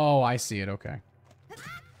drop. Oh, I see it. Okay.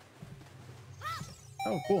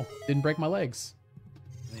 Oh, cool. Didn't break my legs.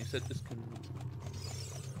 And you said this can.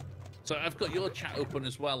 So I've got your chat open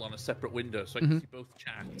as well on a separate window, so I can see both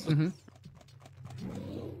chats. You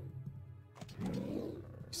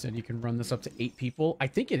said you can run this up to 8 people. I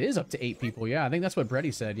think it is up to 8 people. Yeah, I think that's what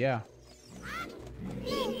Brady said. Yeah.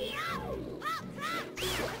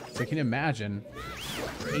 So you can imagine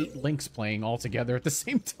 8 Links playing all together at the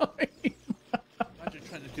same time. Imagine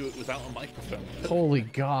trying to do it without a microphone. Holy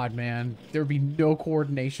God, man. There'd be no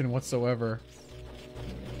coordination whatsoever.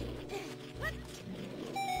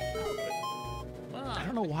 I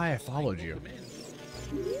don't know why I followed you.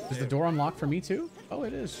 Is the door unlocked for me too? Oh,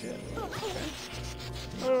 it is. Shit. Okay.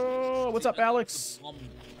 Oh, what's up, Alex?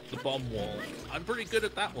 The bomb wall. I'm pretty good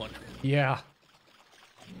at that one. Yeah.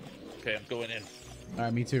 Okay, I'm going in. All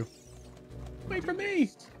right, me too. Wait for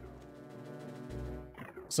me.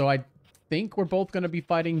 So I think we're both going to be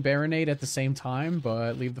fighting Baronade at the same time,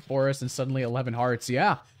 but leave the forest and suddenly 11 hearts.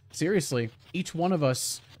 Yeah, seriously. Each one of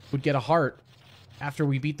us would get a heart after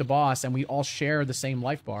we beat the boss, and we all share the same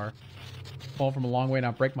life bar. Fall from a long way,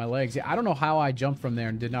 not break my legs. Yeah, I don't know how I jumped from there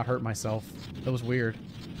and did not hurt myself. That was weird.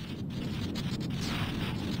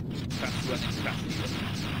 Fast running, fast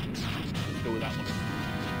running. Let's go with that one.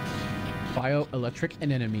 Bioelectric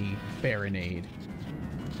enemy, Baronade.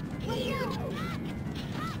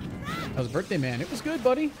 How's birthday, man? It was good,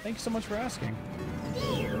 buddy. Thank you so much for asking.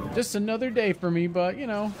 Just another day for me, but, you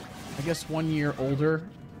know, I guess 1 year older.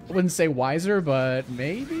 I wouldn't say wiser, but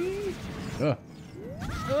maybe? Yeah,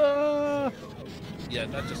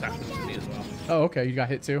 that just happened to me as well. Oh, okay. You got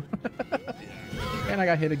hit too? Yeah. And I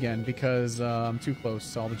got hit again because I'm too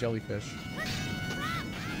close to all the jellyfish.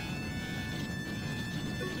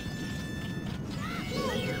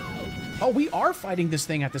 Oh, we are fighting this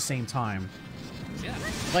thing at the same time. Yeah.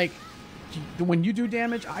 Like, when you do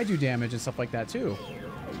damage, I do damage and stuff like that too.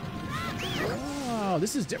 Oh,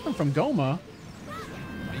 this is different from Goma.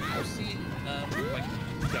 Are you seeing, like,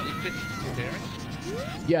 jellyfish disappearing?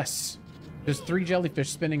 Yes. There's 3 jellyfish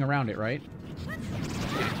spinning around it, right? Okay,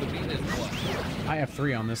 so me there's 1. I have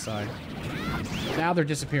 3 on this side. Now they're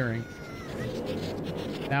disappearing.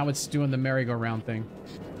 Now it's doing the merry-go-round thing.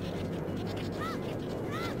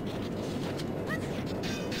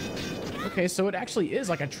 Okay, so it actually is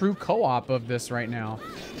like a true co-op of this right now.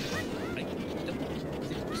 I don't think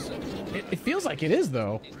so. It feels like it is,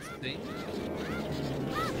 though.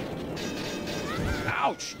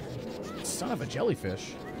 Ouch! Son of a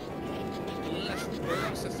jellyfish. Less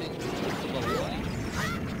processing.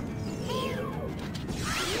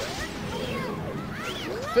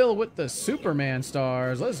 Phil with the Superman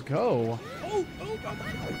stars. Let's go. Oh,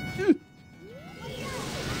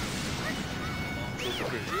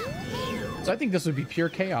 So I think this would be pure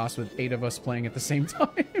chaos with 8 of us playing at the same time.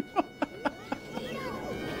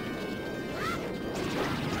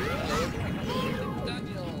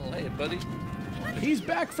 Daniel, hey buddy. He's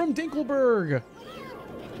back from Dinkelberg.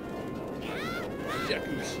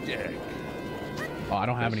 Deku stick. Oh, I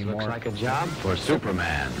don't have any more. Looks like a job for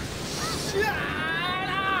Superman.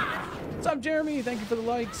 What's up, Jeremy? Thank you for the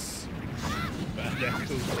likes.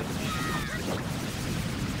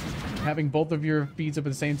 Having both of your feeds up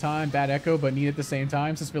at the same time. Bad echo, but neat at the same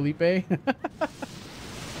time, says Felipe. ADD,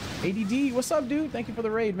 what's up, dude? Thank you for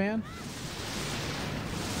the raid, man.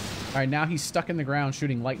 All right, now he's stuck in the ground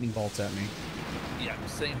shooting lightning bolts at me. Yeah,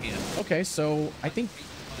 same here. Okay, so I think...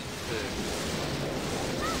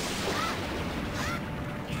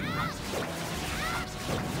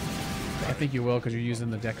 I think you will, because you're using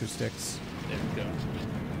the Deku sticks. There we go.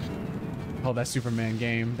 Oh, that Superman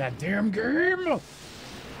game. That damn game! There we go,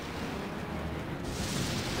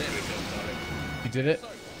 got it. You did it?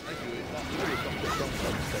 Sorry, thank you.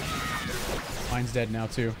 Mine's Mine's dead now,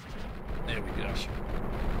 too. There we go.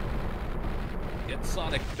 Get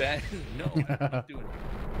Sonic, Ben. No, I'm not doing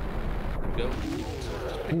it. Go.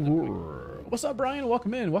 Just pick the point. What's up, Brian?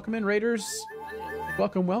 Welcome in. Welcome in, Raiders.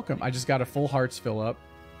 Welcome, welcome. I just got a full hearts fill up.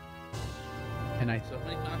 And So how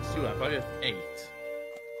many hearts do you have? I have 8.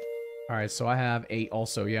 Alright, so I have 8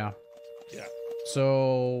 also, yeah. Yeah.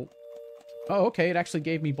 So... Oh, okay, it actually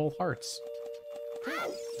gave me both hearts.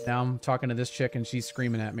 Now I'm talking to this chick and she's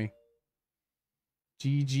screaming at me.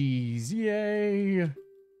 GG's, yay!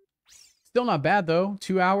 Still not bad, though.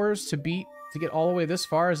 2 hours to beat, to get all the way this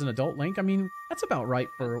far as an adult Link. I mean, that's about right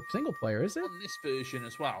for a single player, is it? On this version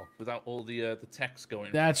as well, without all the text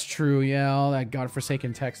going. That's true, yeah, all that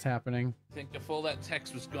godforsaken text happening. I think if all that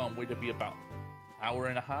text was gone, would it be about an hour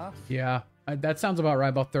and a half? Yeah, that sounds about right.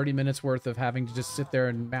 About 30 minutes worth of having to just sit there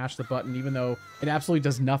and mash the button, even though it absolutely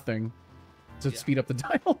does nothing to speed up the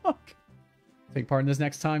dialogue. Take part in this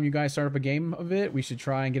next time you guys start up a game of it. We should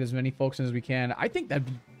try and get as many folks in as we can. I think that'd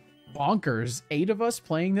be bonkers. 8 of us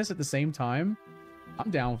playing this at the same time. I'm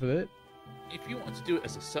down with it. If you want to do it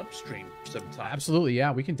as a sub-stream sometime, Absolutely,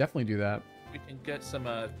 yeah, we can definitely do that. we can get some,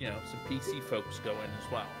 some PC folks going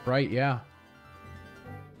as well. Right, yeah.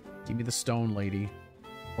 Give me the stone, lady.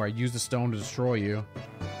 Or I use the stone to destroy you.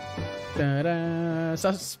 Da-da!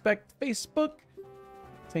 Suspect Facebook!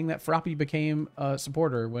 Saying that Froppy became a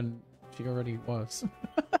supporter when she already was.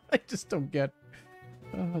 I just don't get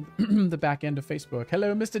the back end of Facebook.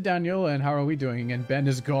 Hello, Mr. Daniel, and how are we doing? And Ben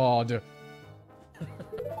is God.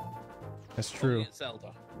 That's true. Only in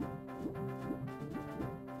Zelda.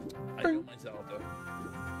 I don't mind Zelda.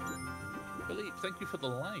 Philippe, thank you for the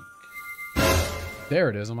like. There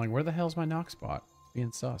it is. I'm like, where the hell's my knock spot?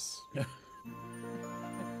 Being sus.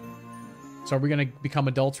 So are we gonna become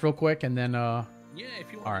adults real quick and then Yeah,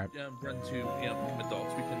 if you want All right. to run to become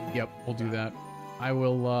adults, we can. Yep, we'll do that. I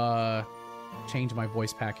will change my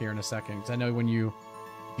voice pack here in a second because I know when if you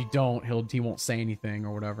don't, he won't say anything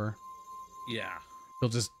or whatever. Yeah. He'll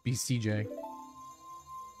just be CJ.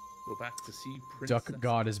 Go back to see Princess. Duck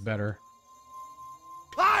God is better.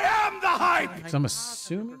 I am the hype! So I'm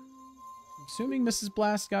assuming Mrs.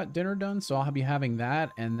 Blast got dinner done, so I'll be having that.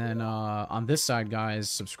 And then on this side, guys,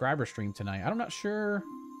 subscriber stream tonight. I'm not sure.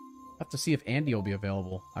 I'll have to see if Andy will be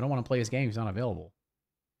available. I don't want to play his game. He's not available.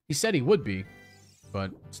 He said he would be, but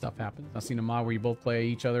stuff happens. I've seen a mod where you both play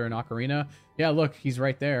each other in Ocarina. Yeah, look, he's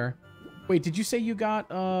right there. Wait, did you say you got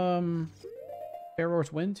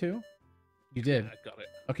Pharaoh's Wind too? You did. I got it.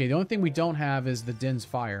 Okay, the only thing we don't have is the Din's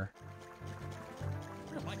Fire.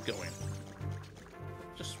 Where am I going?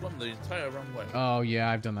 Just swim the entire wrong way. Oh, yeah,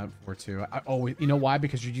 I've done that before too. You know why?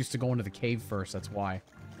 Because you're used to going to the cave first. That's why.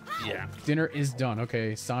 Yeah. Dinner is done.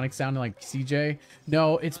 Okay, Sonic sounded like CJ.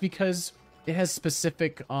 No, it's because it has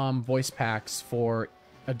specific voice packs for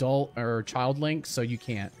adult or child Link, so you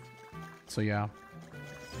can't. So yeah.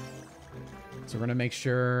 So we're gonna make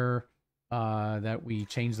sure that we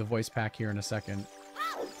change the voice pack here in a second.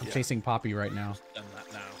 I'm chasing Poppy right now. Done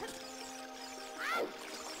that now.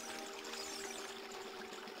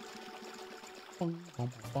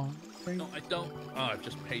 No, I don't. Oh, I've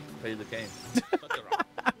just paid to play the game. Did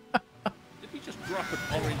he just drop an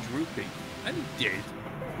orange rupee? And he did.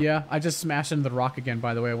 Yeah, I just smashed into the rock again,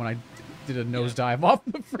 by the way, when I did a nosedive off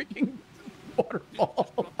the freaking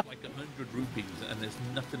waterfall. Dropped like 100 rupees, and there's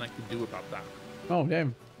nothing I can do about that. Oh,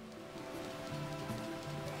 damn.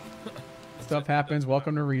 Stuff happens.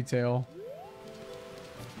 Welcome to retail.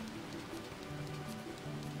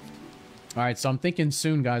 All right, so I'm thinking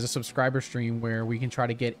soon, guys, a subscriber stream where we can try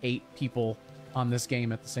to get 8 people on this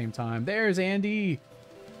game at the same time. There's Andy.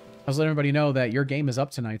 I was letting everybody know that your game is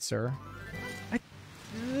up tonight, sir.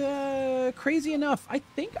 Crazy enough, I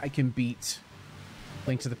think I can beat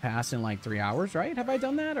Link to the Past in like 3 hours, right? Have I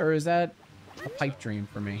done that, or is that a pipe dream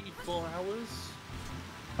for me? 4 hours?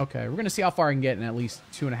 Okay, we're gonna see how far I can get in at least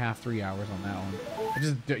 2.5, 3 hours on that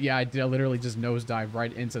one. I literally just nosedive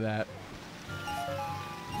right into that.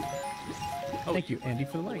 Oh, Thank you, Andy,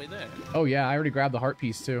 for the all like. way there. Oh yeah, I already grabbed the heart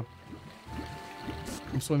piece too.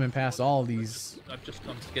 I'm swimming past all these I've just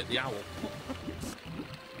come to get the owl.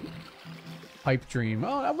 pipe dream.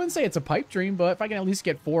 Oh, I wouldn't say it's a pipe dream, but if I can at least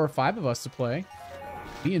get 4 or 5 of us to play,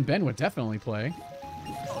 me and Ben would definitely play.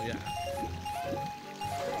 Oh, yeah.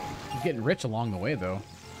 I'm getting rich along the way though.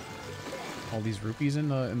 All these rupees in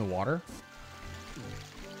the water.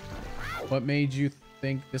 What made you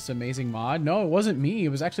think this amazing mod? No, it wasn't me. It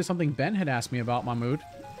was actually something Ben had asked me about, Mahmood.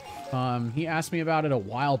 He asked me about it a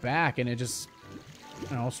while back, and it just,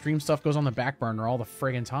 you know, stream stuff goes on the back burner all the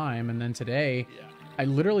friggin' time. And then today, Yeah. I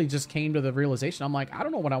literally just came to the realization. I'm like, I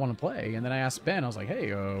don't know what I want to play. And then I asked Ben, I was like,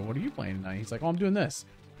 hey, what are you playing tonight? He's like, oh, I'm doing this.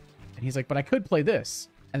 And he's like, but I could play this.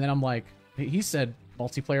 And then I'm like, he said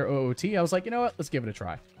multiplayer OOT. I was like, you know what? Let's give it a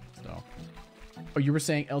try. So, oh, you were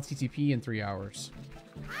saying LTTP in 3 hours?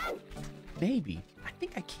 Maybe. I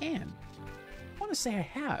think I can. I want to say I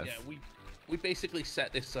have. Yeah, we basically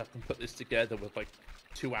set this up and put this together with like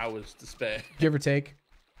 2 hours to spare. Give or take.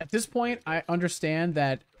 At this point, I understand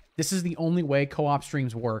that this is the only way co-op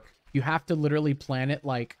streams work. You have to literally plan it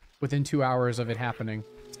like within 2 hours of it happening.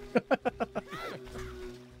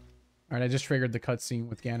 Alright, I just triggered the cutscene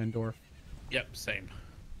with Ganondorf. Yep, same.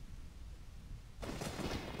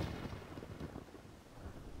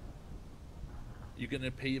 You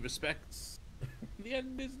gonna pay your respects? The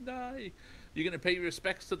end is nigh. You gonna pay your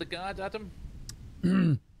respects to the guard, Adam?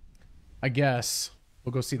 I guess.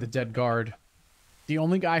 We'll go see the dead guard. The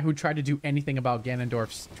only guy who tried to do anything about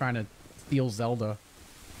Ganondorf's trying to steal Zelda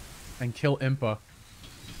and kill Impa.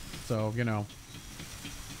 So, you know.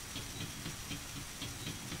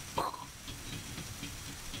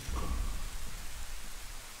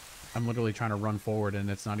 I'm literally trying to run forward and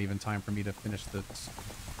it's not even time for me to finish the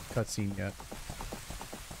cutscene yet.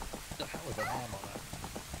 What the hell is an arm on that?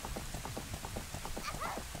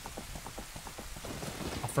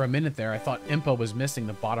 For a minute there, I thought Impa was missing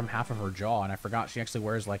the bottom half of her jaw, and I forgot she actually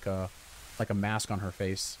wears like a mask on her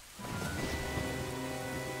face.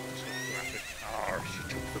 Oh, she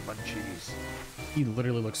took the munchies. He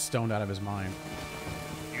literally looks stoned out of his mind.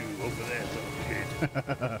 You over there, little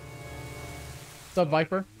kid. What's up,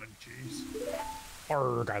 Viper? Munchies.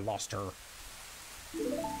 Arrgh, I lost her.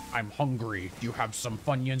 I'm hungry. Do you have some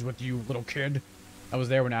Funyuns with you, little kid? I was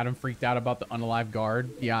there when Adam freaked out about the unalive guard.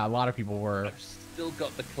 Yeah, a lot of people were. I've still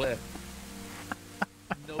got the clip.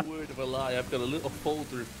 No word of a lie. I've got a little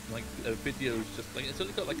folder of like videos, just like it's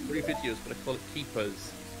only got like 3 videos, but I call it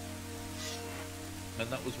keepers. And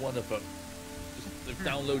that was one of them. Just they've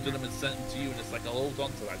downloaded them and sent them to you, and it's like I'll hold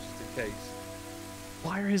on to that just in case.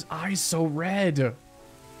 Why are his eyes so red?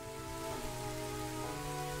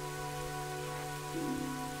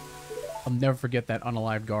 I'll never forget that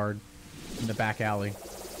unalive guard in the back alley.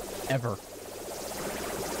 Ever.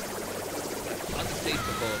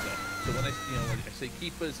 Undateable though. So when when I say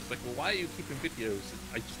keepers, it's like, well, why are you keeping videos? And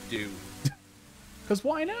I just do. Because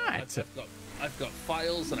why not? I've got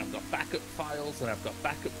files, and I've got backup files, and I've got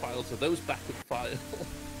backup files of those backup files.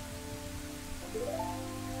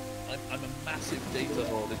 I'm a massive data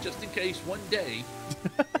hoarder, just in case one day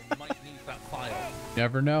I might need that file.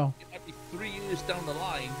 Never know. It might be 3 years down the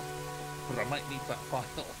line, but I might need that file.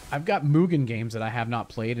 I've got Mugen games that I have not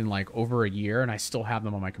played in like over a year, and I still have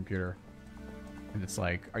them on my computer. And it's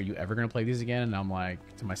like, are you ever gonna play these again? And I'm like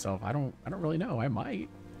to myself, I don't really know. I might.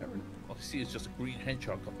 Never know. All I see is just a green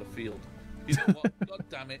hedgehog on the field. You know what? God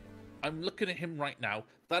damn it! I'm looking at him right now.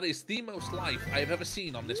 That is the most life I have ever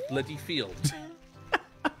seen on this bloody field.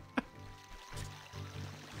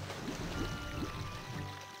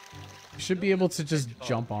 Should be able to just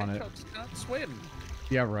jump on it. Hedgehogs can't swim.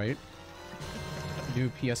 Yeah, right.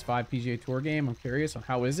 New PS5 PGA Tour game. I'm curious on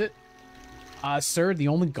how is it? Sir, the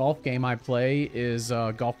only golf game I play is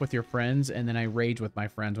Golf with Your Friends, and then I rage with my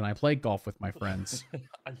friends when I play Golf with my friends.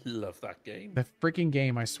 I love that game. The freaking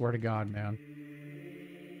game, I swear to God, man.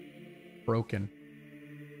 Broken.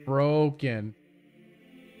 Broken.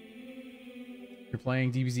 You're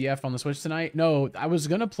playing DBZF on the Switch tonight? No, I was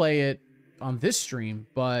gonna play it on this stream,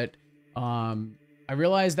 but I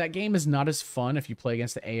realized that game is not as fun if you play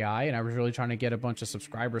against the AI, and I was really trying to get a bunch of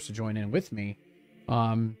subscribers to join in with me.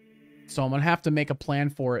 So I'm gonna have to make a plan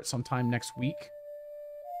for it sometime next week,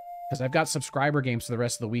 because I've got subscriber games for the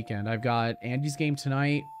rest of the weekend. I've got Andy's game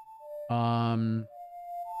tonight. I've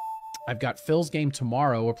got Phil's game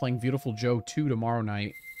tomorrow. We're playing Beautiful Joe 2 tomorrow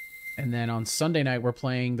night. And then on Sunday night, we're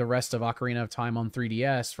playing the rest of Ocarina of Time on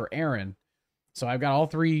 3DS for Aaron. So I've got all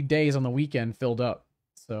 3 days on the weekend filled up.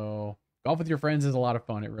 So Golf with Your Friends is a lot of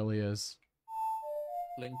fun. It really is.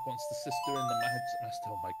 Link wants the sister in the match.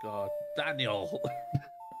 Oh my god. Daniel.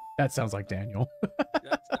 That sounds like Daniel.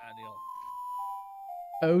 That's Daniel.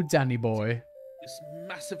 Oh, Danny boy. This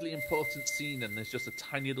massively important scene, and there's just a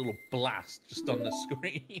tiny little blast just on the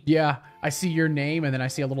screen. Yeah, I see your name, and then I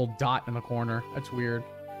see a little dot in the corner. That's weird.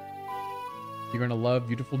 You're gonna love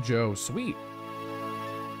Beautiful Joe. Sweet.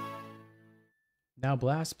 Now,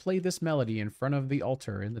 Blast, play this melody in front of the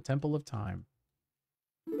altar in the Temple of Time.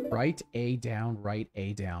 Write A down, write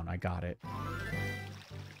A down. I got it.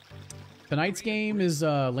 Tonight's game is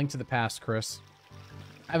Link to the Past, Chris.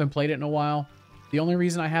 I haven't played it in a while. The only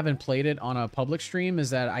reason I haven't played it on a public stream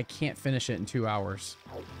is that I can't finish it in 2 hours.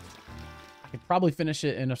 I could probably finish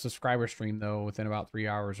it in a subscriber stream, though, within about 3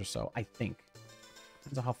 hours or so, I think.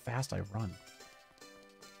 Depends on how fast I run.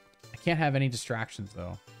 I can't have any distractions,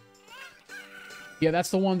 though. Yeah,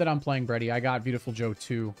 that's the one that I'm playing, Brady. I got Beautiful Joe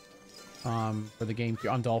 2 for the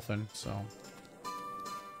GameCube on Dolphin, so.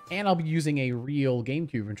 And I'll be using a real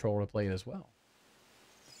GameCube controller to play it as well.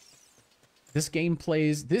 This game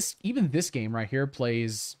plays even this game right here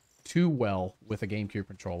plays too well with a GameCube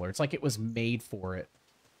controller. It's like it was made for it.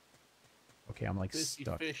 Okay, I'm like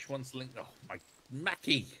stuck. Fish wants link. Oh my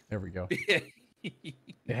Mackie. There we go. It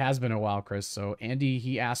has been a while, Chris. So Andy,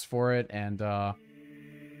 he asked for it, and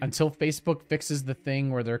until Facebook fixes the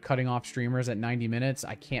thing where they're cutting off streamers at 90 minutes,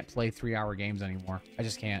 I can't play 3-hour games anymore. I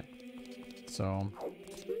just can't. So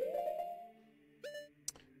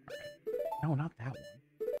no, not that one.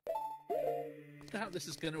 How this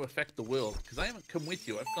is going to affect the world, because I haven't come with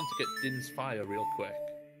you. I've gone to get Din's Fire real quick.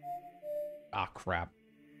 Ah, crap.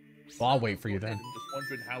 Well, I'll wait for you then. I'm just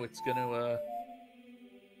wondering how it's going to...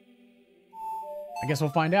 I guess we'll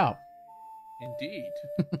find out. Indeed.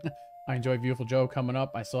 I enjoy Beautiful Joe coming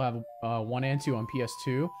up. I still have 1 and 2 on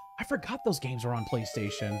PS2. I forgot those games were on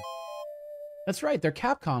PlayStation. That's right, they're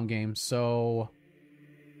Capcom games, so...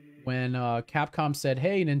 When Capcom said,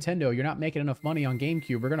 hey, Nintendo, you're not making enough money on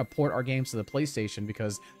GameCube, we're going to port our games to the PlayStation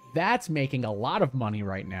because that's making a lot of money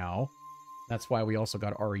right now. That's why we also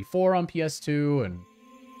got RE4 on PS2 and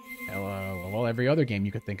well, every other game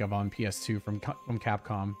you could think of on PS2 from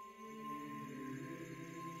Capcom.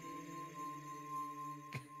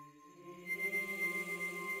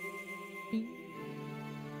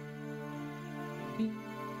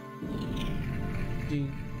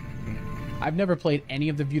 I've never played any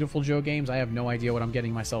of the Beautiful Joe games. I have no idea what I'm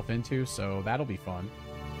getting myself into, so that'll be fun.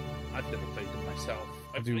 I've never played them myself.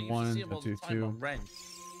 I'll do 1, I'll do 2. Alright.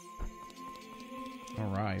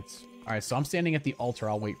 Alright, so I'm standing at the altar.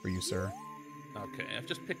 I'll wait for you, sir. Okay, I've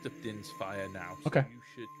just picked up Din's Fire now. So okay. You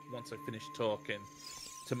should, once I finish talking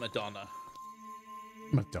to Madonna.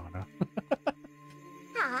 Madonna.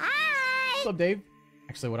 Hi! What's up, Dave?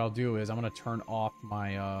 Actually, what I'll do is I'm going to turn off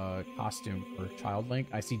my costume for Child Link.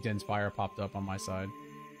 I see Din's Fire popped up on my side.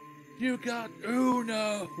 You got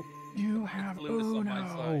Uno! You have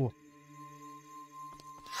Uno!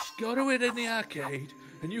 Go to it in the arcade,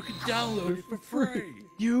 and you can download it for free!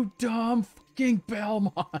 You dumb fucking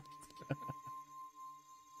Belmont!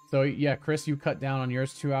 So, yeah, Chris, you cut down on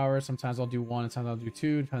yours 2 hours. Sometimes I'll do 1, sometimes I'll do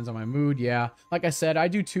 2. Depends on my mood, yeah. Like I said, I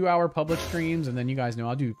do 2-hour public streams, and then you guys know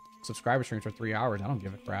I'll do subscriber streams for 3 hours. I don't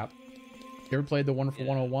give a crap. You ever played The Wonderful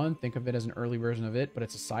 101? Think of it as an early version of it, but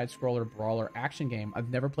it's a side-scroller brawler action game. I've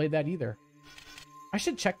never played that either. I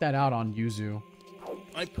should check that out on Yuzu.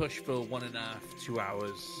 I push for 1.5, 2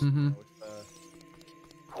 hours. Mm-hmm.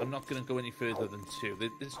 I'm not going to go any further than 2.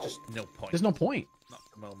 There's just no point. There's no point. Not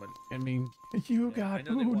at the moment. I mean, you got I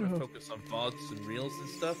know they want to Uno. focus on VODs and Reels and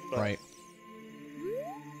stuff, but... Right.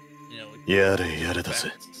 You know,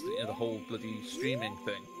 the whole bloody streaming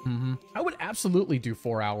thing. Mm-hmm. I would absolutely do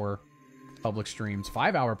 4-hour public streams,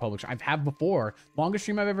 5-hour public. I've had before. Longest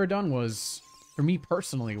stream I've ever done was, for me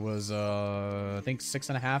personally, was I think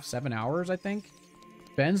 6.5, 7 hours. I think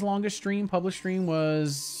Ben's longest stream, public stream,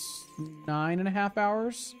 was 9.5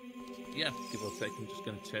 hours. Yeah, give or take. I'm just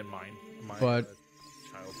going to turn my but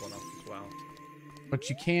child one off as well. But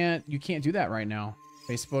you can't do that right now.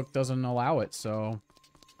 Facebook doesn't allow it. So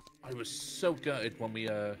I was so gutted when we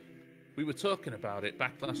were talking about it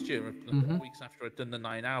back last year, weeks after I'd done the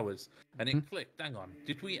 9 hours, and it clicked. Hang on,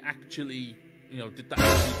 did we actually, did that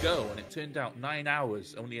actually go? And it turned out 9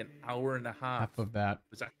 hours, only an hour and a half of that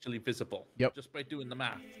was actually visible. Yep. Just by doing the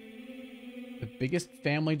math. The biggest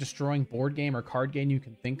family-destroying board game or card game you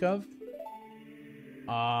can think of?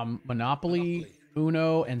 Monopoly,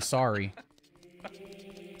 Uno, and Sorry.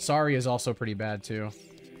 Sorry is also pretty bad, too.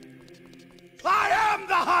 I am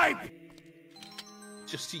the hype!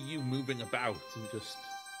 Just see you moving about and just...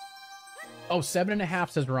 Oh, 7.5,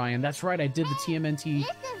 says Ryan. That's right, I did the TMNT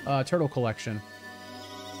Turtle Collection.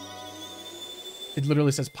 It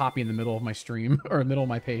literally says Poppy in the middle of my stream, or the middle of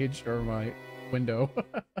my page, or my window.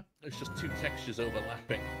 There's just 2 textures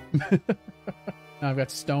overlapping. Now I've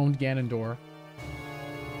got Stoned Ganondorf.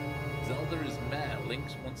 Zelda is meh,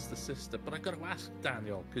 Link's wants the sister. But I got to ask,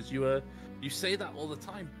 Daniel, because you say that all the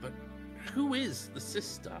time, but who is the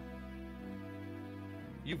sister?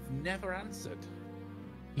 You've never answered.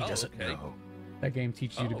 He doesn't okay. know. That game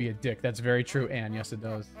teaches you to be a dick. That's very true, Anne. Yes, it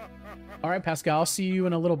does. All right, Pascal, I'll see you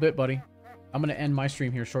in a little bit, buddy. I'm going to end my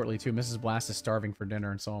stream here shortly, too. Mrs. Blast is starving for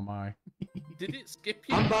dinner, and so am I. Did it skip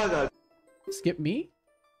you? Skip me?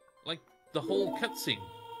 Like, the whole cutscene?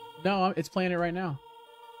 No, it's playing it right now.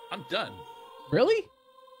 I'm done. Really?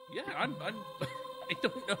 Yeah, I'm I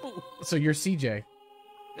don't know. So you're CJ.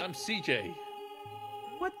 I'm CJ.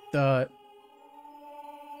 What the...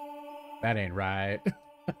 That ain't right.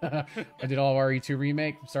 I did all of RE2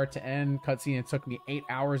 remake from start to end. Cutscene, it took me 8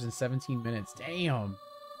 hours and 17 minutes. Damn.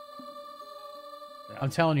 Yeah. I'm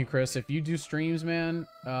telling you, Chris, if you do streams, man,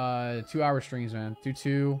 2-hour streams, man, do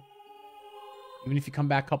 2. Even if you come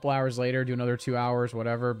back a couple hours later, do another 2 hours,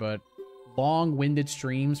 whatever. But long-winded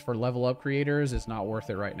streams for level up creators is not worth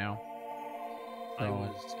it right now. I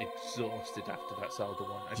was exhausted after that Zelda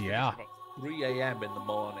one. I finished Yeah. about 3 a.m. in the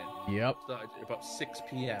morning. Yep. Started at about 6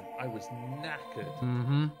 p.m. I was knackered.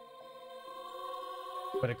 Mm-hmm.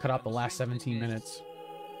 But it cut out the last 17 minutes.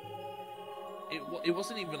 It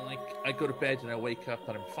wasn't even like I go to bed and I wake up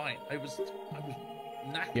and I'm fine. I was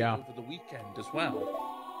knackered Yeah. over the weekend as well.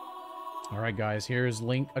 All right, guys, here's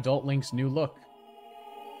Adult Link's new look.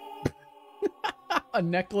 A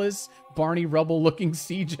necklace, Barney Rubble-looking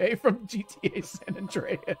CJ from GTA San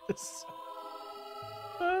Andreas.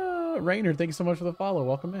 Rainer, thank you so much for the follow.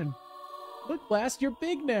 Welcome in. Look, Blast, you're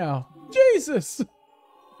big now. Jesus!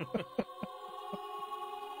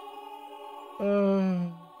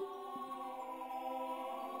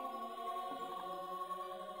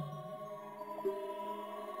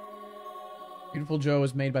 Beautiful Joe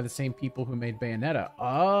is made by the same people who made Bayonetta.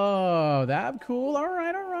 Oh, that cool. All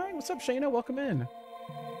right, all right. What's up, Shayna? Welcome in.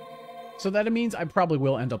 So that means I probably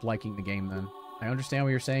will end up liking the game then. I understand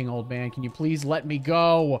what you're saying, old man. Can you please let me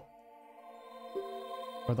go?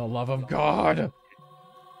 For the love of God.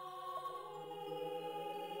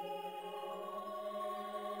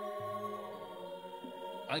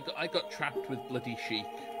 I got trapped with bloody Sheik.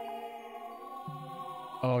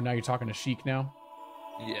 Oh, now you're talking to Sheik now?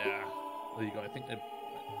 Yeah. There you go. I think that.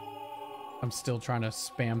 I'm still trying to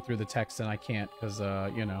spam through the text and I can't because,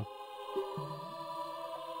 you know.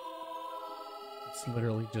 It's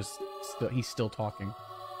literally just, he's still talking.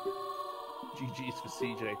 GG's for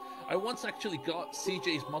CJ. I once actually got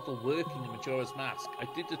CJ's model working in Majora's Mask. I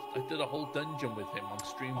did a whole dungeon with him on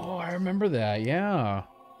stream. Oh, I remember that, yeah.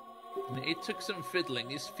 And it took some fiddling.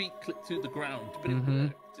 His feet clipped through the ground, but it Mhm.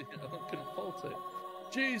 worked. I couldn't fault it.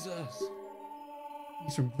 Jesus.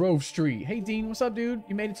 He's from Grove Street. Hey, Dean, what's up, dude?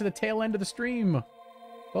 You made it to the tail end of the stream.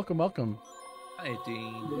 Welcome, welcome. Hi,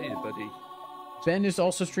 Dean. Hey, buddy. Ben is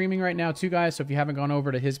also streaming right now, too, guys. So if you haven't gone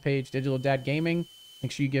over to his page, Digital Dad Gaming,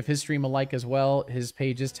 make sure you give his stream a like as well. His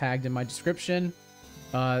page is tagged in my description.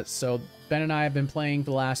 So Ben and I have been playing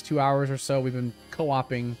for the last 2 hours or so. We've been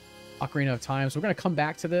co-oping Ocarina of Time. So we're going to come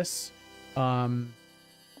back to this.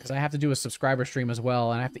 Because I have to do a subscriber stream as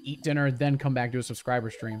well. And I have to eat dinner, then come back to a subscriber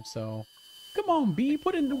stream. So come on, B,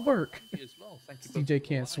 put in the work. You as well. Thank you. CJ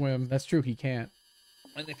can't swim. That's true, he can't.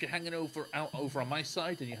 And if you're hanging out over on my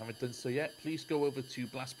side and you haven't done so yet, please go over to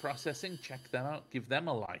Blast Processing, check them out, give them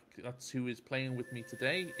a like. That's who is playing with me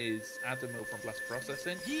today, is Adam over on Blast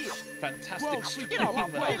Processing. Fantastic streamer. Please Get out my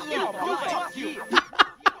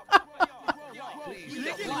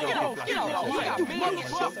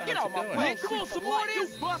face. Come on, support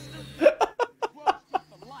this buster.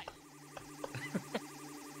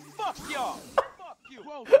 Fuck y'all. Fuck you.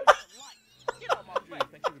 Get out my face.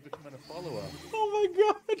 Thank you for becoming a follower. Oh my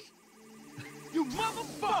god. You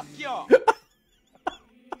motherfuck y'all.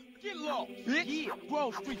 Get low, bitch.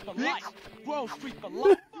 Grove Street for life. Grove Street for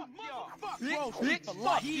life. Fuck y'all. Grove Street for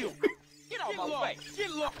life. You. Get out my face.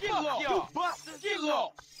 Get low. Get low. You buster. Get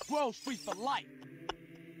low. Grove Street for life.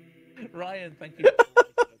 Ryan, thank you.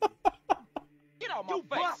 Get out my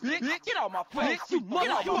face, bitch. Get out my face. You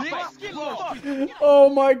motherfucker. Get low. Oh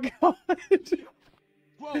my god.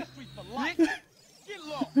 Grove Street for life. Get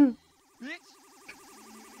low, bitch.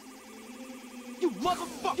 You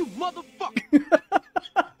motherfucker. You motherfucker.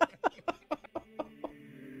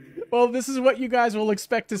 Well, this is what you guys will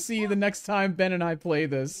expect to see the next time Ben and I play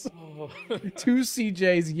this. Two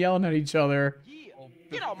CJs yelling at each other.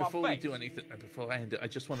 Get out my Before we face. do anything, before I end it, I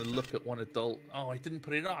just want to look at one adult. Oh, I didn't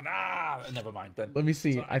put it on. Never mind then. Let me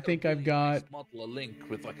see. So I think I've really got... nice model a Link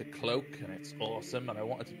with like a cloak, and it's awesome, and I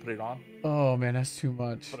wanted to put it on, Oh man, that's too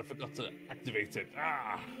much. but I forgot to activate it.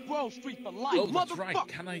 Grove Street for life. Oh, that's right.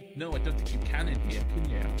 Can I? No, I don't think you can in here, can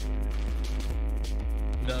you?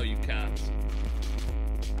 No, you can't.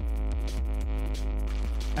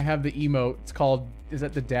 I have the emote. It's called... Is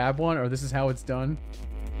that the dab one? Or this is how it's done?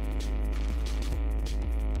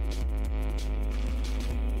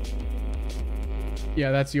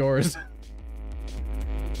 Yeah, that's yours.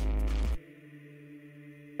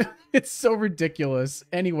 It's so ridiculous.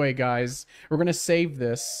 Anyway, guys, we're gonna save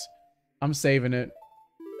this. I'm saving it.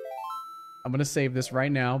 I'm gonna save this right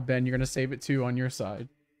now. Ben, you're gonna save it too on your side.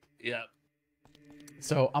 Yeah.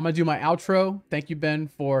 So I'm gonna do my outro. Thank you, Ben,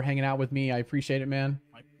 for hanging out with me. I appreciate it, man.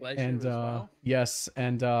 My pleasure. And as well. yes,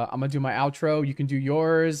 and I'm gonna do my outro. You can do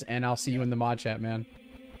yours, and I'll see you in the mod chat, man.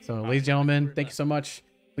 So, ladies and gentlemen, thank you so much.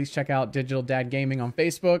 please check out Digital Dad Gaming on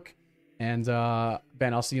Facebook. And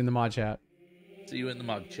Ben, I'll see you in the mod chat. See you in the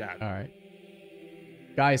mod chat. All right.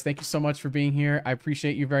 Guys, thank you so much for being here. I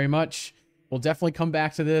appreciate you very much. We'll definitely come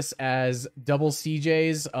back to this as double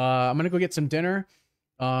CJs. I'm going to go get some dinner.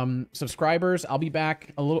 Subscribers, I'll be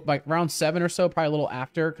back a little, like around 7 or so, probably a little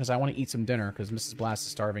after, because I want to eat some dinner because Mrs. Blast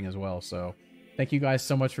is starving as well. So thank you guys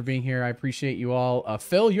so much for being here. I appreciate you all.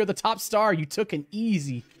 Phil, you're the top star. You took an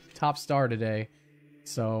easy top star today.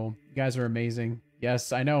 So you guys are amazing.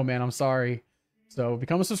 Yes, I know, man. I'm sorry. So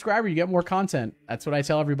become a subscriber. You get more content. That's what I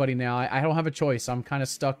tell everybody now. I don't have a choice. I'm kind of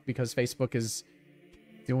stuck because Facebook is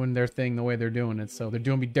doing their thing the way they're doing it. So they're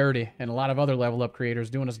doing me dirty, and a lot of other level up creators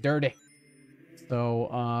doing us dirty. So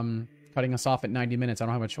cutting us off at 90 minutes. I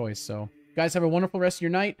don't have a choice. So guys, have a wonderful rest of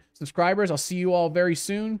your night. Subscribers, I'll see you all very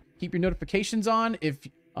soon. Keep your notifications on. If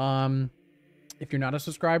you're not a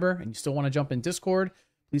subscriber and you still want to jump in Discord,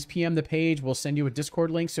 please PM the page. We'll send you a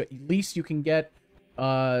Discord link so at least you can get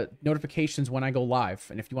notifications when I go live.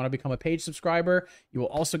 And if you want to become a paid subscriber, you will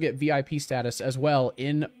also get VIP status as well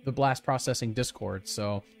in the Blast Processing Discord.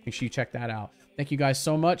 So make sure you check that out. Thank you guys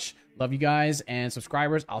so much. Love you guys, and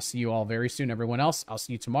subscribers, I'll see you all very soon. Everyone else, I'll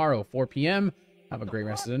see you tomorrow, 4 p.m. Have a great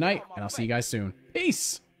rest of the night, and I'll see you guys soon.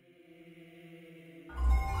 Peace!